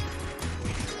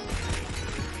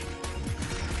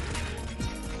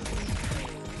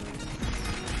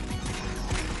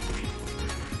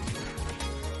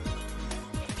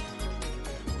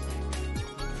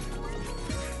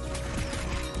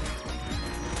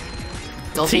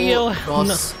 Double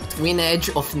cross twin edge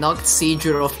of Knocked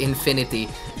Sieger of Infinity.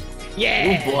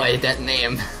 Yeah! Oh boy, that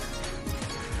name.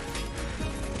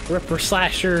 Ripper,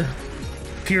 Slasher,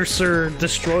 Piercer,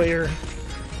 Destroyer.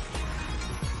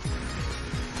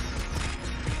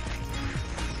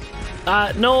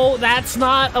 No, that's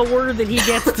not a word that he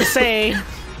gets to say.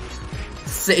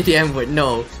 Say the M word.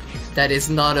 No, that is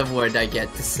not a word I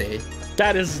get to say.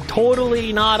 That is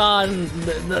totally not on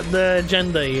the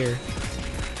agenda here.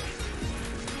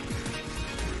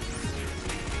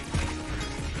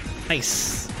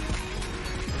 Nice.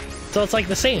 So it's like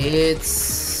the same.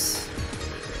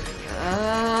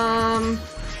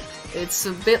 It's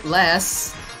a bit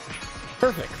less.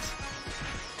 Perfect.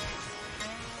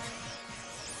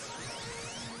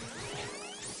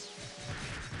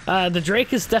 The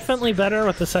Drake is definitely better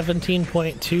with the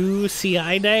 17.2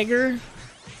 CI dagger,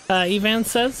 Evan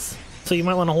says. So you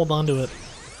might want to hold on to it.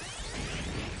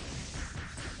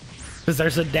 Because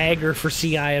there's a dagger for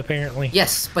CI apparently.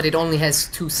 Yes, but it only has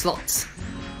 2 slots.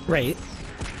 Right.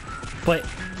 But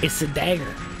it's a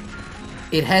dagger.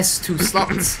 It has 2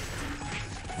 slots.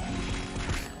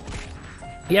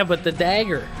 Yeah, but the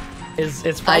dagger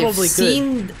it's probably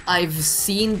good. I've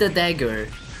seen the dagger.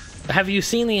 Have you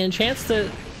seen the enchants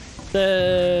that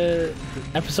the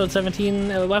episode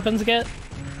 17 weapons get?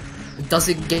 Does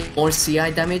it get more CI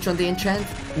damage on the enchant?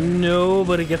 No,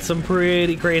 but it gets some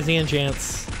pretty crazy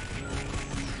enchants.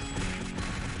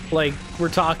 Like, we're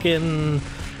talking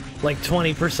like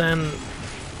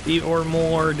 20% or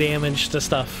more damage to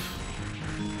stuff.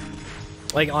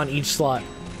 Like, on each slot.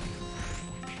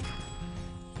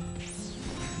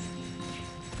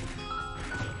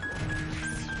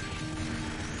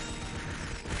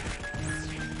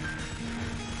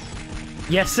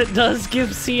 Yes, it does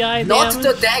give CI damage. Not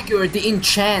the dagger, the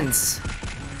enchants.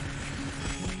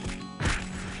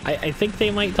 I think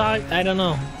they might talk. I don't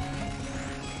know.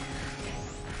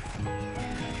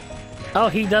 Oh,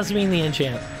 he does mean the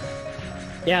enchant.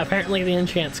 Yeah, apparently the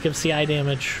enchants give CI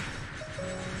damage.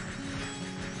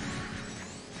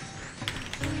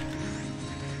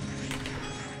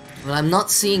 Well, I'm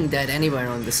not seeing that anywhere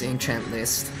on this enchant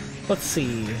list. Let's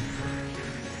see.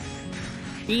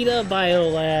 Beta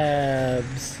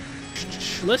Biolabs.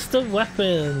 List of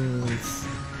weapons.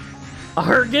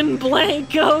 Argon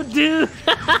Blanco, dude!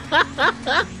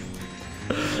 I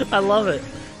love it.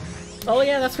 Oh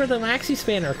yeah, that's where the Maxi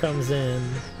Spanner comes in.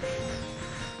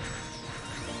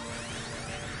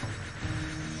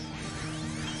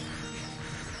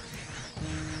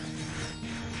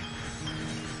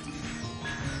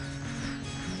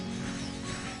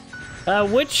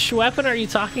 Which weapon are you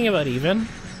talking about, even?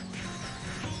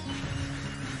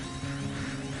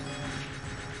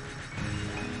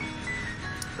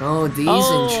 Oh, these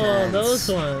enchants. Those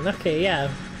ones. Okay,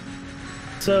 yeah.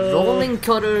 So Rolling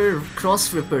Cutter,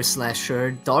 Cross Ripper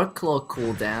Slasher, Dark Claw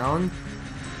cooldown,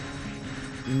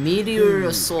 Meteor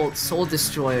Assault, Soul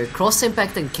Destroyer, Cross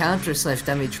Impact and Counter Slash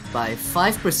damage by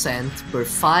 5% per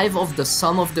 5 of the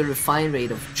sum of the refine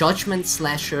rate of Judgment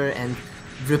Slasher and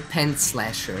Repent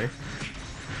Slasher.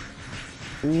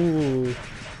 Ooh.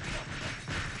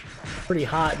 Pretty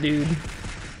hot, dude.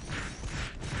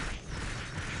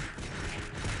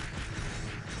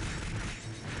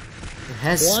 It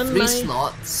has 3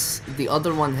 slots, the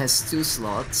other one has 2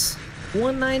 slots.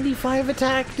 195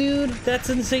 attack, dude? That's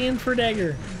insane for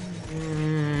dagger.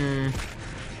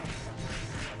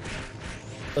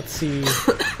 Let's see.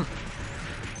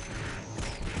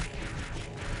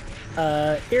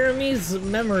 Irami's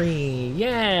Memory,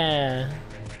 yeah.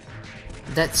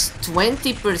 That's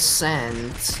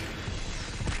 20%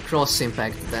 cross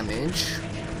impact damage.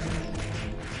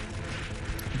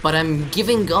 But I'm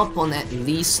giving up on at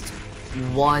least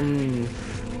one.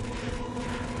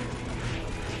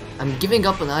 I'm giving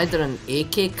up on either an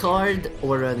AK card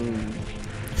or a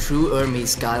true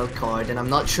Hermes Guile card, and I'm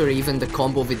not sure even the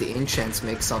combo with the enchants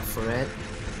makes up for it.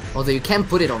 Although you can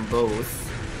put it on both.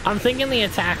 I'm thinking the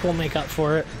attack will make up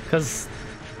for it, because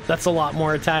that's a lot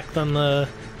more attack than the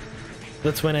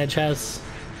Twin Edge has.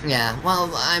 Yeah,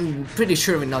 well, I'm pretty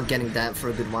sure we're not getting that for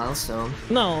a good while, so...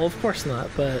 No, of course not,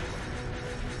 but...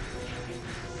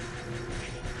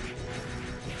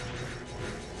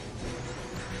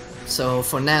 So,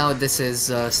 for now, this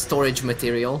is storage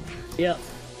material. Yep.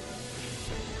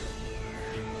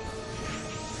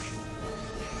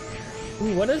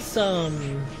 Ooh, what is,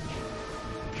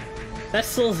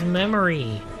 Vessel's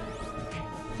memory?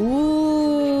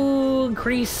 Ooh,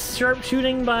 increase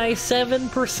sharpshooting by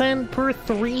 7% per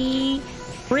 3.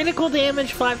 Critical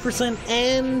damage 5%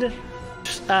 and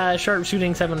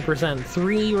sharpshooting 7%.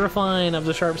 3 refine of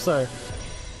the sharp star.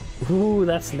 Ooh,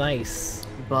 that's nice.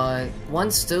 But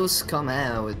once those come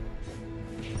out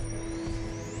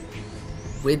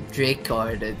with Drake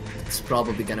card, it's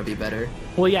probably gonna be better.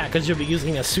 Well, yeah, because you'll be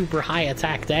using a super high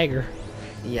attack dagger.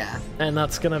 Yeah. And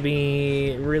that's gonna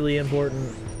be really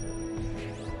important.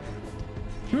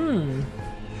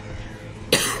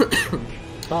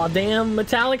 Aw, damn,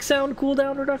 metallic sound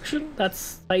cooldown reduction?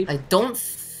 That's hype. I don't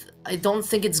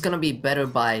think it's gonna be better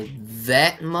by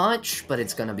that much, but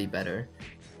it's gonna be better.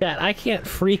 God, I can't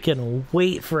freaking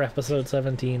wait for episode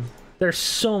 17. There's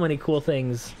so many cool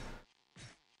things.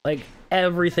 Like,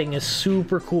 everything is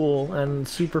super cool and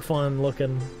super fun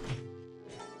looking.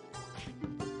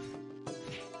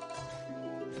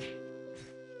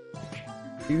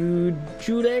 Dude,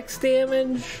 Judex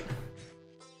damage.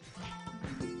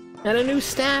 And a new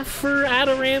staff for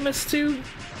Adoramus too.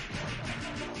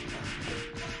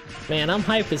 Man, I'm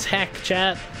hype as heck,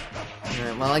 chat.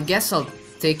 Alright, well, I guess I'll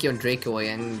take your Drake away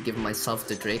and give myself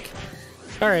the Drake.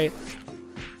 Alright.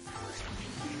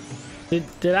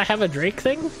 Did I have a Drake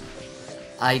thing?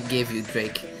 I gave you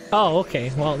Drake. Oh, okay.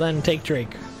 Well, then take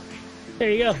Drake. There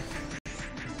you go.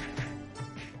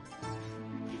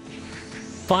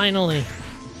 Finally.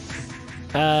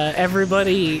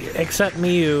 Everybody except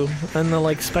Miyu and the,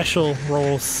 like, special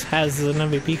roles has an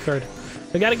MVP card.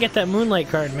 We gotta get that Moonlight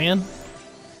card, man.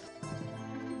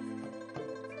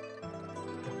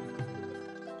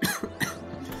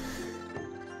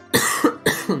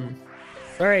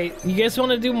 Alright, you guys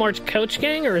want to do more Couch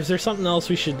Gang, or is there something else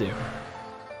we should do?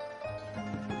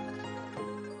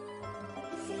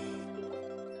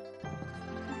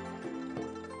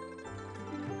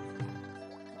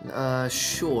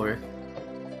 Sure.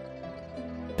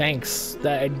 Thanks.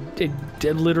 I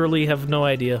literally have no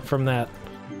idea from that.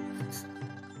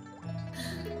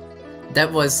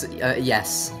 That was,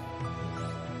 yes.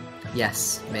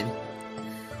 Yes, Min.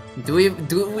 Do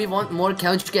we want more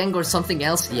Couch Gang or something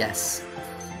else? Yes.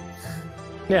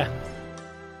 Yeah.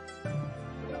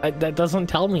 That doesn't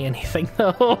tell me anything,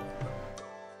 though.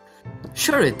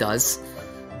 Sure it does.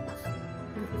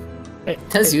 It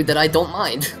tells you that I don't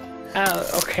mind.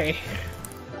 Okay.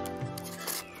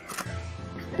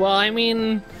 Well, I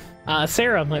mean,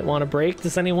 Sarah might want to break.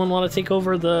 Does anyone want to take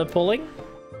over the pulling?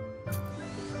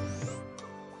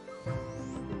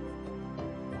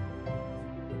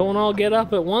 Don't all get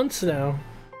up at once now.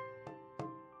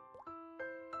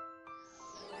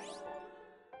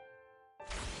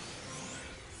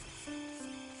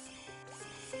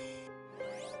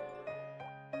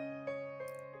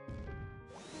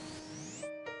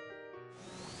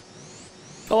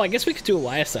 Oh, I guess we could do a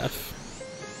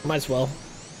YSF. Might as well.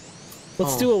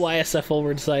 Let's do a YSF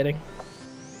forward sighting.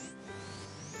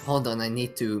 Hold on, I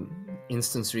need to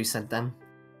instance reset them.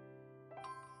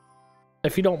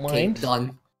 If you don't mind. Okay,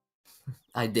 done.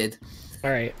 I did.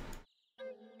 Alright.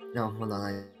 No, hold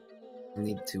on, I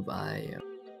need to buy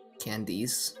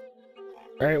candies.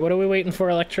 Alright, what are we waiting for,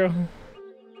 Electro?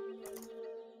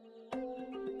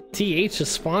 TH is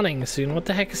spawning soon. What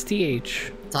the heck is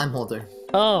TH? Time holder.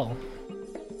 Oh.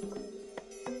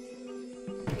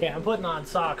 Okay, I'm putting on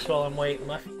socks while I'm waiting.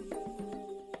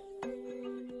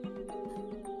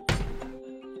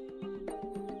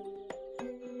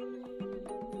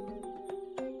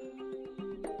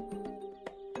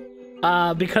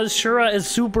 Because Shura is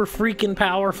super freaking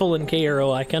powerful in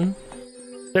KRO Icon,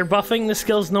 they're buffing the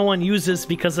skills no one uses,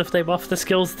 because if they buff the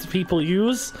skills that people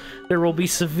use, there will be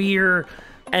severe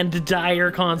and dire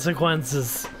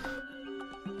consequences.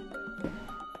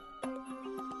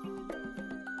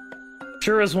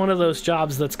 Shura is one of those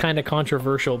jobs that's kind of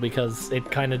controversial because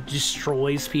it kind of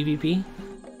destroys PvP.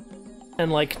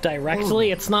 And, like,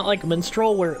 directly, it's not like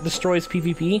Minstrel where it destroys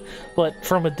PvP, but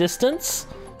from a distance.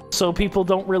 So people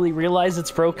don't really realize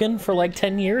it's broken for like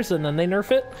 10 years, and then they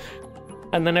nerf it.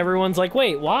 And then everyone's like,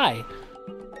 wait, why?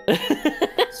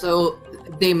 So,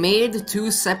 they made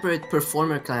 2 separate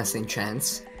performer class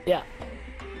enchants. Yeah.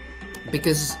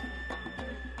 Because...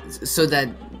 so that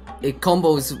it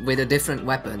combos with a different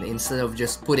weapon, instead of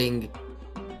just putting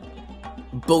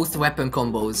both weapon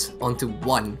combos onto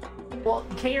one. Well,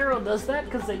 KRO does that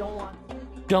because they don't want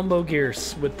jumbo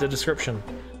gears with the description.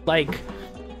 Like,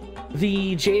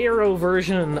 the JRO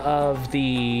version of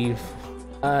the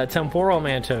Temporal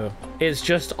Manto is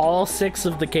just all 6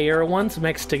 of the KRO ones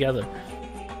mixed together.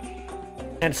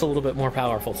 And it's a little bit more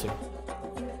powerful too.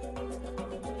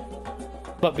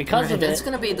 But because of that's it...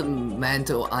 gonna be the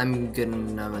mantle I'm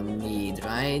gonna need,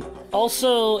 right?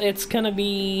 Also, it's gonna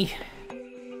be...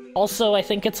 Also, I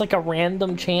think it's like a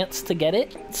random chance to get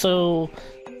it, so...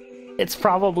 It's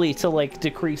probably to, like,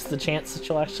 decrease the chance that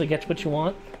you'll actually get what you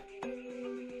want.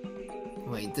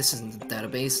 Wait, this isn't the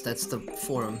database, that's the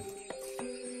forum.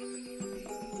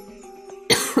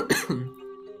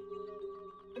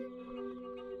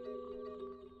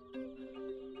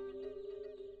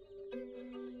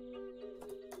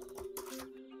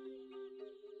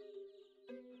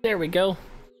 There we go.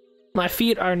 My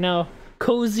feet are now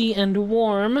cozy and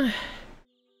warm.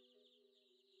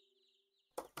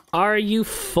 Are you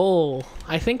full?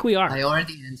 I think we are. I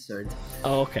already answered.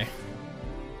 Oh, okay.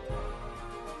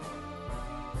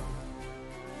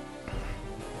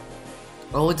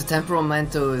 Oh, the temporal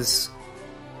mantle is...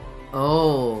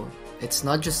 Oh, it's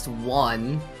not just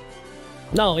one.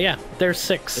 No, yeah, there's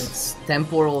 6. It's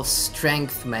temporal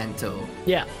strength mantle.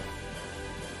 Yeah.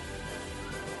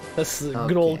 That's the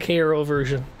good old KRO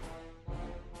version.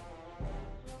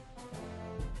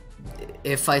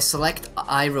 If I select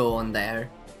Iroh on there,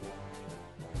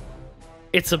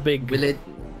 it's a big...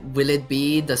 Will it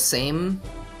be the same?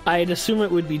 I'd assume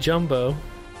it would be Jumbo.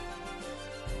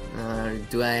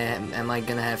 Am I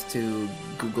gonna have to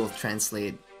Google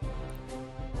Translate?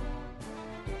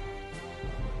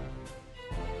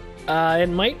 It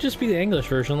might just be the English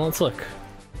version. Let's look.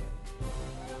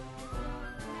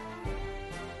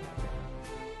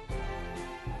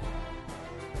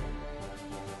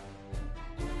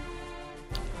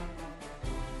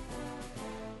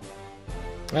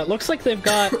 It looks like they've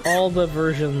got all the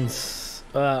versions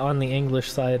on the English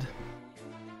side.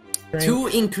 Right? 2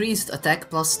 increased attack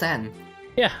plus 10.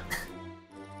 Yeah.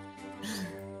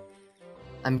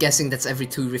 I'm guessing that's every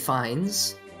 2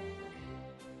 refines.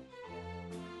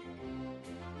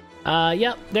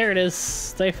 Yep, there it is,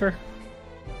 Cypher.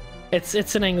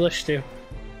 It's in English too.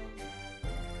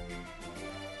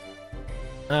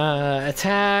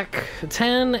 Attack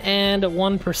 10 and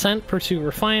 1% per 2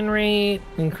 refine rate.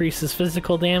 Increases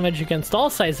physical damage against all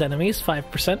size enemies,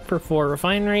 5% per 4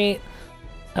 refine rate.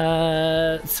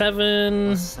 7...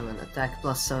 Plus 7 attack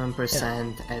plus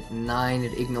 7%. Yeah. At 9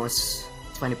 it ignores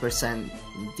 20%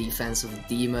 defense of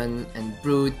demon and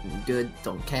brute. Good,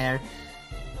 don't care.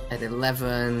 At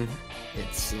 11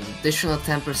 it's an additional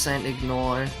 10%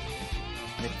 ignore.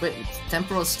 Equip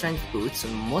temporal strength boots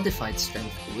and modified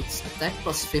strength boots. Attack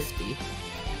plus 50.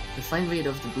 The fine rate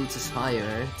of the boots is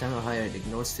higher. 10 or higher, it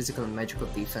ignores physical and magical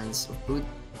defense of brute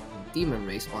and demon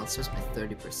race monsters by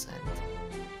 30%.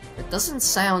 It doesn't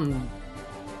sound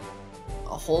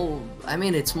a whole... I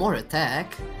mean, it's more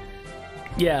attack.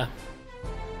 Yeah.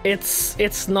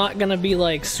 It's not gonna be,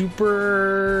 like,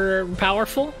 super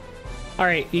powerful.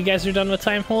 Alright, you guys are done with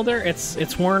Time Holder?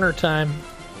 It's Werner time.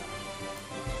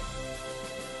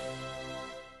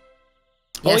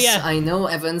 Yes, oh yeah, I know,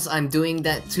 Evans, I'm doing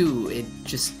that too. It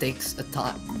just takes a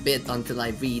bit until I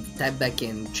read, tab back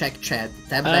in, check chat,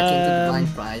 tab back into Divine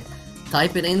Pride,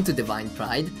 type it into Divine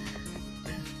Pride.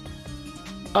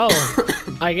 Oh,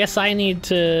 I guess I need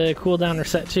to cool down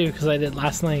reset too, because I did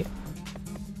last night.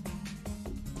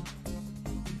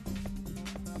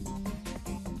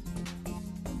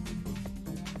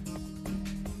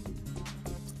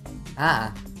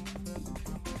 Ah.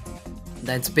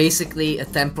 That's basically a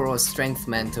temporal strength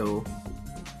mantle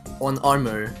on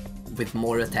armor with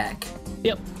more attack.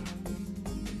 Yep.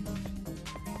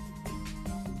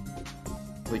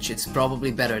 Which is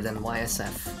probably better than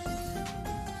YSF.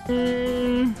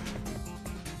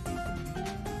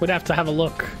 Would have to have a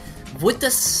look. Would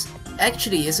this...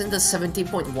 Actually, isn't the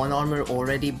 17.1 armor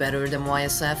already better than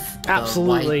YSF?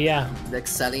 Absolutely, yeah. The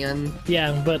Excellion?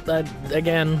 Yeah, but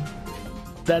again,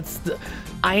 that's the...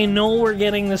 I know we're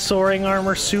getting the soaring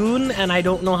armor soon, and I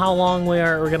don't know how long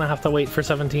we're gonna have to wait for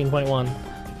 17.1.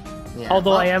 Yeah,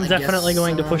 although I am definitely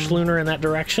going to push Lunar in that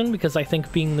direction, because I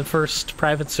think being the first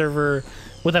private server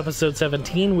with episode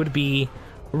 17 would be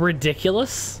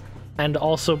ridiculous, and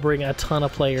also bring a ton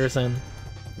of players in.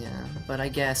 Yeah, but I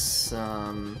guess,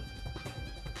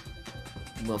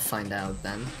 we'll find out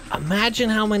then.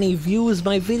 Imagine how many views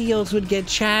my videos would get,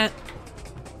 chat.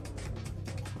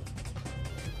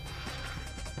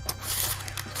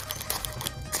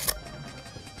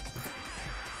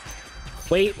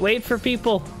 Wait for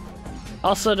people.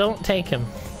 Also, don't tank him.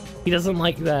 He doesn't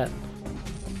like that.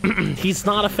 He's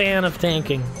not a fan of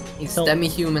tanking. He's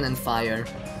demi-human and fire.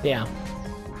 Yeah.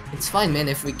 It's fine, man.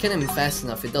 If we kill him fast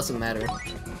enough, it doesn't matter.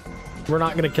 We're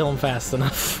not gonna kill him fast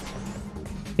enough.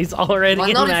 He's already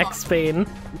in max pain.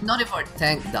 Not if our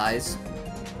tank dies.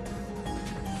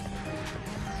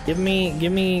 Give me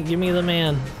the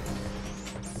man.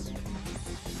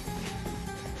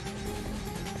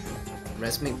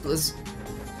 Rest me, please.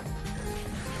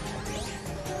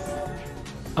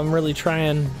 I'm really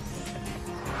trying.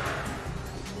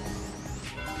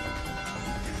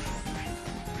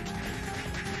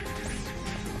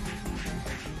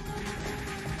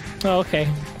 Oh, okay.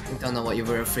 I don't know what you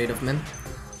were afraid of, man.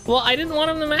 Well, I didn't want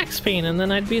him to max pain, and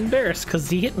then I'd be embarrassed because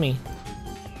he hit me.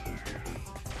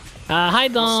 Hi,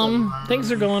 Dom.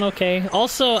 Things are going okay.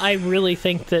 Also, I really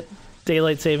think that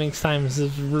daylight savings times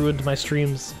has ruined my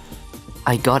streams.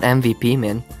 I got MVP,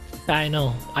 man. I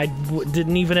know. I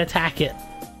didn't even attack it.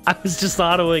 I was just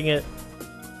autoing it.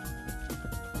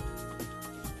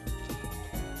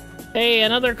 Hey,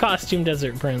 another costume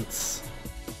desert prince.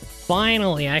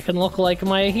 Finally, I can look like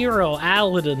my hero,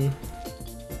 Aladdin.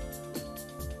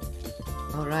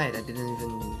 Alright, I didn't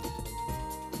even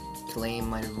claim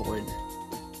my reward.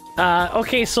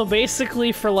 Okay, so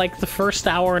basically for like the first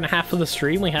hour and a half of the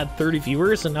stream, we had 30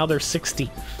 viewers, and now there's 60.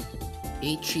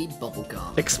 H-E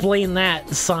bubblegum. Explain that,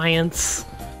 science.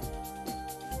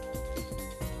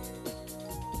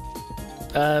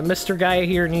 Mr. Guy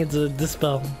here needs a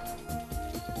dispel.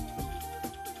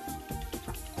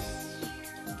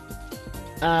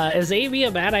 Is AB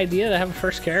a bad idea to have a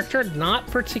first character? Not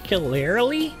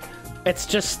particularly. It's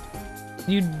just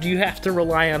you have to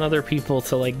rely on other people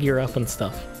to like gear up and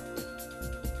stuff.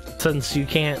 Since you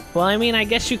can't. Well, I mean, I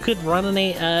guess you could run an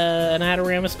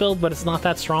Adoramus build, but it's not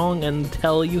that strong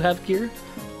until you have gear.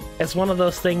 It's one of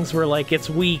those things where like it's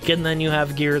weak, and then you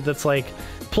have gear that's like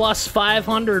plus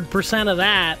 500% of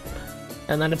that,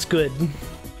 and then it's good.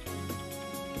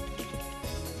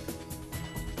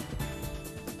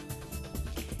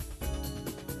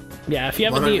 Yeah, if you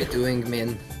have what are you doing,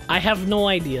 man? I have no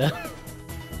idea.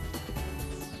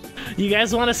 You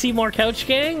guys want to see more Couch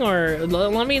Gang, or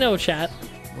let me know, chat.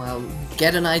 Well,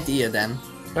 get an idea then.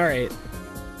 Alright.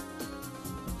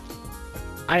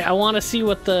 I want to see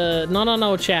what the...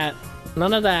 No, chat.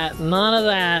 None of that. None of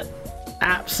that.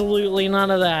 Absolutely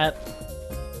none of that.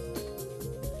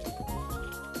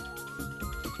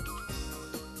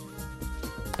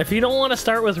 If you don't want to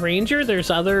start with Ranger,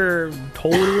 there's other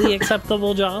totally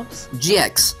acceptable jobs.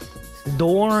 GX.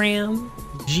 Doram.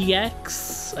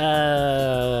 GX.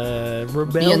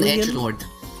 Rebellion. Be an edgelord.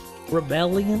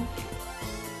 Rebellion.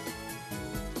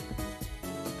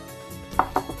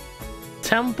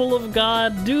 Temple of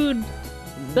God, dude.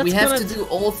 We have to do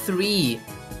all three.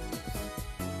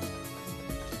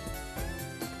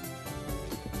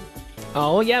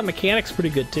 Oh yeah, mechanic's pretty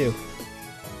good too.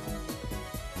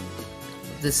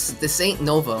 This ain't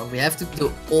Nova. We have to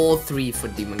do all three for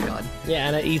Demon God. Yeah,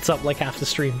 and it eats up like half the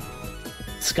stream.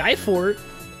 Skyfort.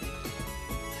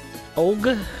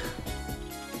 Og.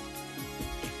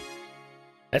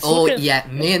 Yeah,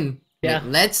 Min. Yeah.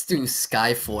 Min, let's do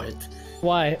Skyfort.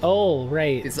 Why? Oh,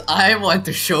 right. Because I want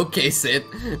to showcase it.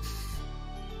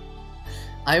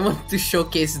 I want to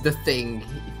showcase the thing.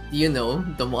 You know,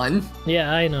 the one.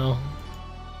 Yeah, I know.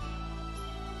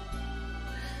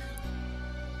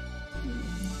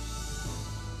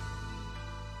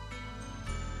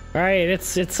 Alright,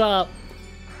 it's up.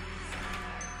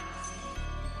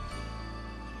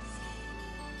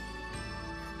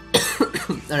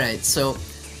 Alright, so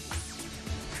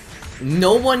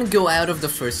no one go out of the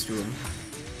first room.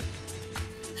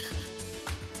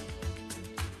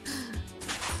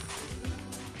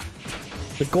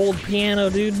 The gold piano,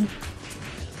 dude.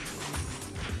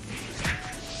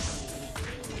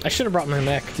 I should have brought my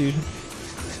mech, dude.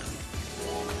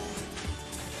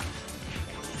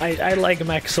 I like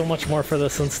mech so much more for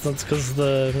this instance because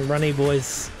the runny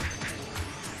boys.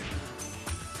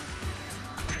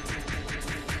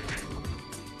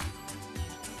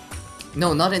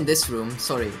 No, not in this room.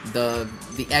 Sorry, the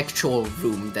actual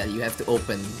room that you have to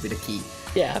open with a key.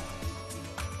 Yeah.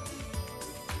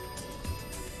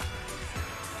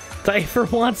 Cypher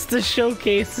wants to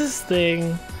showcase this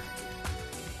thing.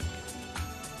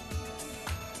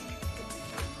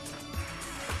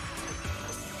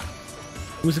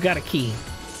 Who's got a key?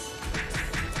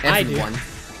 Everyone. I do.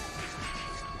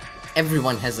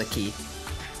 Everyone has a key.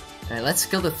 Alright, let's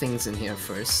kill the things in here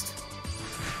first.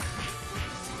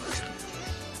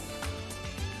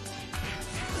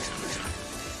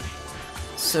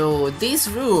 So, these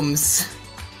rooms...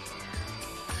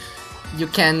 you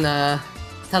can,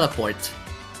 teleport.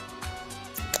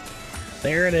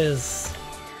 There it is.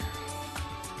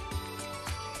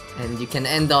 And you can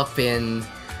end up in...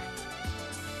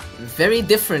 very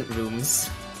different rooms.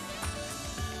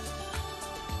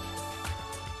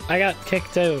 I got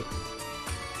kicked out.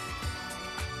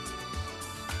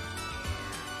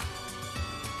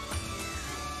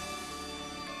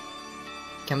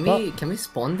 Can we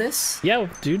spawn this? Yeah,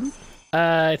 dude.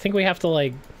 I think we have to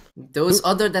like Those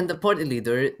other than the party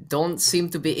leader don't seem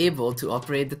to be able to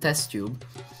operate the test tube.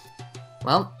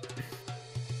 Well...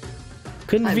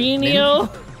 Convenio!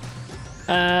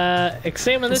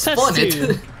 Examine the test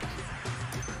tube.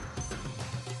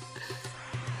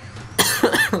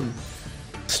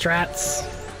 Strats.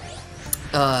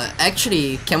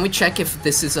 Actually, can we check if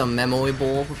this is a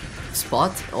memoable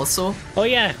spot also? Oh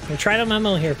yeah, we'll try the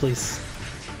memo here, please.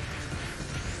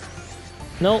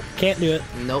 Nope, can't do it.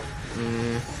 Nope.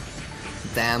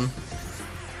 Damn.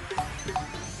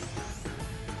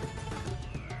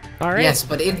 Alright. Yes,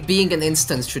 but it being an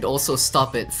instance should also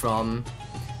stop it from...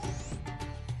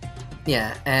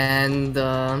 Yeah, and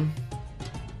I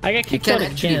got you kicked can out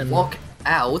actually again. walk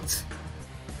out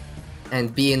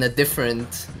and be in a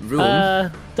different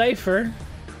room. Difer.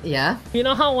 Yeah? You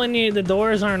know how when the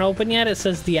doors aren't open yet, it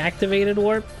says deactivated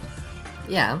warp?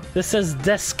 Yeah. This says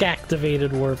desk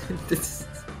activated warp. This...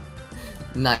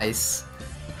 Nice.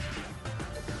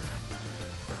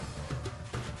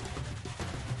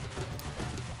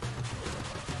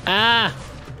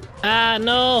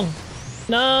 No!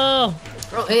 No!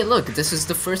 Oh, hey, look, this is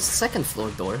the second floor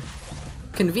door.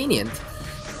 Convenient.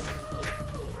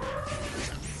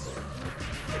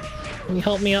 Can you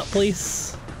help me out,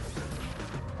 please?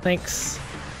 Thanks.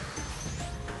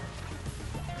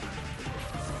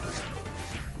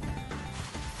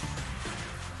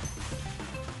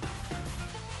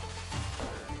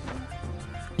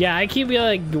 Yeah, I keep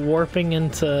like warping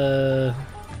into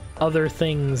other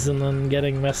things and then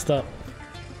getting messed up.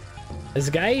 Is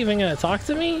the guy even gonna talk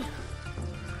to me?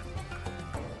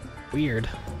 Weird.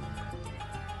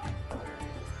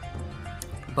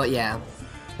 But yeah.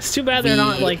 It's too bad they're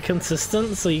not like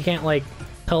consistent, so you can't like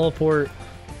teleport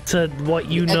to what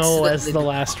you know as the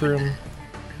last room.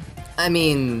 I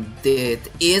mean,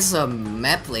 it is a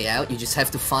map layout, you just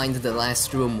have to find the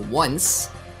last room once.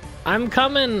 I'm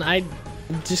coming,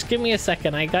 just give me a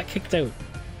second, I got kicked out.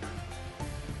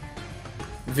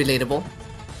 Relatable.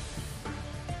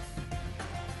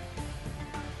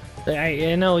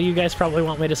 I know you guys probably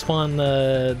want me to spawn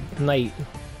the knight.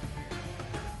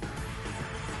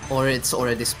 Or it's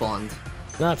already spawned.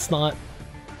 No, it's not.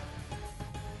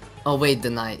 Oh wait, the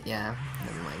knight, yeah.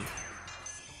 Never mind.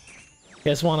 You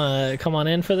guys wanna come on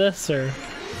in for this, or?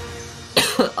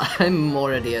 I'm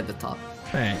already at the top.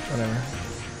 Alright, whatever.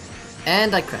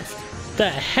 And I crashed. The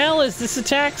hell is this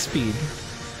attack speed?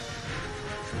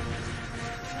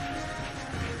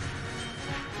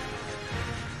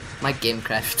 My game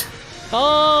crashed.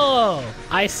 Oh!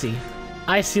 I see.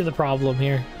 I see the problem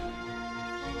here.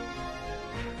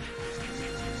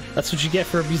 That's what you get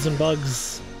for abusing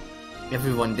bugs.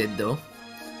 Everyone did though.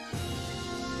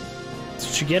 That's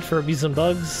what you get for abusing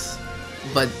bugs.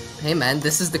 But hey man,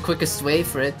 this is the quickest way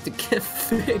for it to get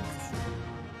fixed.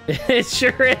 It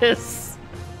sure is.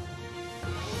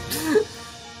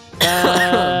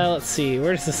 Let's see,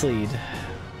 where does this lead?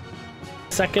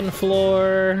 Second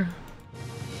floor.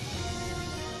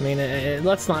 I mean,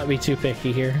 let's not be too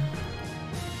picky here.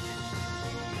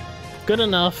 Good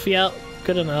enough, yep,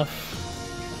 good enough.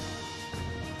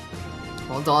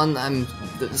 Hold on, I'm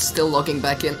still logging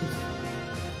back in.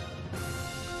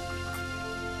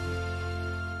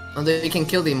 Although you can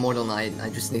kill the Immortal Knight, I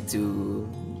just need to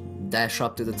dash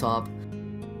up to the top.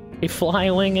 A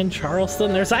Flywing in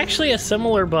Charleston? There's actually a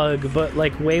similar bug, but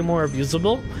like way more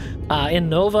abusable. In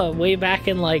Nova, way back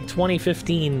in like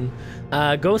 2015,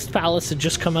 Ghost Palace had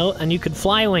just come out and you could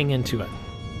Flywing into it.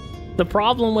 The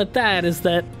problem with that is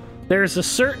that there's a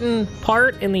certain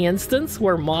part in the instance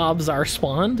where mobs are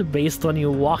spawned based on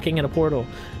you walking in a portal.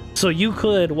 So you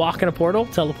could walk in a portal,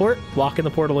 teleport, walk in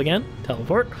the portal again,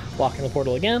 teleport, walk in the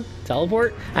portal again,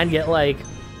 teleport, and get like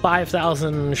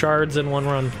 5,000 shards in one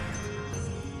run.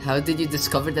 How did you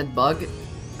discover that bug?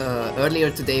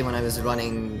 Earlier today when I was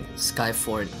running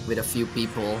Skyfort with a few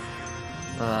people,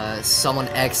 someone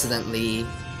accidentally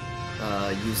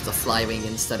used a Flywing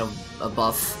instead of a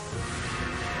buff,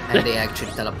 and they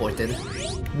actually teleported.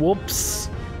 Whoops.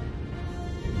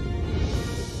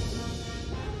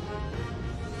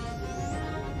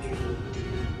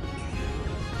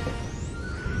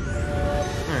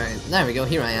 Alright, there we go,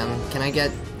 here I am. Can I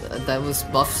get those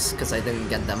buffs? Because I didn't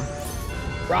get them.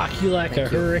 Rock you like a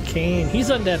hurricane. He's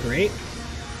undead, right?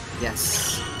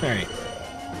 Yes. Alright.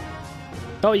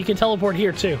 Oh, you can teleport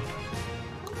here too.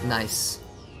 Nice.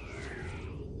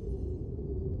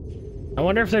 I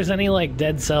wonder if there's any like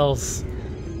dead cells.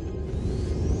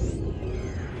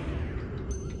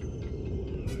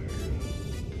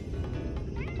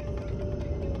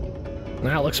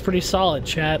 That looks pretty solid,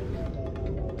 chat.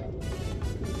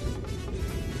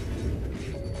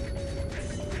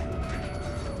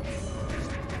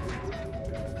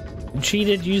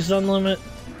 cheated, used unlimit.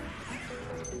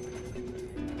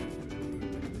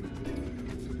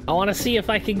 I want to see if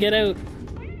I can get out.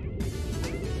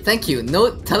 Thank you.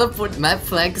 No teleport map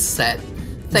flag set.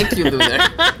 Thank you, loser.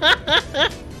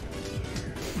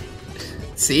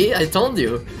 See, I told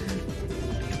you.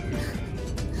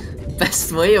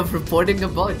 Best way of reporting a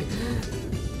bug.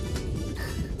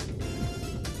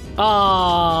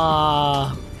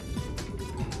 Ah,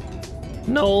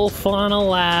 no fun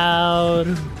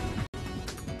allowed.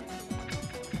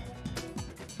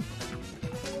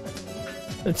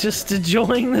 It's just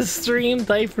enjoying the stream.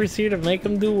 Diapers here to make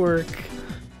them do work.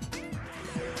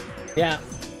 Yeah,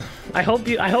 I hope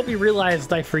you realize,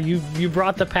 Diaper, you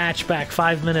brought the patch back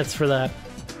 5 minutes for that.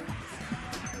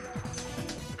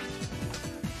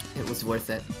 It was worth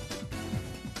it.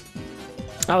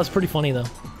 That was pretty funny though.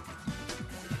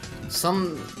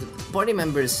 Some party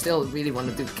members still really want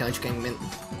to do Couch Gang Mint.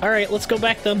 Alright, let's go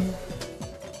back then.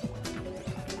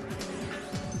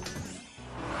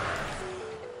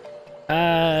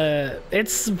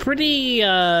 It's pretty,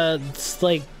 it's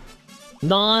like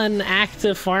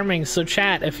non-active farming, so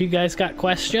chat, if you guys got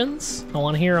questions, I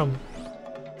want to hear them.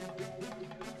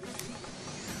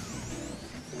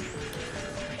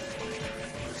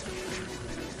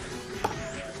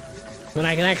 When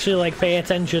I can actually, like, pay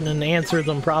attention and answer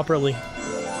them properly.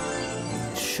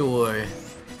 Sure.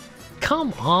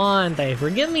 Come on, Diaper,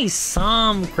 give me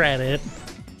some credit.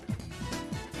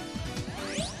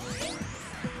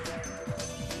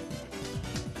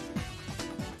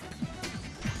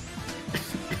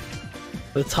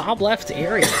 The top left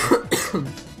area.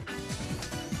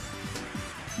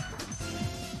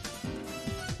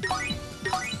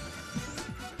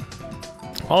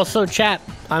 Also, chat,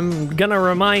 I'm gonna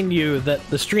remind you that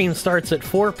the stream starts at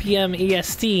 4 PM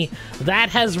EST. That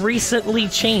has recently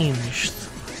changed.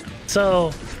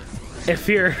 So, if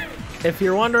you're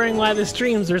wondering why the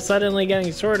streams are suddenly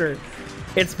getting shorter,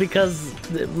 it's because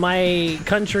my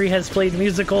country has played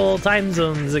musical time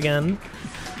zones again.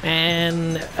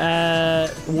 And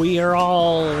we are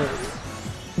all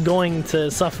going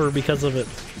to suffer because of it.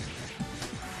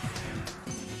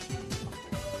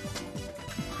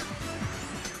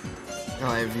 Oh,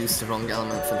 I've used the wrong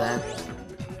element for that.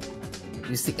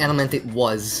 Used the element it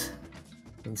was,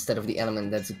 instead of the element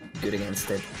that's good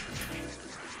against it.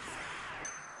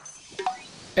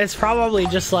 It's probably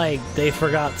just like they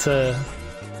forgot to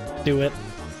do it,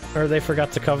 or they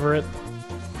forgot to cover it.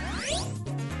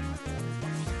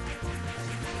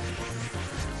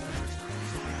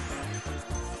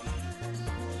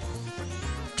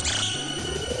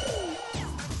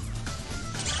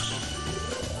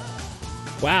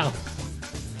 Wow.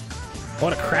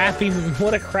 What a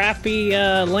crappy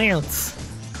lance.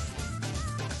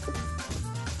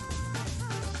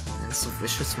 That's a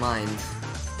vicious mind.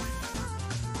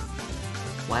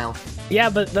 Wow. Yeah,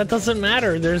 but that doesn't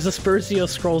matter. There's Aspersio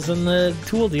scrolls in the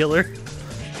tool dealer.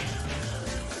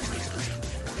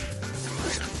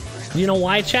 You know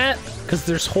why, chat? Because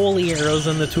there's holy arrows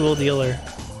in the tool dealer.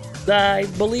 I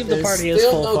believe the party is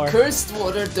full still no far. cursed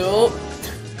water though.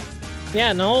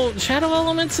 Yeah, no, Shadow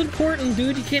Element's important,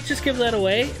 dude. You can't just give that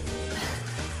away.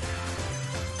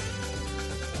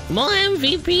 More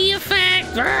MVP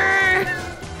effect!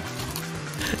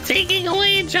 Taking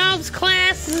away Job's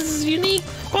class's unique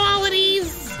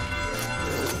qualities!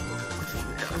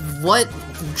 What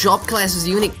job class's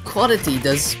unique quality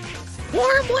does...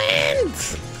 Warm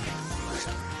winds!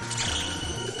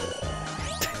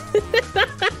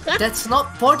 That's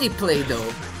not party play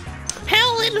though.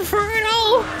 Hell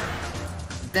Inferno!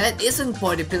 That isn't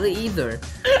party play either.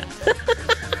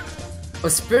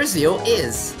 Aspersio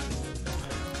is.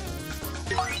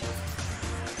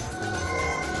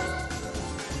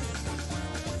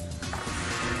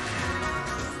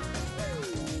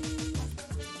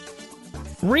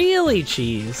 Really,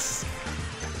 Cheese?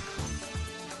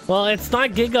 Well, it's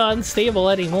not Giga Unstable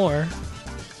anymore.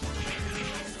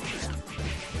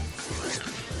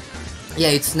 Yeah,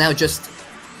 it's now just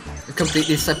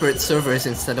completely separate servers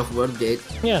instead of WorldGate.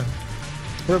 Yeah.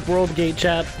 Rip WorldGate,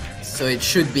 chat. So it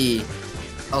should be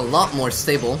a lot more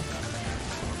stable.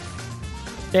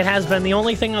 It has been. The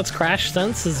only thing that's crashed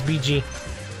since is BG.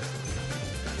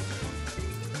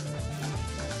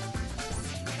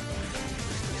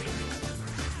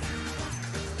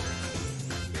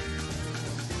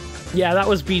 Yeah, that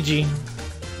was BG.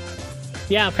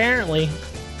 Yeah, apparently.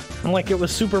 And like, it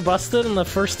was super busted, and the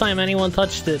first time anyone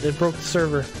touched it, it broke the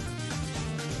server.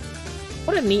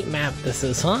 What a neat map this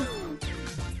is, huh?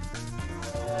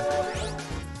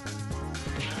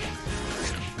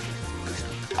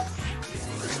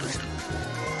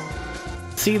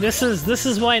 See, this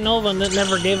is why Nova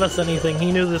never gave us anything.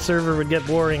 He knew the server would get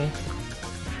boring.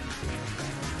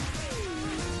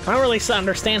 I don't really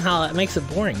understand how that makes it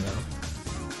boring, though.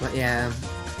 But yeah.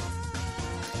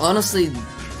 Honestly,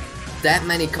 that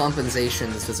many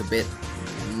compensations was a bit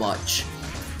much.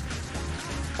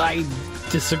 I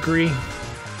disagree.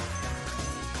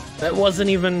 That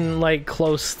wasn't even, like,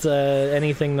 close to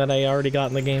anything that I already got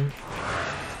in the game.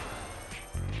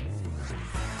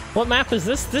 What map is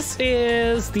this? This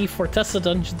is the Fortessa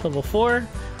Dungeon Level 4.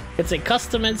 It's a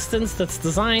custom instance that's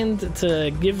designed to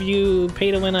give you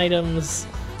pay-to-win items,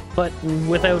 but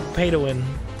without pay-to-win.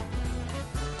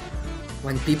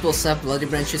 When people sell Bloody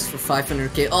Branches for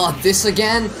 500k. Oh, this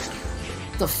again?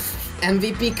 The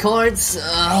MVP cards?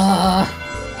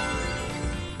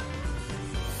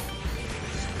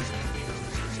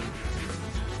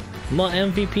 More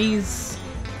MVPs.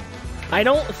 I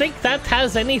don't think that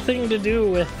has anything to do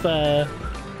with I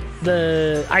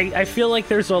feel like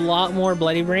there's a lot more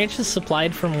Bloody Branches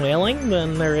supplied from Whaling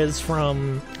than there is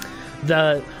from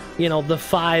the, you know, the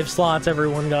 5 slots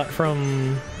everyone got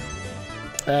from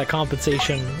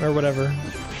compensation or whatever.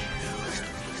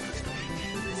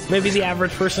 Maybe the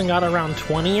average person got around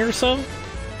 20 or so.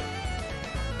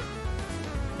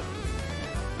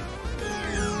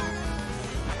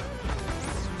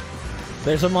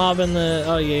 There's a mob in the...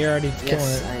 Oh yeah, you're already killing it.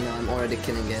 Yes, I know, I'm already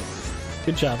killing it.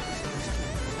 Good job.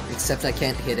 Except I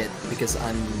can't hit it because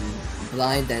I'm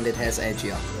blind and it has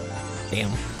edgy up.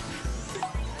 Damn.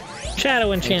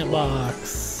 Shadow enchant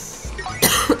box.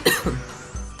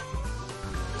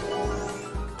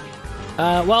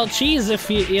 Well, Cheese,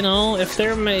 if if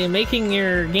they're making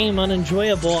your game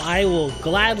unenjoyable, I will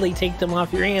gladly take them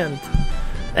off your hand.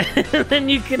 And then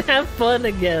you can have fun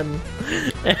again.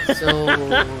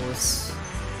 So...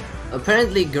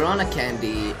 apparently Grana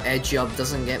Candy edgy up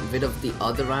doesn't get rid of the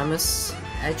other Ramus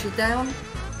edgy down?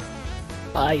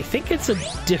 I think it's a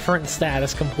different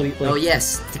status completely. Oh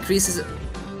yes, decreases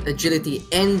agility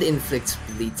and inflicts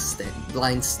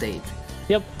blind state.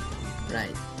 Yep.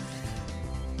 Right.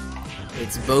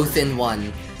 It's both in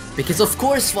one. Because of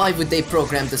course why would they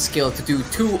program the skill to do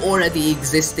 2 already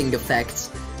existing effects?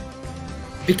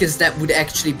 Because that would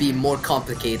actually be more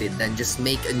complicated than just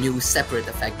make a new separate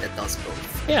effect that does both.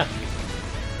 Yeah.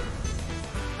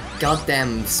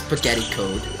 Goddamn spaghetti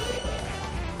code.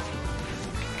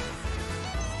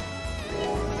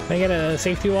 Can I get a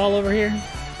safety wall over here?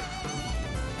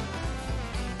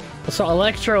 So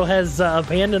Electro has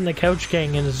abandoned the Couch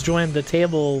Gang and has joined the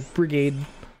Table Brigade.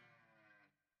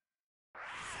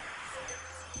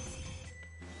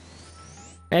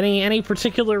 Any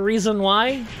particular reason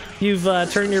why you've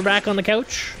turned your back on the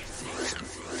couch?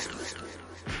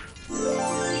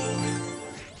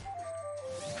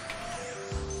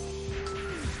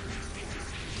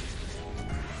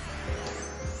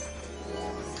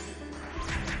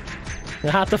 You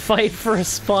have to fight for a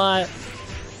spot.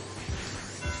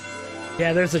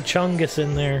 Yeah, there's a Chungus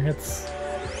in there.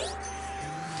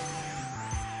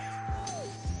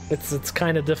 It's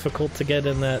kind of difficult to get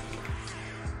in that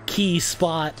key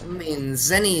spot. I mean,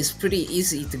 Zenny is pretty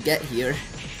easy to get here.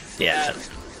 Yeah,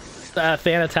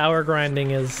 Thana Tower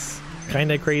grinding is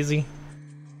kind of crazy.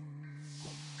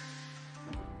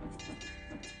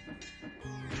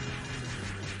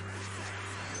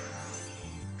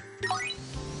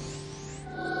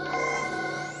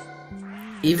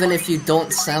 Even if you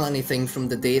don't sell anything from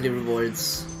the daily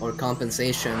rewards or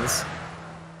compensations.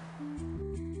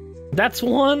 That's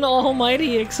one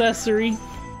almighty accessory.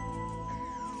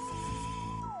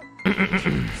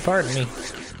 Pardon me.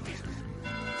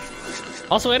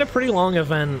 Also, I had a pretty long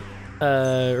event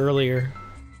earlier.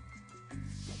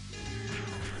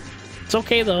 It's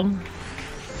okay though.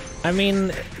 I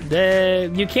mean,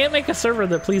 you can't make a server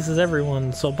that pleases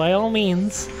everyone, so by all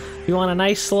means, if you want a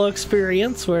nice slow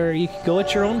experience where you can go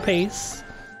at your own pace,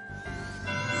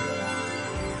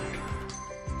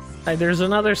 there's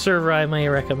another server I may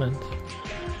recommend,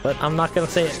 but I'm not gonna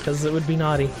say it because it would be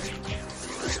naughty.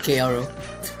 KRO.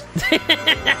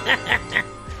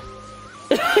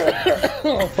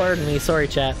 Oh, pardon me. Sorry,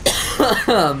 chat.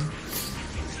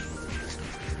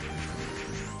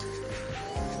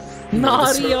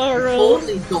 Naughty RO.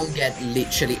 Only don't get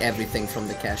literally everything from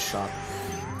the cash shop.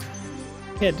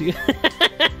 Yeah, dude.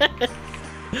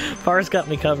 Par's got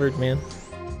me covered, man.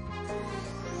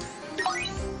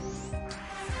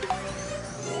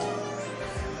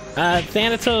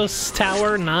 Thanatos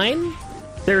Tower 9.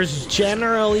 There's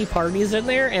generally parties in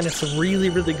there, and it's really,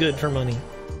 really good for money.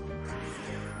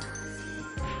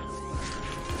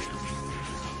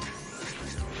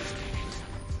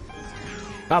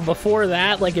 Before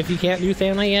that, like, if you can't do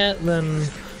Thana yet, then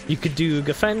You could do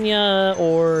Gafenya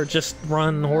or just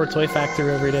run Horde Toy Factor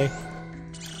every day.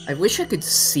 I wish I could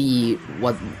see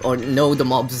what, or know the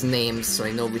mob's names so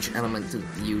I know which element to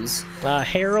use.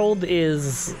 Herald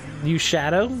is use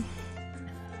Shadow.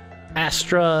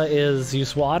 Astra is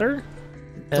use Water.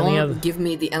 Don't give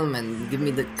me the element, give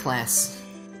me the class.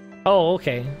 Oh,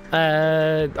 okay.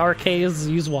 RK is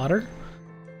use Water.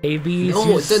 AB is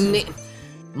no, use... the name...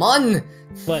 Mon!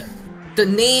 What? The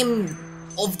name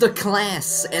of the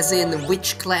class, as in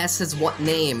which class has what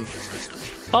name.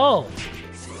 Oh!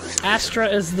 Astra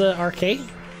is the RK.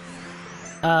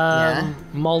 Yeah.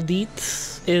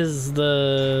 Maldit is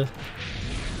the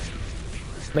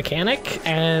mechanic,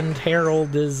 and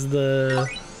Herald is the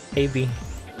AB.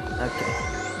 Okay.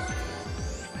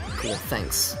 Cool,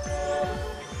 thanks.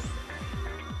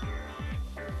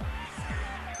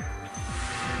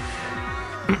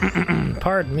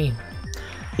 Pardon me.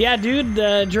 Yeah, dude,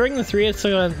 during the 3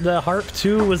 the Harp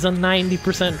 2 was a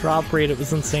 90% drop rate. It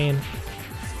was insane.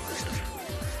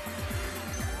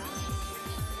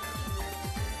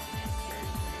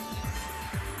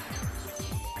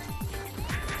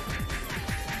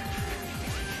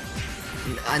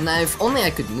 And if only I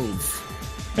could move.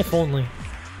 If only.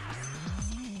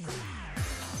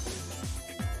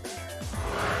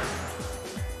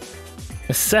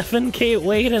 A 7k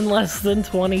wait in less than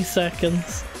 20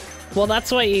 seconds. Well,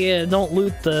 that's why you don't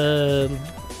loot the,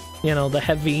 you know, the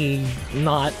heavy,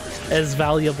 not as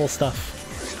valuable stuff.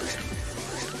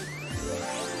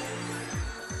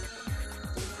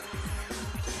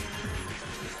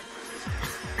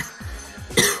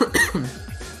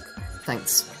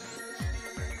 Thanks.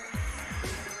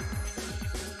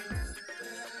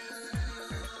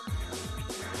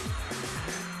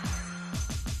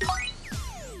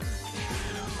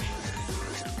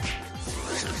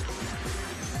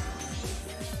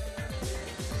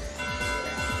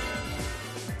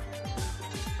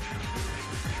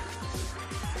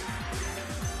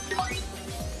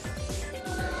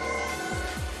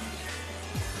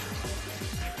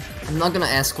 I'm not gonna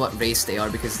ask what race they are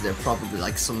because they're probably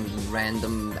like some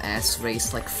random ass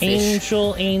race like fish.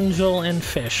 Angel, and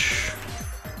fish.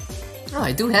 Oh,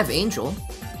 I do have Angel.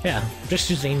 Yeah, just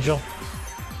use Angel.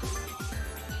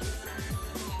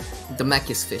 The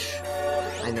mech is fish.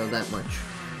 I know that much.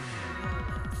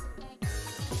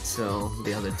 So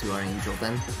the other two are Angel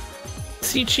then.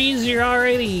 See, Cheese, you're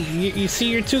already... You see,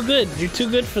 you're too good. You're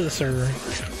too good for the server.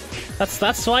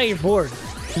 That's why you're bored.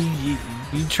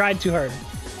 You tried too hard.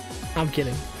 I'm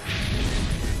kidding.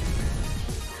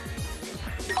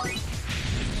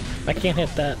 I can't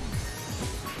hit that.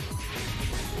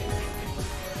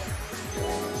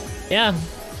 Yeah.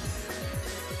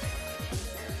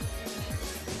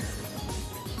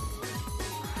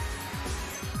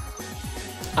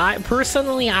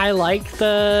 I like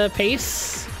the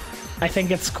pace. I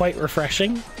think it's quite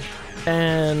refreshing.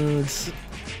 And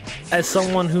as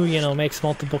someone who, you know, makes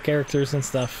multiple characters and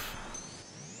stuff,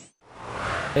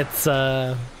 it's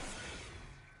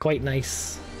quite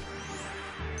nice.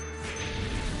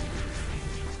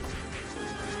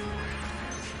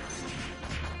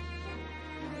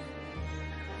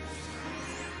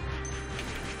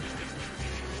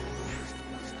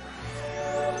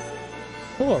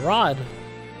 Oh, a rod.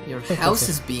 Your house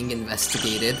is being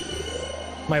investigated.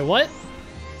 My what?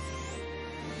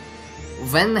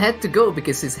 Ven had to go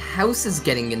because his house is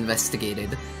getting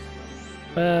investigated.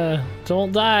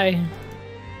 Don't die.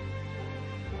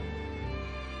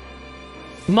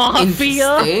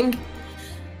 Mafia? Interesting.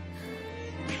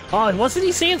 Oh, wasn't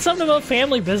he saying something about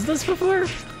family business before?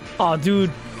 Oh,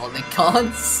 dude. All the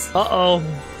cons. Uh-oh.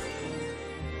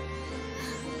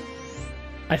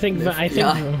 I think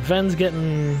Ven's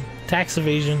getting tax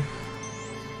evasion.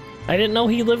 I didn't know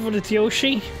he lived with a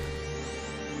Tyoshi.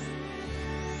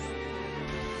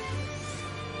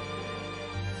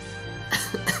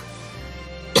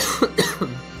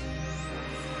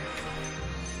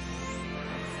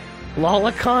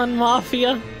 Lolicon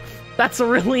Mafia? That's a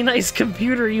really nice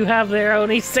computer you have there,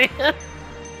 Oni-san.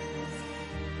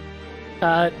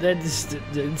 That's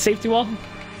safety wall?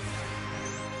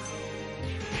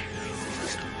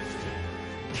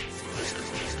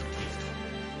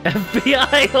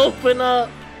 FBI, open up!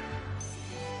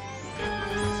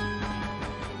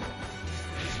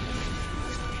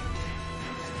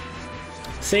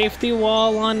 Safety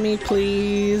wall on me,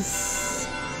 please.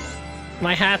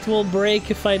 My hat will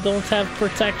break if I don't have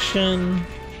protection.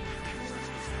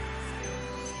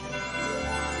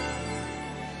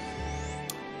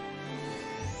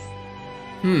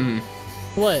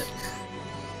 What?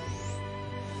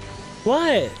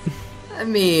 What? I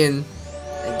mean,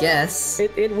 I guess.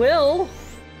 It will.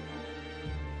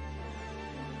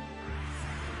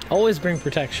 Always bring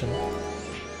protection.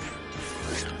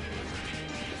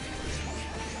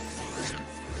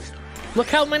 Look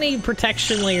how many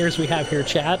protection layers we have here,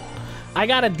 chat. I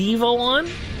got a Devo on,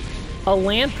 a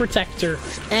land protector,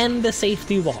 and a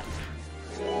safety wall.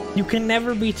 You can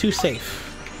never be too safe.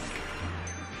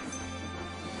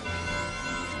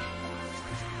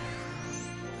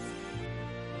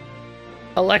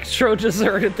 Electro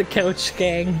deserted the couch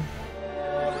gang.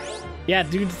 Yeah,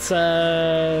 dude, it's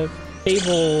a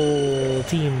table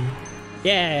team.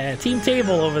 Yeah, team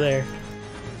table over there.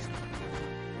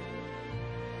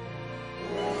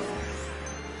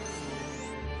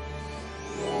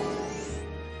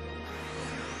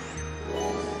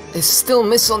 They still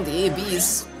miss on the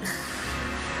ABs.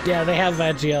 Yeah, they have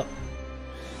Veggie up.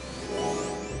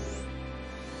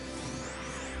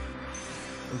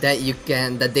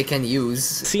 That they can use.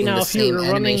 See in now, the if you same were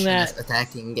running animation that as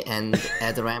attacking and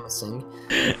Adoramicing.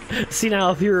 See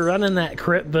now, if you were running that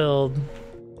crit build.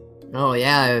 Oh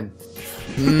yeah.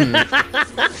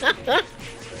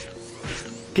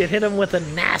 Get hit him with a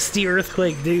nasty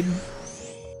earthquake, dude.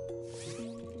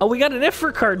 Oh, we got an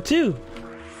Ifrit card too.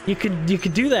 You could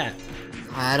do that.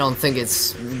 I don't think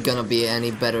it's gonna be any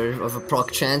better of a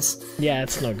proc chance. Yeah,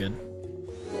 it's no good.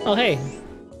 Oh hey.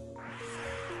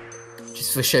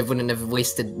 Just wish I wouldn't have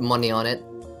wasted money on it.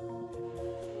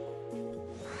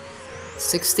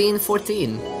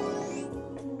 16-14.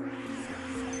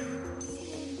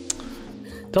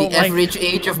 The average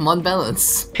age of Mon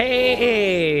Balance.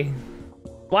 Hey,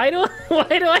 why do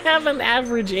I have an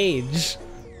average age?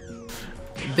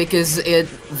 Because it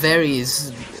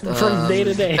varies from day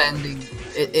to day.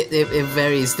 It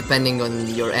varies depending on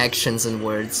your actions and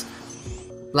words.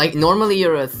 Like normally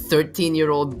you're a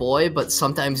 13-year-old boy, but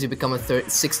sometimes you become a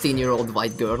 16-year-old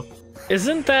white girl.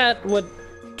 Isn't that what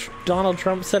Donald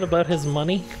Trump said about his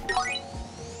money?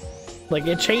 Like,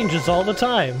 it changes all the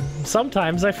time.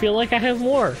 Sometimes I feel like I have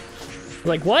more.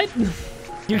 Like, what?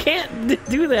 You can't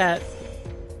do that.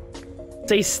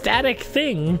 It's a static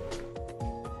thing.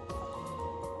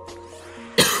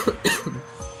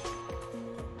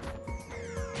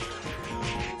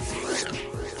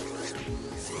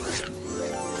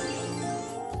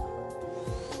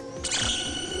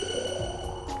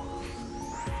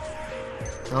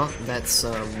 Oh, that's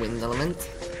a wind element.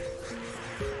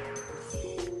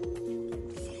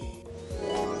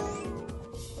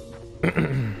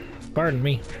 Pardon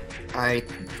me. I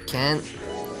can't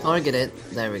target it.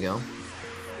 There we go.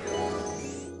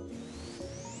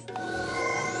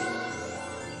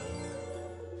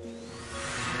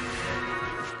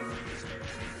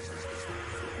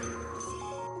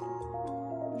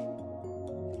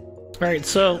 Alright,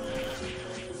 so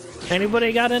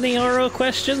anybody got any RO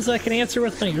questions I can answer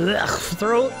with my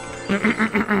throat?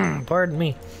 Pardon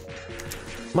me.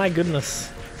 My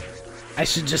goodness. I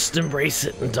should just embrace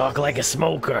it and talk like a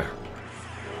smoker.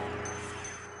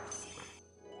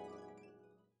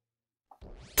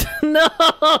 No!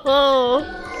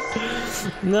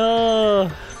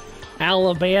 No!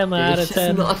 Alabama out of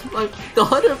 10. Not my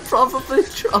daughter, probably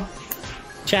Trump.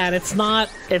 Chad, it's not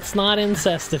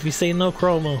incest if you say no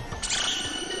chromo.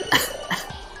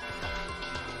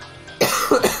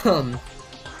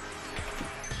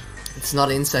 It's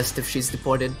not incest if she's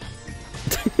deported.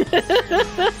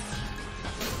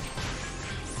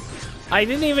 I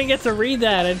didn't even get to read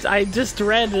that. I just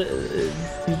read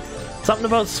something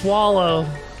about swallow.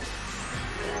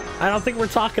 I don't think we're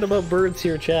talking about birds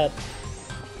here, chat.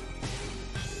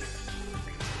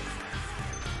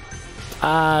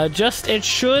 It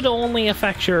should only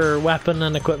affect your weapon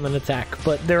and equipment attack,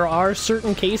 but there are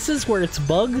certain cases where it's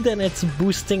bugged and it's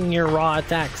boosting your raw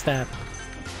attack stat.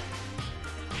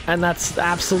 And that's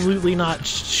absolutely not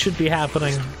should be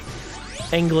happening.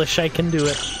 English, I can do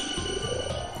it.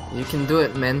 You can do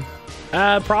it, man.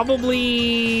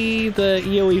 Probably the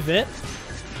EOE Vit.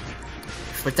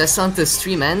 For Tessanta's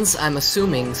stream ends, I'm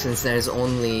assuming, since there's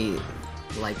only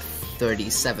like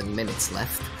 37 minutes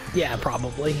left. Yeah,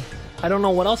 probably. I don't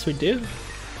know what else we do.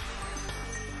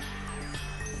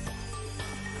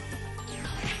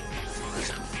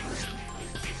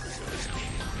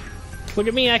 Look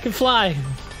at me, I can fly.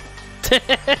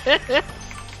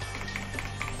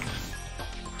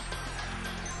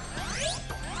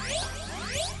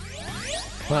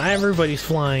 Well, everybody's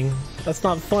flying. That's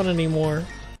not fun anymore.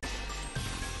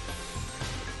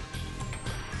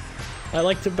 I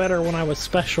liked it better when I was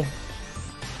special.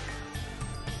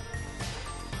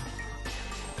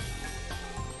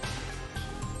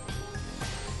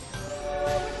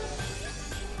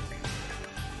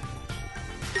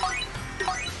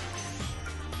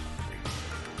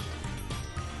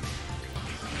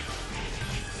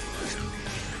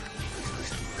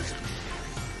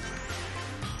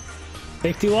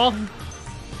 Safety wall?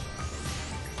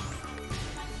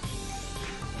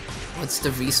 What's the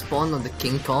respawn on the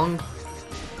King Kong?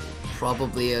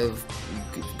 Probably a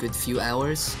good few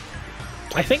hours.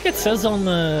 I think it says on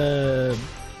the...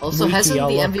 Also, wiki, hasn't the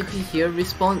I'll look. MVP here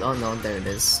respawned? Oh no, there it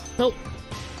is. Nope.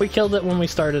 We killed it when we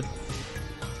started.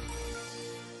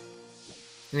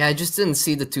 Yeah, I just didn't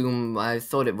see the tomb. I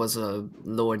thought it was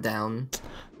lower down.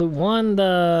 We won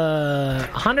the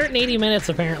 180 minutes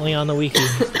apparently on the wiki.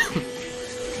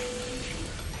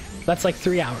 That's like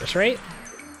 3 hours, right?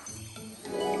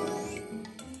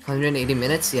 180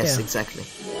 minutes? Yes, Yeah. exactly.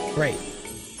 Right.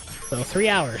 So 3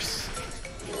 hours.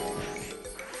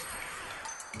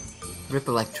 Rip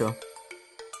Electro.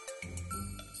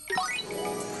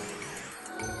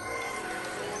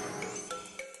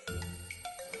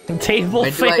 The table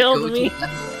Where do I failed go me.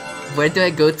 Where do I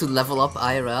go to level up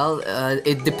IRL?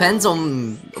 It depends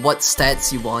on what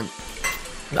stats you want.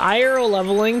 The IRL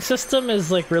leveling system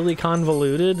is like really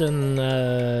convoluted, and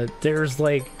there's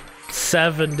like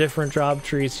 7 different job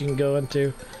trees you can go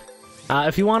into.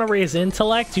 If you want to raise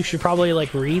intellect, you should probably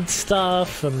like read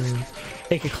stuff and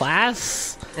take a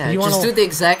class. Yeah, If you just wanna... do the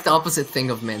exact opposite thing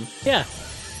of Min. Yeah.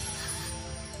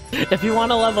 If you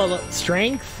want to level up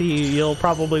strength, you'll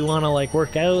probably want to like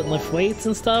work out and lift weights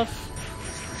and stuff.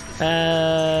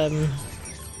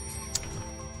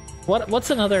 What's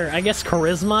another? I guess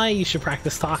charisma. You should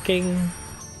practice talking.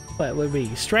 What would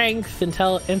be strength,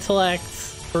 intellect,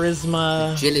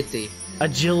 charisma,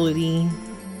 agility,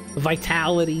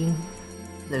 vitality.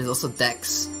 There's also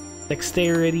Dex.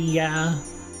 Dexterity, yeah.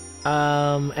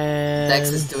 And Dex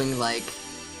is doing like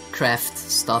craft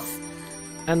stuff.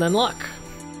 And then luck.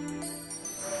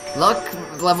 Luck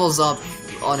levels up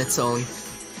on its own.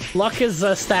 Luck is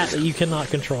a stat that you cannot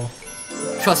control.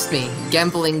 Trust me,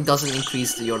 gambling doesn't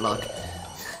increase your luck.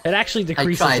 It actually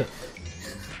decreases I tried. it.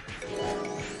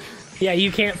 Yeah,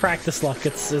 you can't practice luck.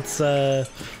 It's a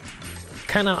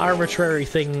kind of arbitrary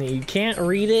thing. You can't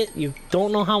read it. You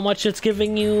don't know how much it's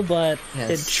giving you, but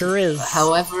Yes. it sure is.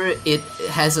 However, it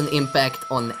has an impact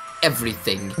on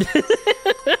everything.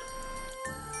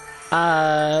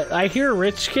 I hear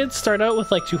rich kids start out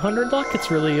with like 200 luck. It's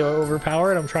really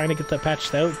overpowered. I'm trying to get that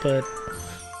patched out, but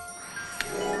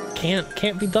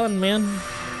can't be done, man.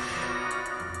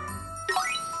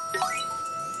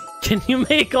 Can you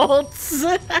make ults?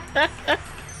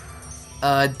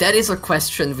 That is a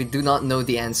question we do not know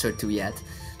the answer to yet.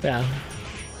 Yeah.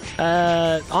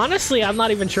 Honestly, I'm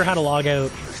not even sure how to log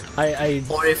out.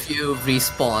 Or if you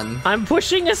respawn. I'm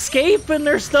pushing escape and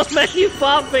there's no menu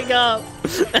popping up.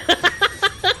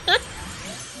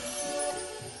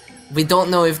 We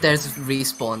don't know if there's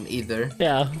respawn either.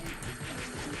 Yeah.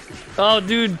 Oh,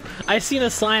 dude, I seen a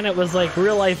sign that was like,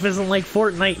 real life isn't like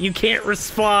Fortnite, you can't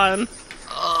respawn.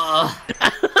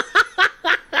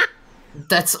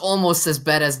 That's almost as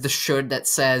bad as the shirt that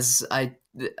says, I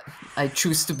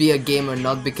choose to be a gamer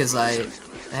not because I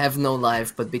have no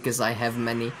life, but because I have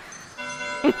many.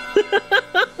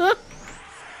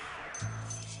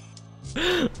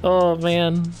 Oh,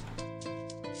 man.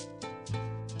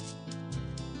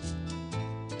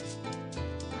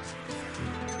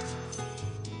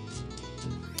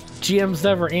 GMs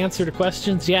never answer to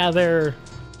questions. Yeah, they're...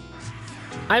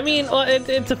 I mean, well,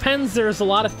 it depends. There's a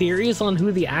lot of theories on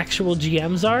who the actual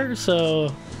GMs are,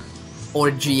 so...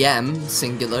 Or GM,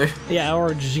 singular. Yeah,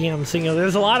 or GM singular.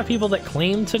 There's a lot of people that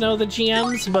claim to know the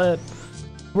GMs, but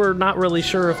we're not really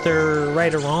sure if they're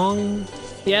right or wrong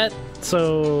yet.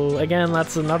 So, again,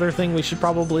 that's another thing we should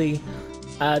probably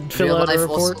fill out a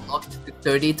report. Also locked to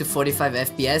 30 to 45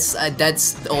 FPS.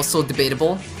 That's also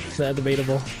debatable.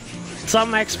 Debatable.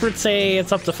 Some experts say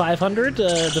it's up to 500,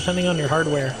 depending on your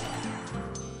hardware.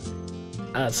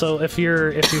 So if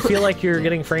you feel like you're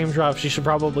getting frame drops, you should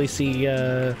probably see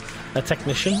a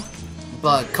technician.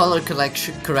 But color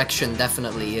correction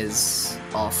definitely is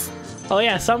off. Oh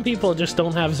yeah, some people just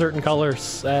don't have certain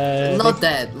colors. Not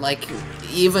that, like,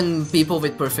 even people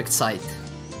with perfect sight.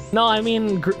 No, I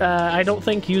mean, I don't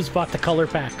think Hughes bought the color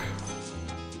pack.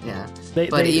 Yeah,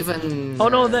 even... Oh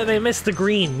no, they missed the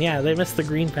green. Yeah, they missed the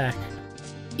green pack.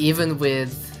 Even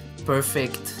with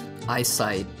perfect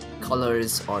eyesight,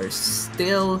 colors are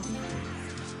still...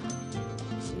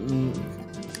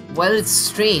 Well, it's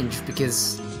strange,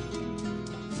 because...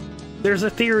 There's a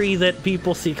theory that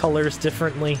people see colors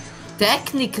differently.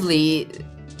 Technically,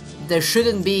 there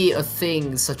shouldn't be a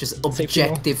thing such as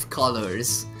objective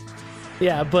colors.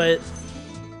 Yeah, but...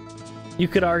 You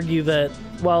could argue that,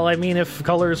 well, I mean, if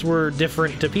colors were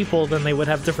different to people, then they would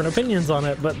have different opinions on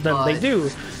it, but then they do.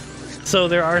 So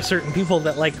there are certain people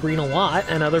that like green a lot,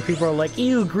 and other people are like,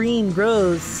 ew, green,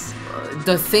 gross.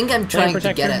 The thing I'm trying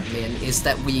to get at, man, is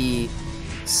that we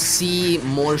see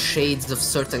more shades of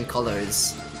certain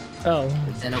colors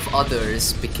than of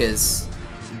others because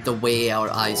the way our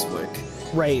eyes work.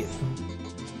 Right.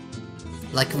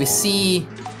 Like we see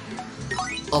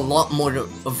a lot more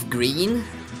of green.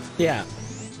 Yeah.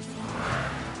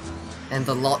 And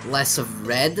a lot less of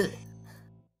red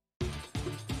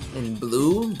and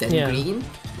blue than green.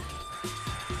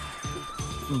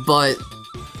 But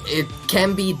it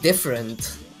can be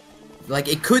different. Like,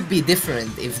 it could be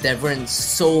different if there weren't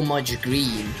so much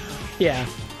green. Yeah.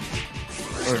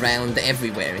 Around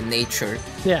everywhere in nature.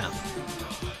 Yeah.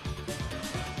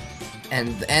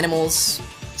 And animals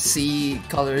see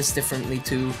colors differently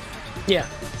too. Yeah.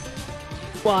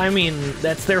 Well, I mean,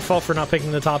 that's their fault for not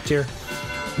picking the top tier.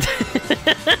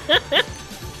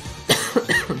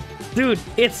 Dude,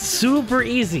 it's super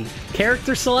easy.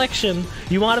 Character selection.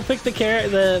 You want to pick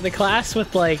the class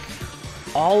with like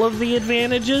all of the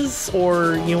advantages,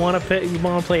 or you want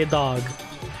to play a dog?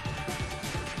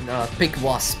 Pick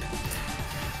Wasp.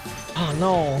 Oh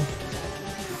no.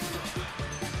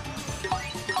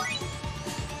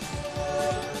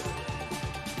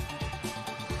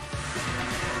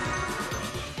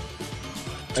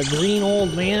 A green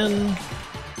old man.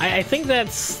 I think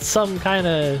that's some kind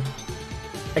of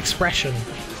expression.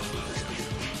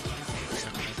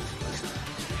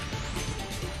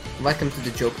 Welcome to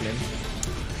the joke, man.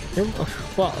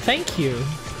 Well, thank you.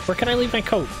 Where can I leave my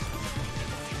coat?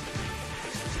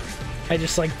 I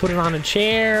just like put it on a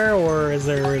chair, or is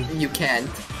there... You can't.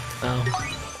 Oh.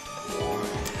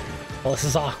 Well, this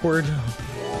is awkward.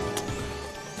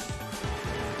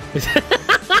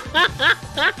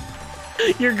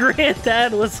 Your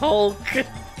granddad was Hulk.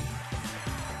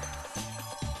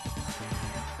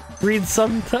 Read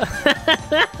some.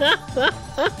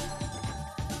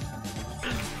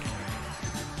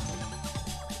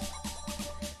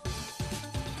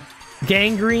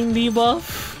 Gangrene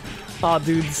debuff? Aw,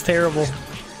 dude, it's terrible.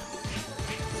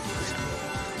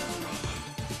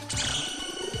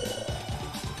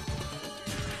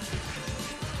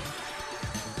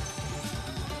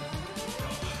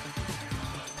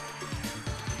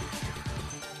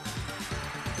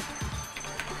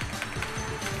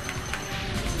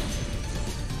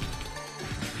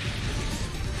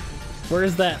 Where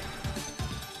is that?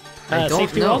 I don't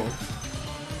safety know. wall?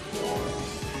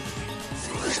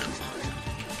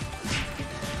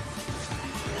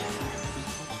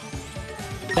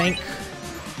 Thank.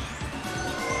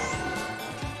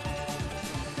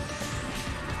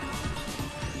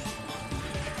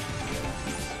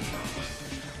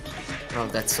 Oh,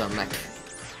 that's a mech.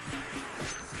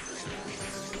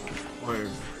 Or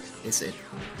is it?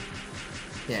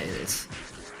 Yeah, it is.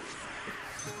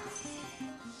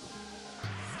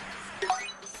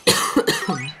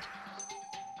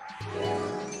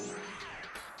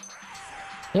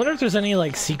 I wonder if there's any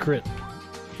like secrets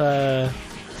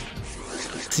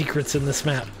in this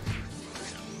map.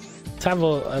 Let's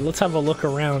have a look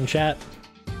around, chat.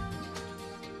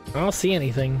 I don't see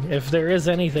anything. If there is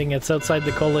anything, it's outside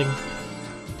the culling.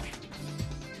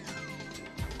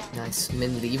 Nice.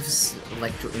 Min leaves,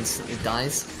 Electro instantly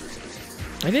dies.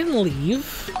 I didn't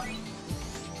leave.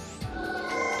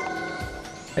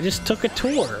 I just took a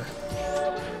tour.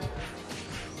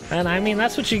 And I mean,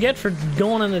 that's what you get for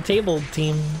going on the table,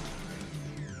 team.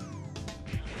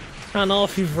 I don't know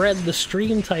if you've read the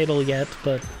stream title yet,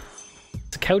 but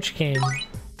it's a couch game.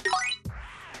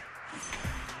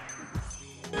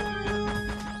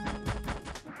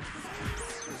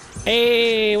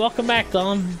 Hey, welcome back,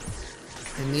 Dom.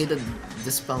 I need a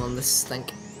dispel on this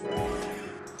stink.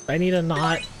 I need a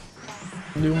not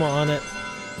Numa on it.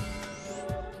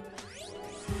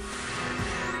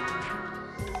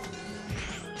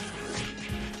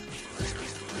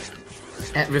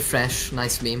 Refresh,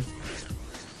 nice meme.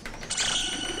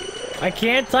 I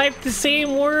can't type the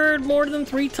same word more than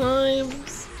 3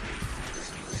 times.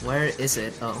 Where is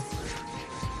it? Oh.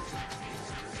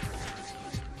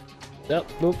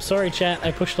 Yep, oops, sorry chat,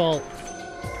 I pushed Alt.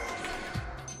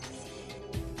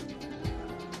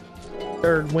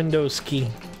 Or Windows key.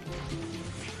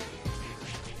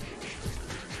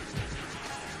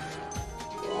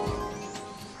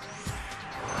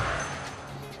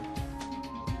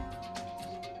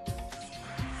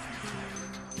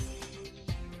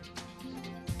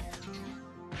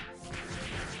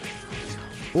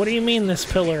 What do you mean this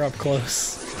pillar up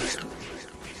close?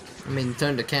 I mean,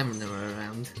 turn the camera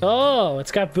around. Oh,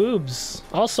 it's got boobs.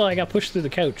 Also, I got pushed through the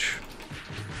couch.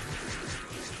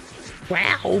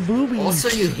 Wow, boobies! Also,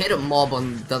 you hit a mob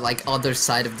on the, like, other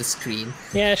side of the screen.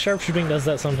 Yeah, sharpshooting does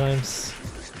that sometimes.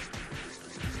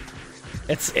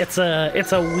 It's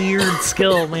a weird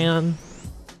skill, man.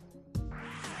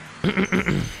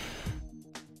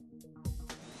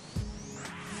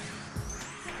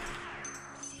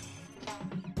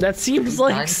 That seems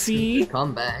like C.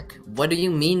 Come back. What do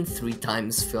you mean 3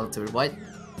 times filter? What?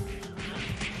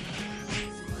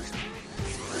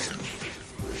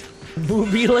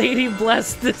 Booby lady,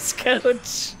 bless this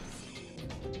coach.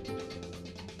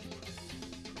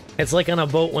 It's like on a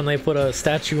boat when they put a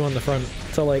statue on the front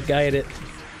to like guide it.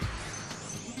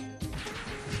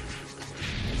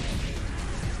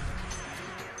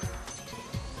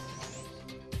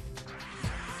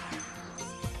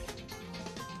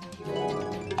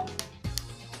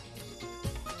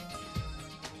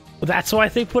 That's why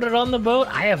they put it on the boat?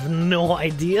 I have no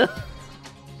idea.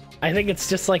 I think it's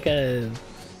just like a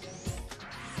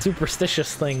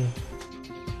superstitious thing.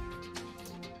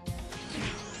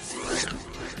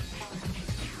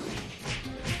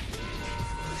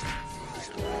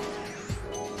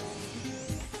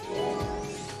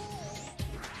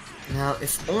 Now,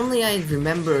 if only I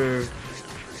remember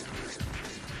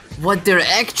what they're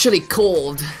actually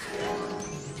called.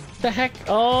 The heck?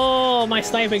 Oh, my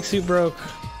sniping suit broke.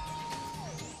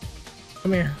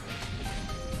 Come here.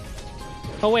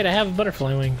 Oh wait, I have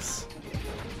butterfly wings.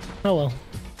 Oh well.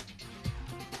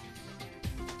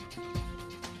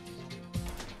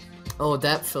 Oh,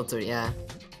 that filter, yeah.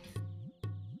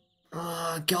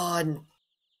 Oh, God.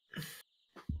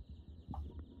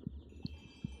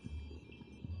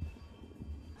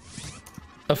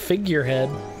 A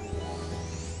figurehead.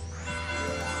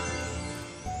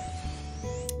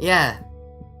 Yeah.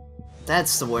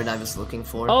 That's the word I was looking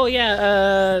for. Oh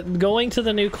yeah, going to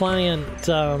the new client,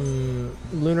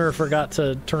 Lunar forgot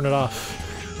to turn it off.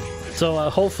 So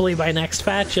hopefully by next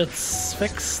patch it's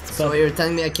fixed. But... So you're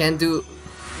telling me I can't do...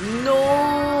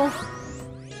 No!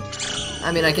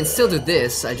 I mean, I can still do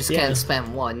this, I just can't spam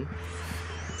 1.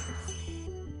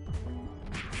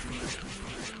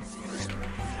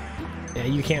 Yeah,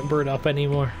 you can't bird up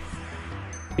anymore.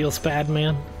 Feels bad,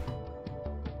 man.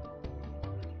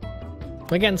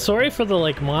 Again, sorry for the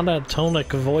like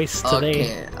monotonic voice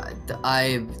today.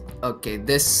 Okay,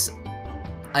 this...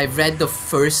 I read the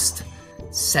first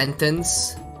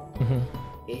sentence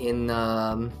in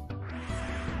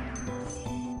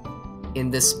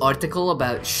this article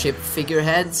about ship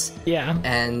figureheads. Yeah.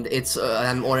 And it's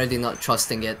I'm already not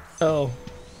trusting it. Oh.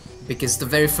 Because the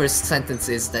very first sentence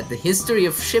is that the history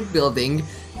of shipbuilding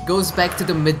goes back to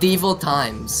the medieval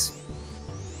times.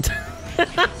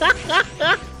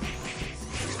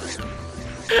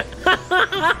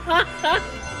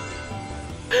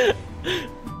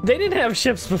 They didn't have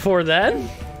ships before then.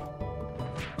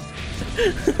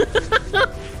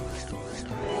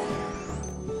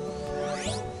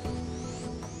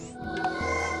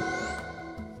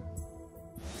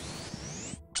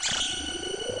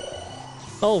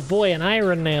 Oh boy, an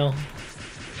iron nail.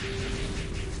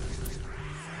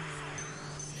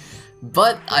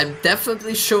 But I'm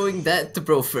definitely showing that to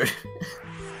Brofer.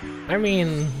 I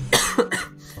mean...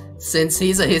 Since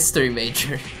he's a history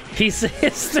major. He's a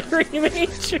history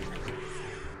major.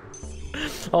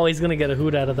 Oh, he's gonna get a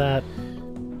hoot out of that.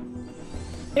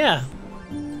 Yeah.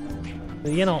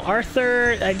 You know,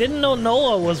 Arthur... I didn't know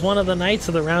Noah was one of the Knights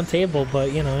of the Round Table,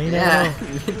 but, you know, you never know.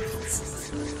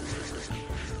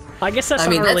 I guess that's not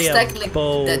really a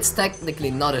boat. That's technically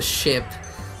not a ship.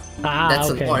 Ah, that's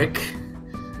okay. an arc.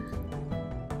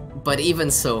 But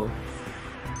even so...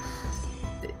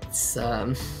 It's,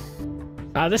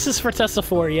 this is for Tessa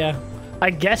 4, yeah.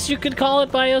 I guess you could call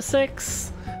it Bio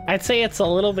 6. I'd say it's a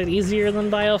little bit easier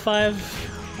than Bio 5.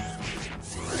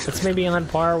 It's maybe on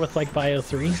par with, like, Bio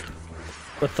 3.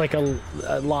 With, like, a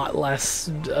lot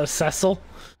less Cecil.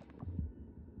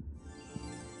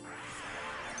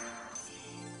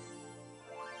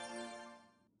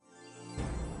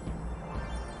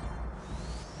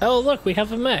 Oh, look, we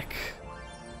have a mech.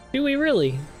 Do we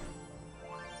really?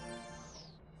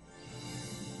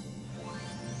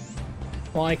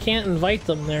 Well, I can't invite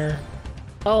them there.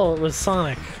 Oh, it was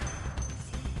Sonic.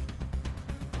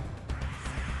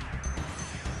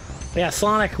 Yeah,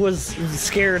 Sonic was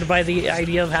scared by the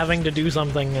idea of having to do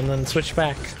something and then switch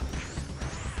back.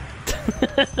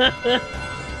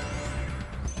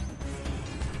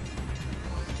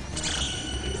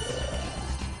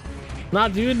 Nah,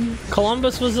 dude,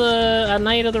 Columbus was a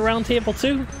Knight of the Round Table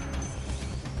too.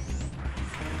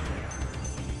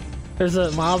 There's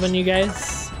a mob in you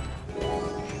guys.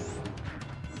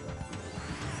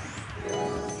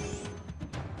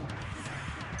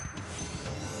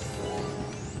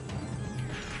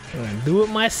 I'm gonna do it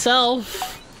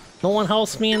myself. No one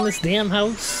house me in this damn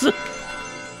house.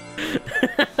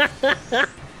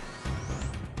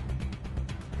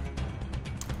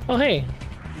 Oh hey,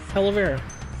 aloe vera.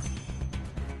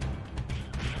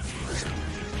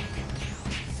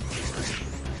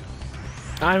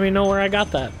 I don't even know where I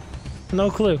got that.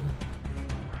 No clue.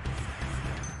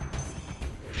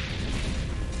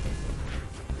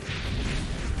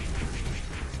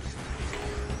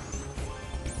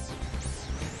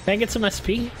 Can I get some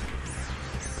SP?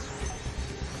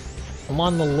 I'm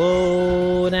on the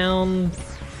low down,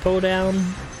 toe down.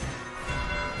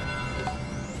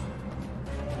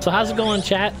 So how's it going,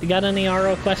 chat? You got any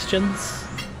RO questions?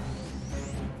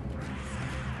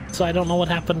 So I don't know what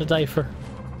happened to Difer.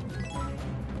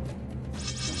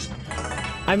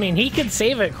 I mean, he could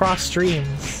save it cross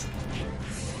streams.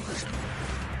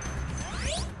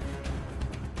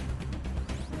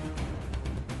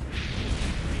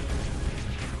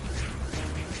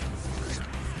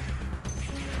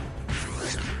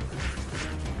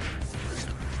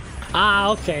 Ah,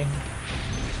 okay.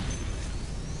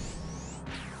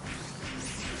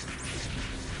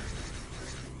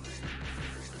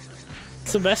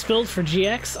 So best build for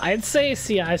GX? I'd say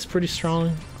CI is pretty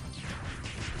strong.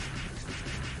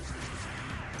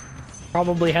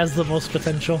 Probably has the most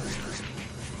potential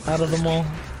out of them all.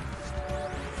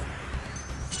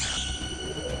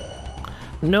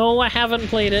 No, I haven't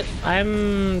played it.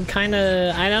 I'm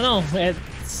kinda... I don't know.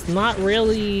 It's not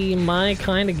really my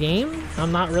kind of game.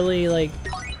 I'm not really, like...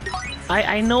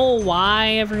 I know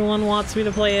why everyone wants me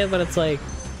to play it, but it's like...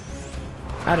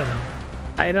 I don't know.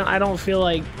 I don't feel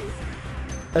like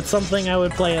that's something I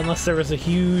would play unless there was a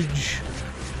huge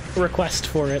request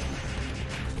for it.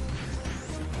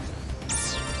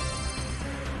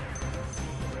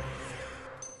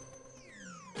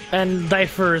 And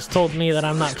Difer has told me that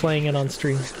I'm not playing it on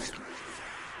stream.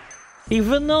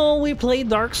 Even though we played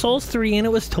Dark Souls 3 and it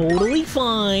was totally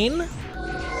fine.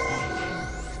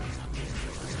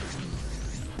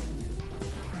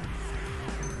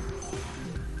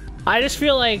 I just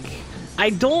feel like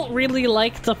I don't really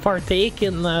like to partake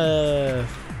in the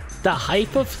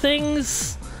hype of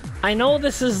things. I know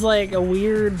this is like a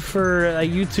weird for a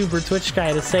YouTube or Twitch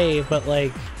guy to say, but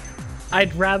like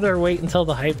I'd rather wait until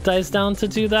the hype dies down to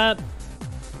do that.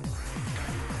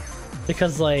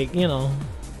 Because, like, you know,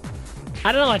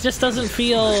 I don't know, it just doesn't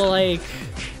feel like...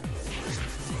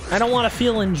 I don't want to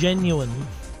feel ingenuine.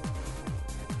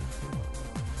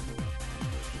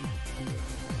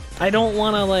 I don't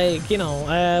want to, like, you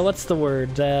know, what's the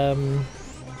word? I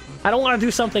don't want to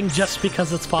do something just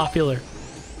because it's popular.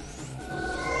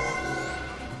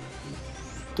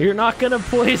 You're not gonna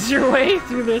poise your way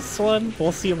through this one?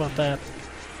 We'll see about that.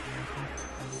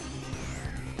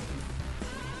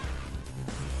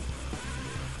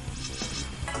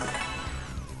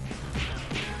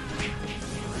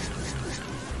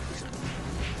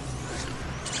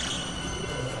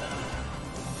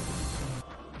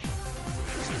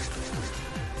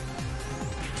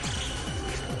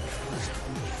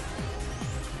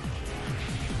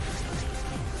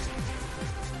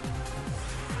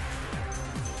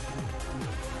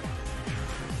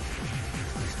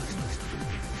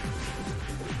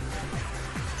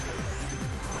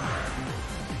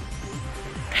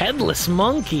 Headless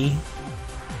monkey?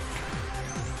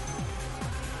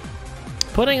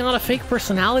 Putting on a fake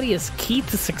personality is key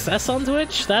to success on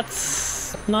Twitch?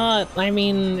 That's not... I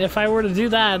mean, if I were to do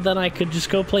that, then I could just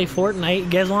go play Fortnite. You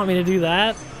guys want me to do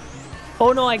that?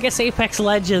 Oh no, I guess Apex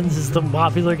Legends is the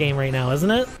popular game right now,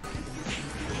 isn't it?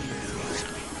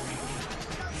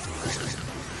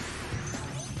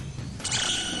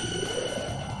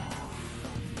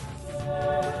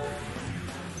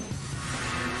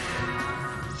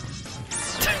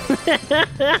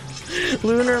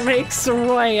 Lunar makes a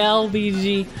Royale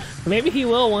BG. Maybe he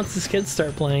will once his kids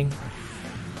start playing.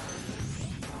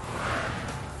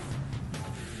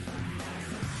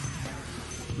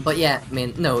 But yeah,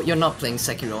 man, no, you're not playing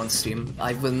Sekiro on stream.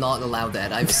 I will not allow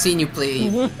that. I've seen you play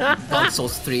Dark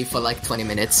Souls 3 for like 20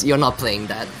 minutes. You're not playing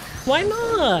that. Why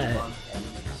not?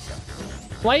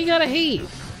 Why you gotta hate?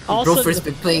 Also, Brofer's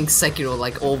been playing Sekiro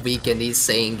like all week and he's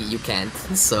saying you can't,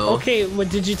 so... Okay, what,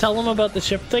 did you tell him about the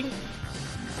ship thing?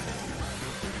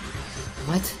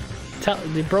 What? Tell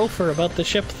the Brofer about the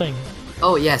ship thing.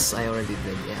 Oh yes, I already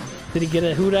did, yeah. Did he get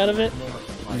a hoot out of it?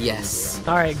 Yes.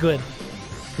 Alright, good.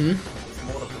 Hmm?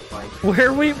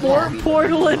 Where we more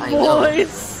Portland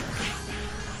boys?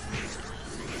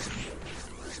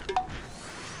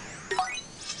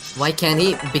 Why can't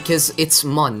he? Because it's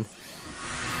Mon.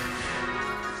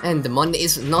 And Mon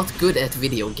is not good at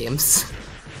video games.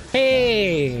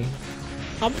 Hey!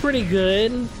 I'm pretty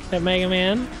good at Mega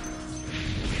Man.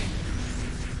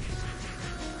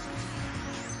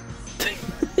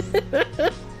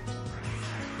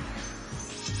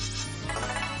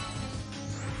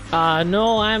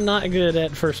 No, I'm not good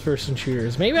at first-person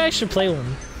shooters. Maybe I should play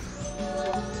one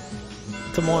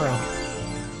tomorrow.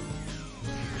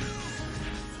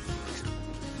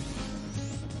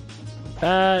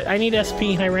 I need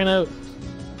SP. I ran out.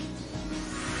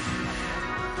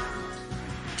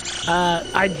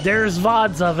 There's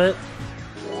VODs of it.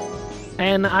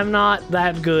 And I'm not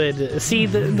that good. See,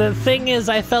 the thing is,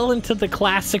 I fell into the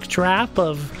classic trap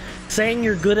of saying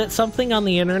you're good at something on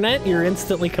the internet, you're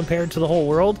instantly compared to the whole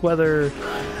world,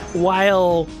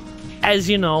 while, as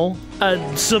you know,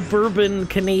 a suburban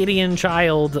Canadian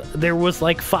child, there was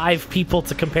like 5 people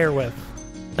to compare with.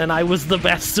 And I was the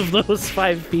best of those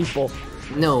 5 people.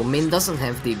 No, Min doesn't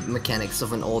have the mechanics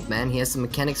of an old man. He has the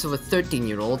mechanics of a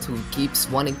 13-year-old who keeps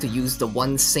wanting to use the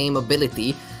one same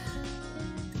ability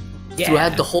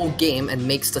throughout the whole game and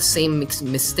makes the same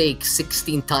mistake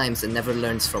 16 times and never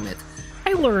learns from it.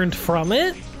 I learned from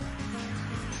it.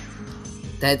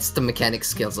 That's the mechanic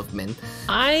skills of Min.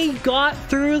 I got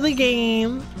through the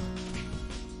game.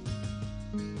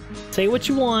 Say what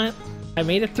you want. I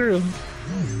made it through.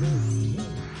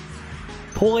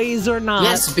 Poise or not.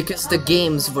 Yes, because the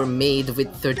games were made with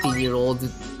 13-year-old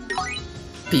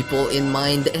people in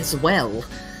mind as well.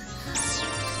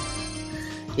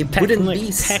 It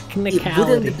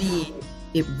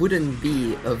wouldn't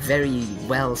be a very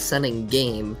well-selling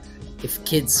game if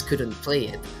kids couldn't play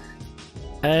it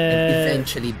and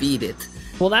eventually beat it.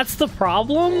 Well, that's the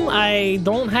problem. I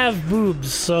don't have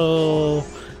boobs, so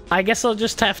I guess I'll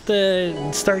just have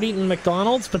to start eating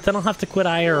McDonald's, but then I'll have to quit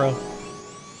IRO.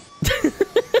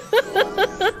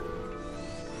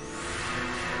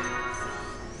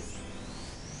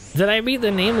 Did I beat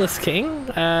the Nameless King?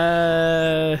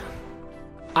 No,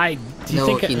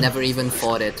 he never even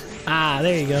fought it. Ah,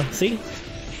 there you go. See?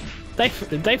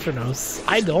 Diaper knows.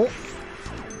 I don't.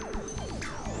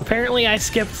 Apparently I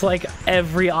skipped like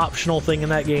every optional thing in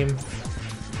that game.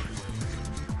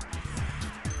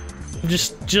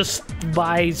 Just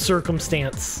by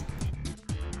circumstance.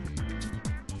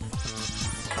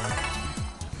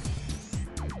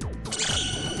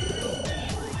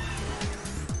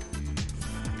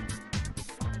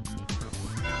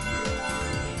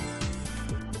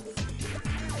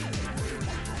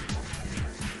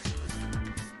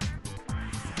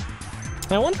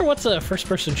 I wonder what's a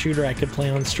first-person shooter I could play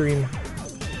on stream.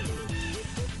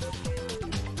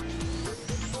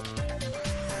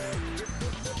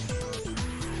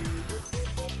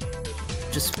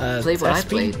 Just play what I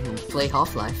played. Play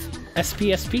Half-Life.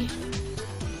 SP?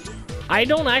 I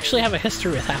don't actually have a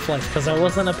history with Half-Life because I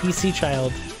wasn't a PC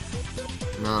child.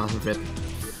 No, rip.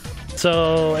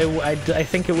 So I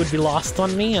think it would be lost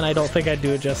on me, and I don't think I'd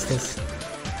do it justice.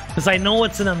 Because I know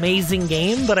it's an amazing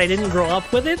game, but I didn't grow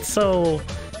up with it, so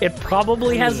it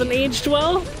probably hasn't aged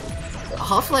well.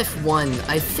 Half-Life 1,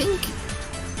 I think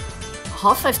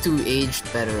Half-Life 2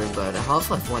 aged better, but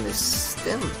Half-Life 1 is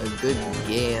still a good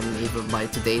game, even by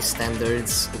today's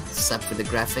standards, except for the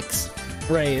graphics.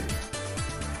 Right.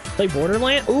 Play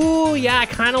Borderlands? Ooh, yeah, I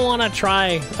kind of want to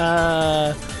try.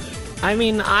 I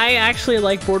mean, I actually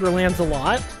like Borderlands a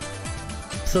lot,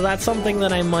 so that's something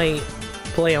that I might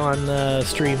play on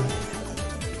stream.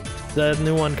 The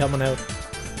new one coming out.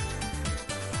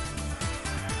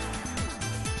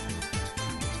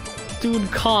 Dude,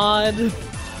 COD.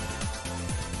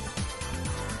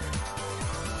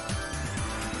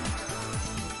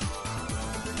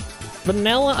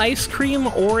 Vanilla ice cream,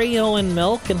 Oreo, and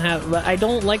milk, and but I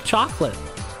don't like chocolate.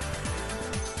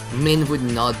 Min would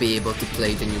not be able to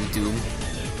play the new Doom.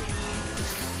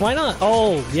 Why not?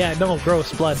 Oh, yeah, no,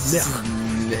 gross blood. Yeah.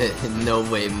 No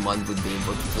way Mon would be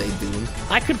able to play Doom.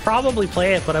 I could probably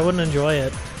play it, but I wouldn't enjoy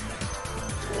it.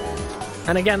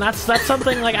 And again, that's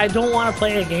something like I don't want to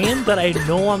play a game that I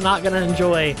know I'm not going to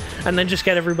enjoy and then just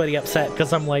get everybody upset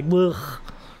because I'm like, ugh.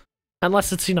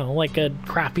 Unless it's, you know, like a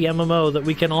crappy MMO that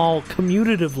we can all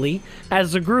commutatively,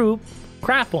 as a group,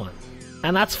 crap on.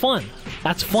 And that's fun.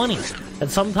 That's funny.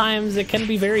 And sometimes it can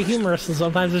be very humorous and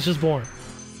sometimes it's just boring.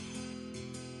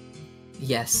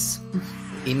 Yes.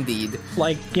 Indeed.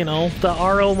 Like, you know, the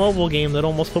RO mobile game that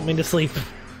almost put me to sleep.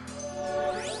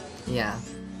 Yeah.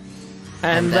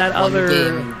 And that other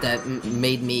game that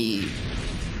made me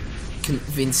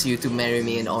convince you to marry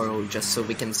me in RO just so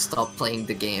we can stop playing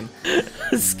the game.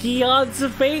 Scions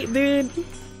of Fate, dude.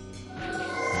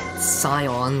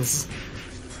 Scions.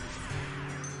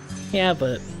 Yeah,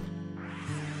 but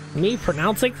me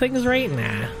pronouncing things right?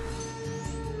 Nah.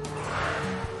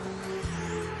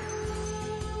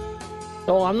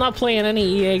 Oh, I'm not playing any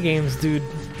EA games, dude.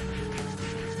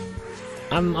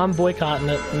 I'm boycotting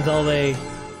it until they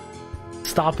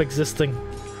stop existing.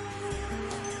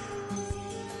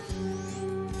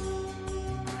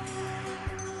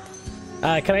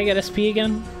 Can I get SP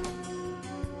again?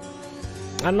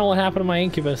 I don't know what happened to my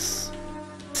Incubus.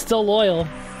 Still loyal.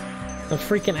 I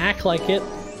freaking act like it.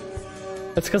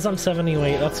 It's because I'm 70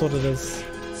 weight, that's what it is.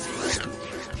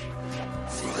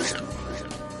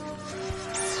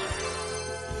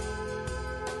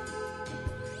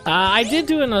 I did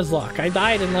do a Nuzlocke. I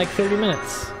died in like 30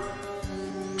 minutes.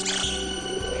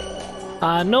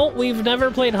 No, we've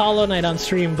never played Hollow Knight on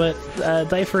stream, but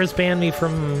Difer has banned me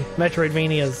from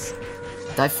Metroidvanias.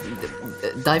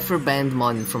 Difer banned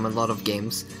Mon from a lot of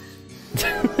games.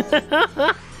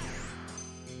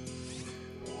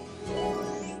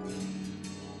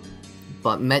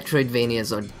 But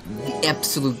Metroidvanias are the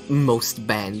absolute most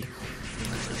banned.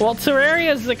 Well,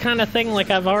 Terraria is the kind of thing, like,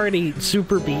 I've already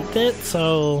super beat it,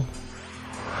 so...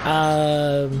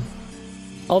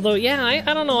 although, yeah, I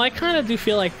don't know, I kind of do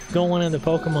feel like going into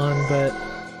Pokemon, but...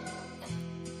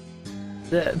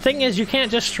 The thing is, you can't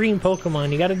just stream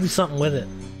Pokemon, you gotta do something with it.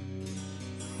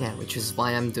 Yeah, which is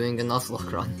why I'm doing a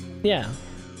Nuzlocke run. Yeah.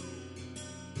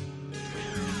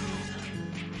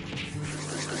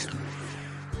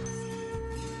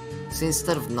 So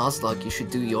instead of Nuzlocke, you should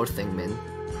do your thing, man.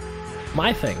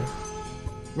 My thing?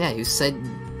 Yeah, you said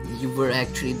you were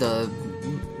actually the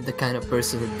kind of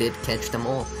person who did catch them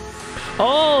all.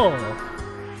 Oh!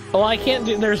 Oh, I can't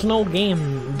do- there's no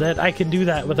game that I can do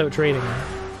that without trading.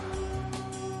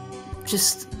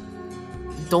 Just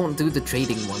don't do the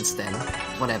trading ones then.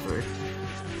 Whatever.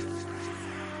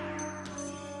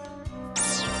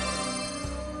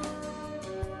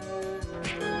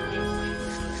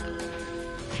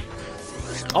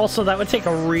 Also, that would take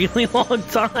a really long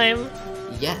time.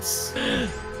 Yes.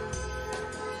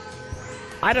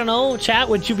 I don't know, chat,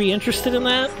 would you be interested in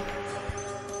that?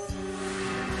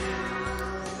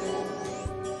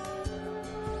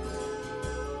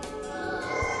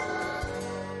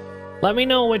 Let me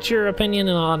know what your opinion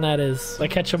on that is. I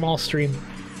catch them all stream.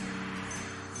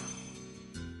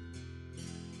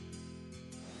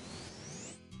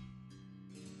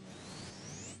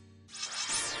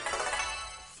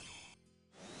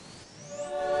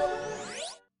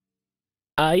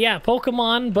 Yeah,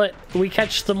 Pokemon, but we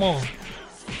catch them all.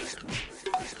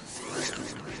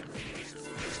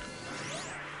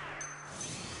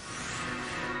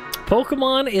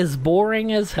 Pokemon is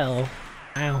boring as hell.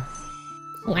 Ow.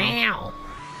 Wow.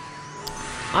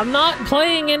 I'm not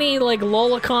playing any, like,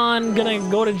 Lolicon, gonna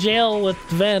go to jail with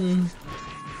Ven.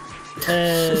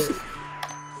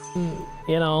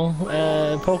 You know,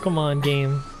 Pokemon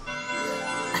game.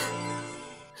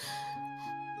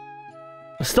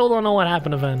 I still don't know what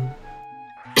happened to Ven.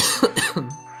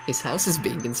 His house is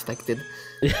being inspected.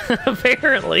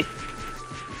 Apparently.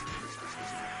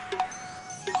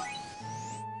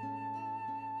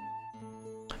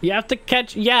 You have to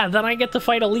catch... Yeah, then I get to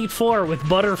fight Elite Four with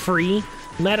Butterfree,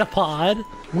 Metapod,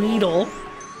 Weedle,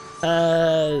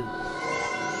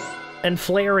 and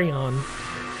Flareon.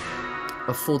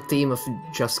 A full team of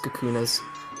just Kakunas.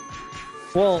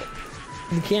 Well,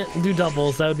 you can't do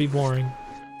doubles, that would be boring.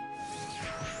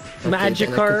 Okay,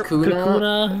 Magikarp,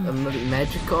 Kakuna...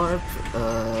 Magikarp,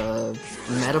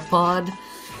 Metapod,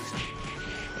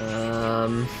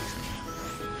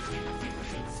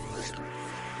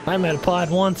 I met a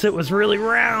pod once, it was really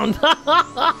round!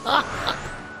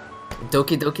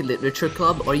 Doki Doki Literature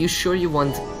Club, are you sure you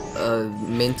want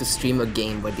Min to stream a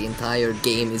game where the entire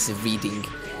game is reading?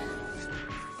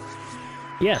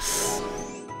 Yes.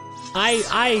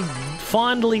 I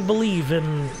fondly believe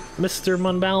in Mr.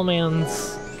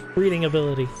 Munbalman's reading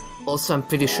ability. Also, I'm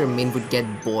pretty sure Min would get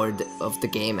bored of the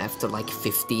game after like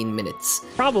 15 minutes.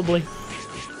 Probably.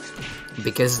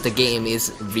 Because the game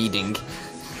is reading.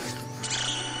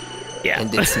 Yeah.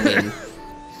 And it's Min.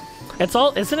 It's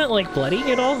all- isn't it like bloody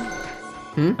at all?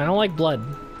 Hmm? I don't like blood.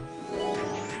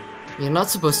 You're not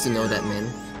supposed to know that,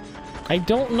 Min. I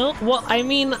don't know- well, I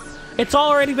mean, it's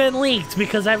already been leaked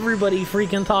because everybody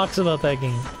freaking talks about that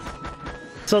game.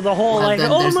 So the whole Well, like,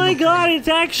 then oh there's my no god, point. it's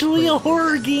actually a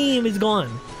horror game is gone.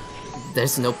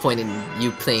 There's no point in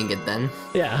you playing it then.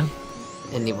 Yeah.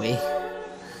 Anyway.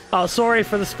 Oh, sorry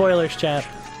for the spoilers, chat.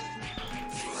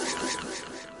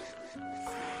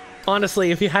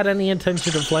 Honestly, if you had any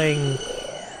intention of playing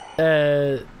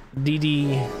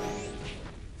DD...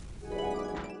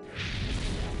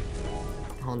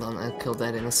 Hold on, I'll kill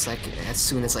that in a second, as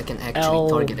soon as I can actually L-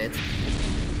 target it.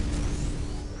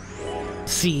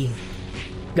 C.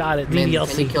 Got it, Min, DDLC.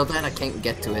 can you kill that? I can't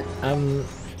get to it.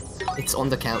 It's on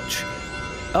the couch.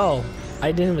 Oh,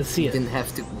 I didn't even see You it. didn't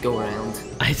have to go around.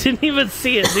 I didn't even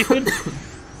see it, dude.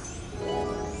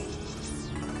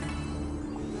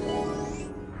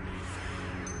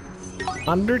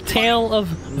 Undertale of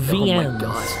VMs. Oh my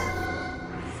god.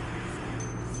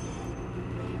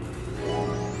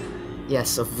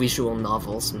 Yes, of visual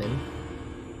novels, Min.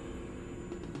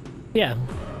 Yeah.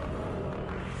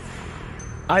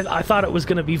 I thought it was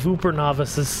gonna be Vooper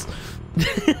novices.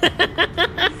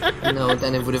 No,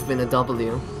 then it would have been a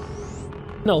W.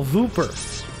 No, Vooper.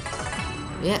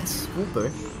 Yes, Whooper.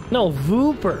 No,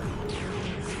 Vooper.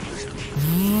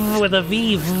 With a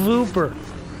V, Vooper.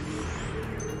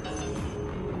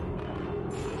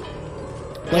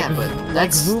 Yeah, Like- but like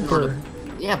that's not Vooper.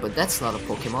 yeah, but that's not a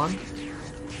Pokemon.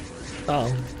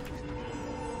 Oh.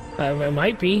 It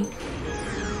might be.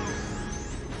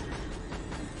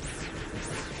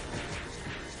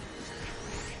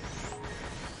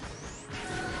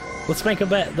 Let's make a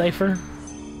bet, Difer.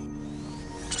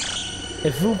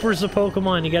 If Vooper's a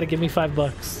Pokemon, you gotta give me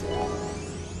 $5.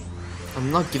 I'm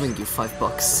not giving you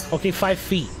 $5. Okay, 5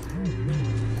 feet.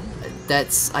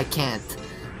 I can't.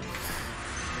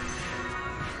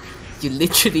 You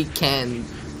literally can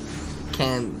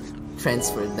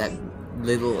transfer that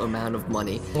little amount of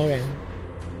money. Okay.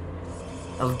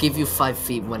 I'll give you 5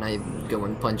 feet when I go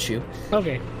and punch you.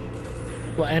 Okay.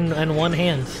 Well, and one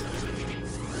hand.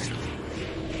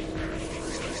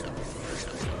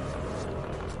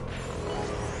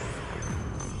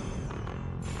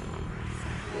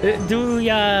 Do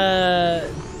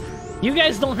you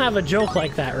guys don't have a joke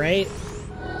like that, right?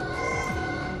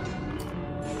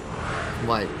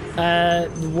 What?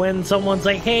 When someone's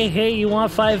like, hey, you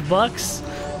want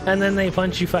 $5? And then they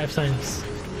punch you 5 times.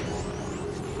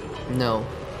 No.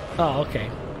 Oh, okay.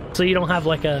 So you don't have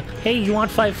like a, hey, you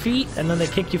want 5 feet? And then they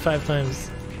kick you 5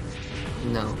 times.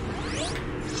 No.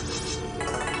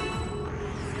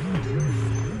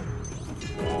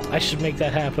 I should make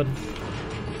that happen.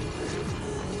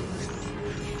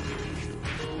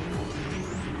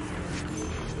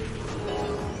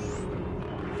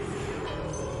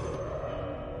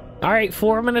 Alright,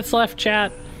 4 minutes left,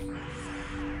 chat.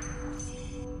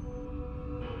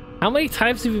 How many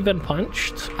times have you been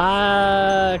punched?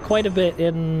 Quite a bit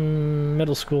in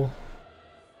middle school.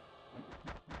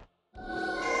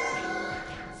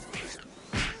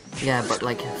 Yeah, but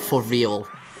like for real.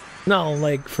 No,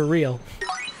 like for real.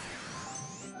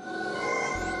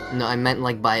 No, I meant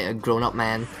like by a grown-up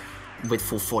man with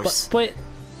full force. But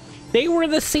they were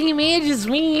the same age as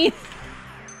me.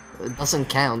 It doesn't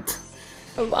count.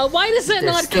 Why does that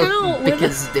They're not still, count?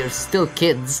 Because they're still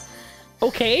kids.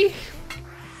 Okay.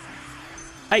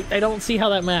 I don't see how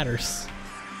that matters.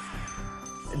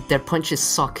 Their punches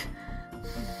suck.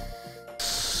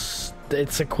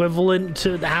 It's equivalent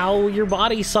to how your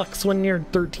body sucks when you're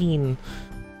 13.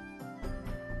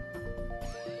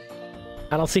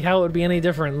 I don't see how it would be any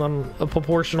different than a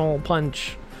proportional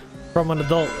punch from an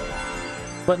adult.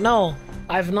 But no,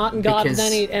 I've not gotten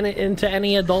into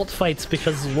any adult fights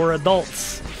because we're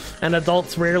adults, and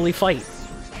adults rarely fight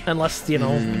unless you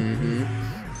know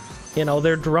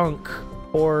they're drunk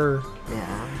or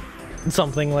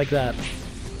something like that.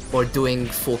 Or doing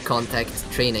full contact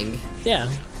training.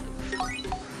 Yeah.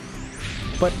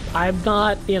 But I'm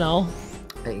not, you know.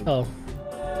 Oh.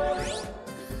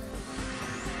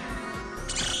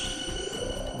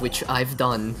 Which I've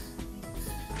done.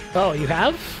 Oh, you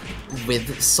have?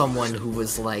 With someone who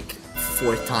was like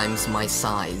 4 times my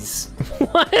size.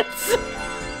 What?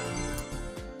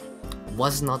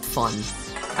 Was not fun.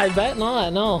 I bet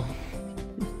not, no.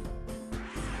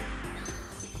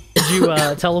 Did you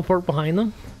teleport behind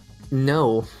them?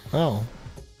 No. Oh.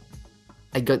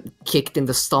 I got kicked in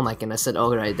the stomach and I said,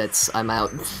 alright, I'm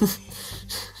out.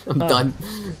 I'm done.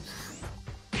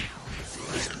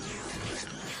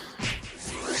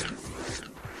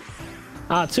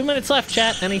 2 minutes left,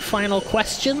 chat. Any final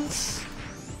questions?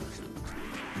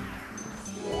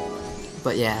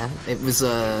 But yeah, it was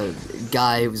a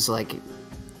guy who was like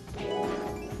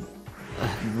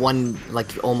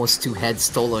almost 2 heads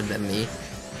taller than me.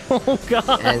 Oh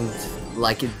god. And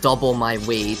like double my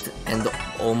weight, and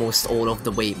almost all of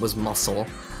the weight was muscle.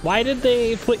 Why did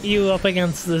they put you up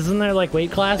against, isn't there like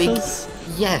weight classes?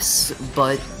 Yes,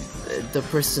 but the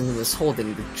person who was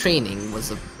holding the training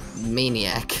was a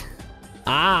maniac.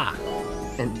 Ah.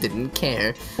 And didn't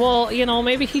care. Well, you know,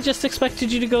 maybe he just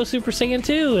expected you to go Super Saiyan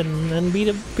 2 and beat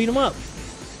him up.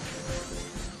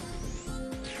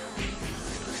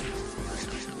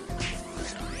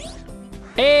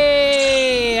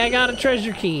 Hey, I got a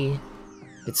treasure key.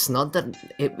 It's not that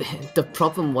the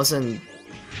problem wasn't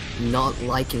not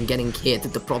liking getting hit.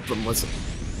 The problem was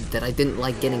that I didn't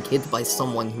like getting hit by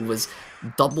someone who was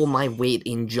double my weight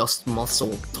in just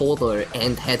muscle, taller,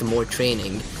 and had more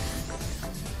training.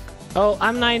 Oh,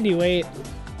 I'm 90, wait.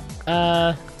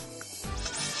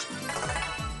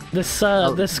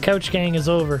 This couch gang is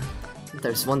over.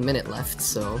 There's 1 minute left,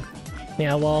 so...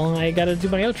 Yeah, well, I gotta do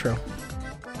my outro.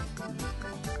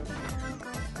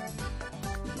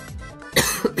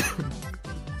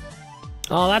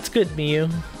 Oh, that's good, Miyu.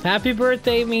 Happy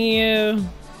birthday, Miyu.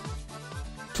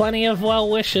 Plenty of well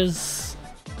wishes.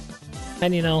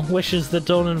 And, you know, wishes that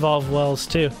don't involve wells,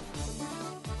 too.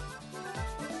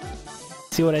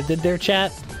 See what I did there,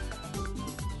 chat?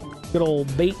 Good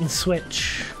old bait and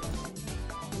switch.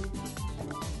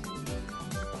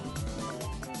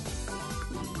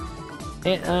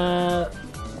 And,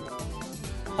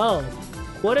 oh.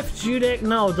 What if Judex...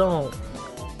 No, don't.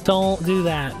 Don't do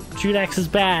that. Judex is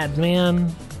bad,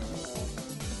 man.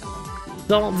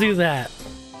 Don't do that.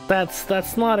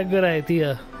 That's not a good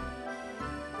idea.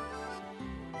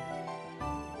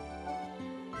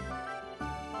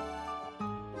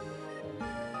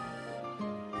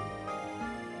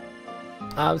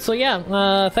 So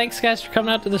yeah, thanks guys for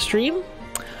coming out to the stream.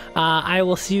 I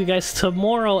will see you guys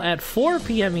tomorrow at 4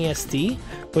 p.m. EST,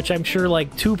 which I'm sure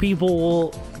like 2 people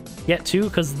will get to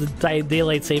because the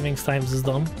daylight savings times is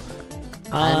dumb.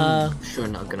 I'm sure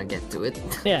not gonna get to it.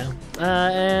 Yeah,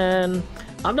 and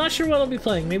I'm not sure what I'll be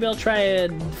playing. Maybe I'll try a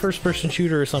first-person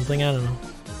shooter or something. I don't know.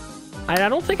 I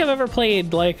don't think I've ever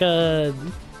played like a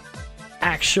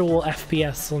actual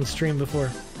FPS on stream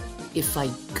before. If I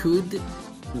could,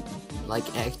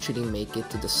 like, actually make it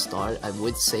to the start, I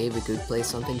would say we could play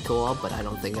something co-op, but I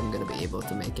don't think I'm gonna be able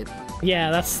to make it.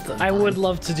 Yeah, I would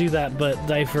love to do that, but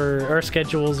our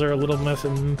schedules are a little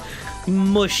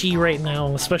mushy right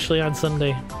now, especially on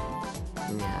Sunday.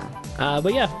 Yeah.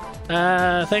 But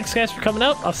yeah, thanks guys for coming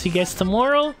out. I'll see you guys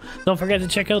tomorrow. Don't forget to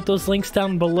check out those links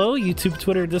down below. YouTube,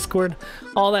 Twitter, Discord,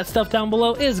 all that stuff down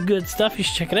below is good stuff. You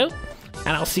should check it out. And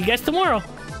I'll see you guys tomorrow.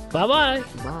 Bye-bye.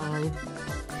 Bye.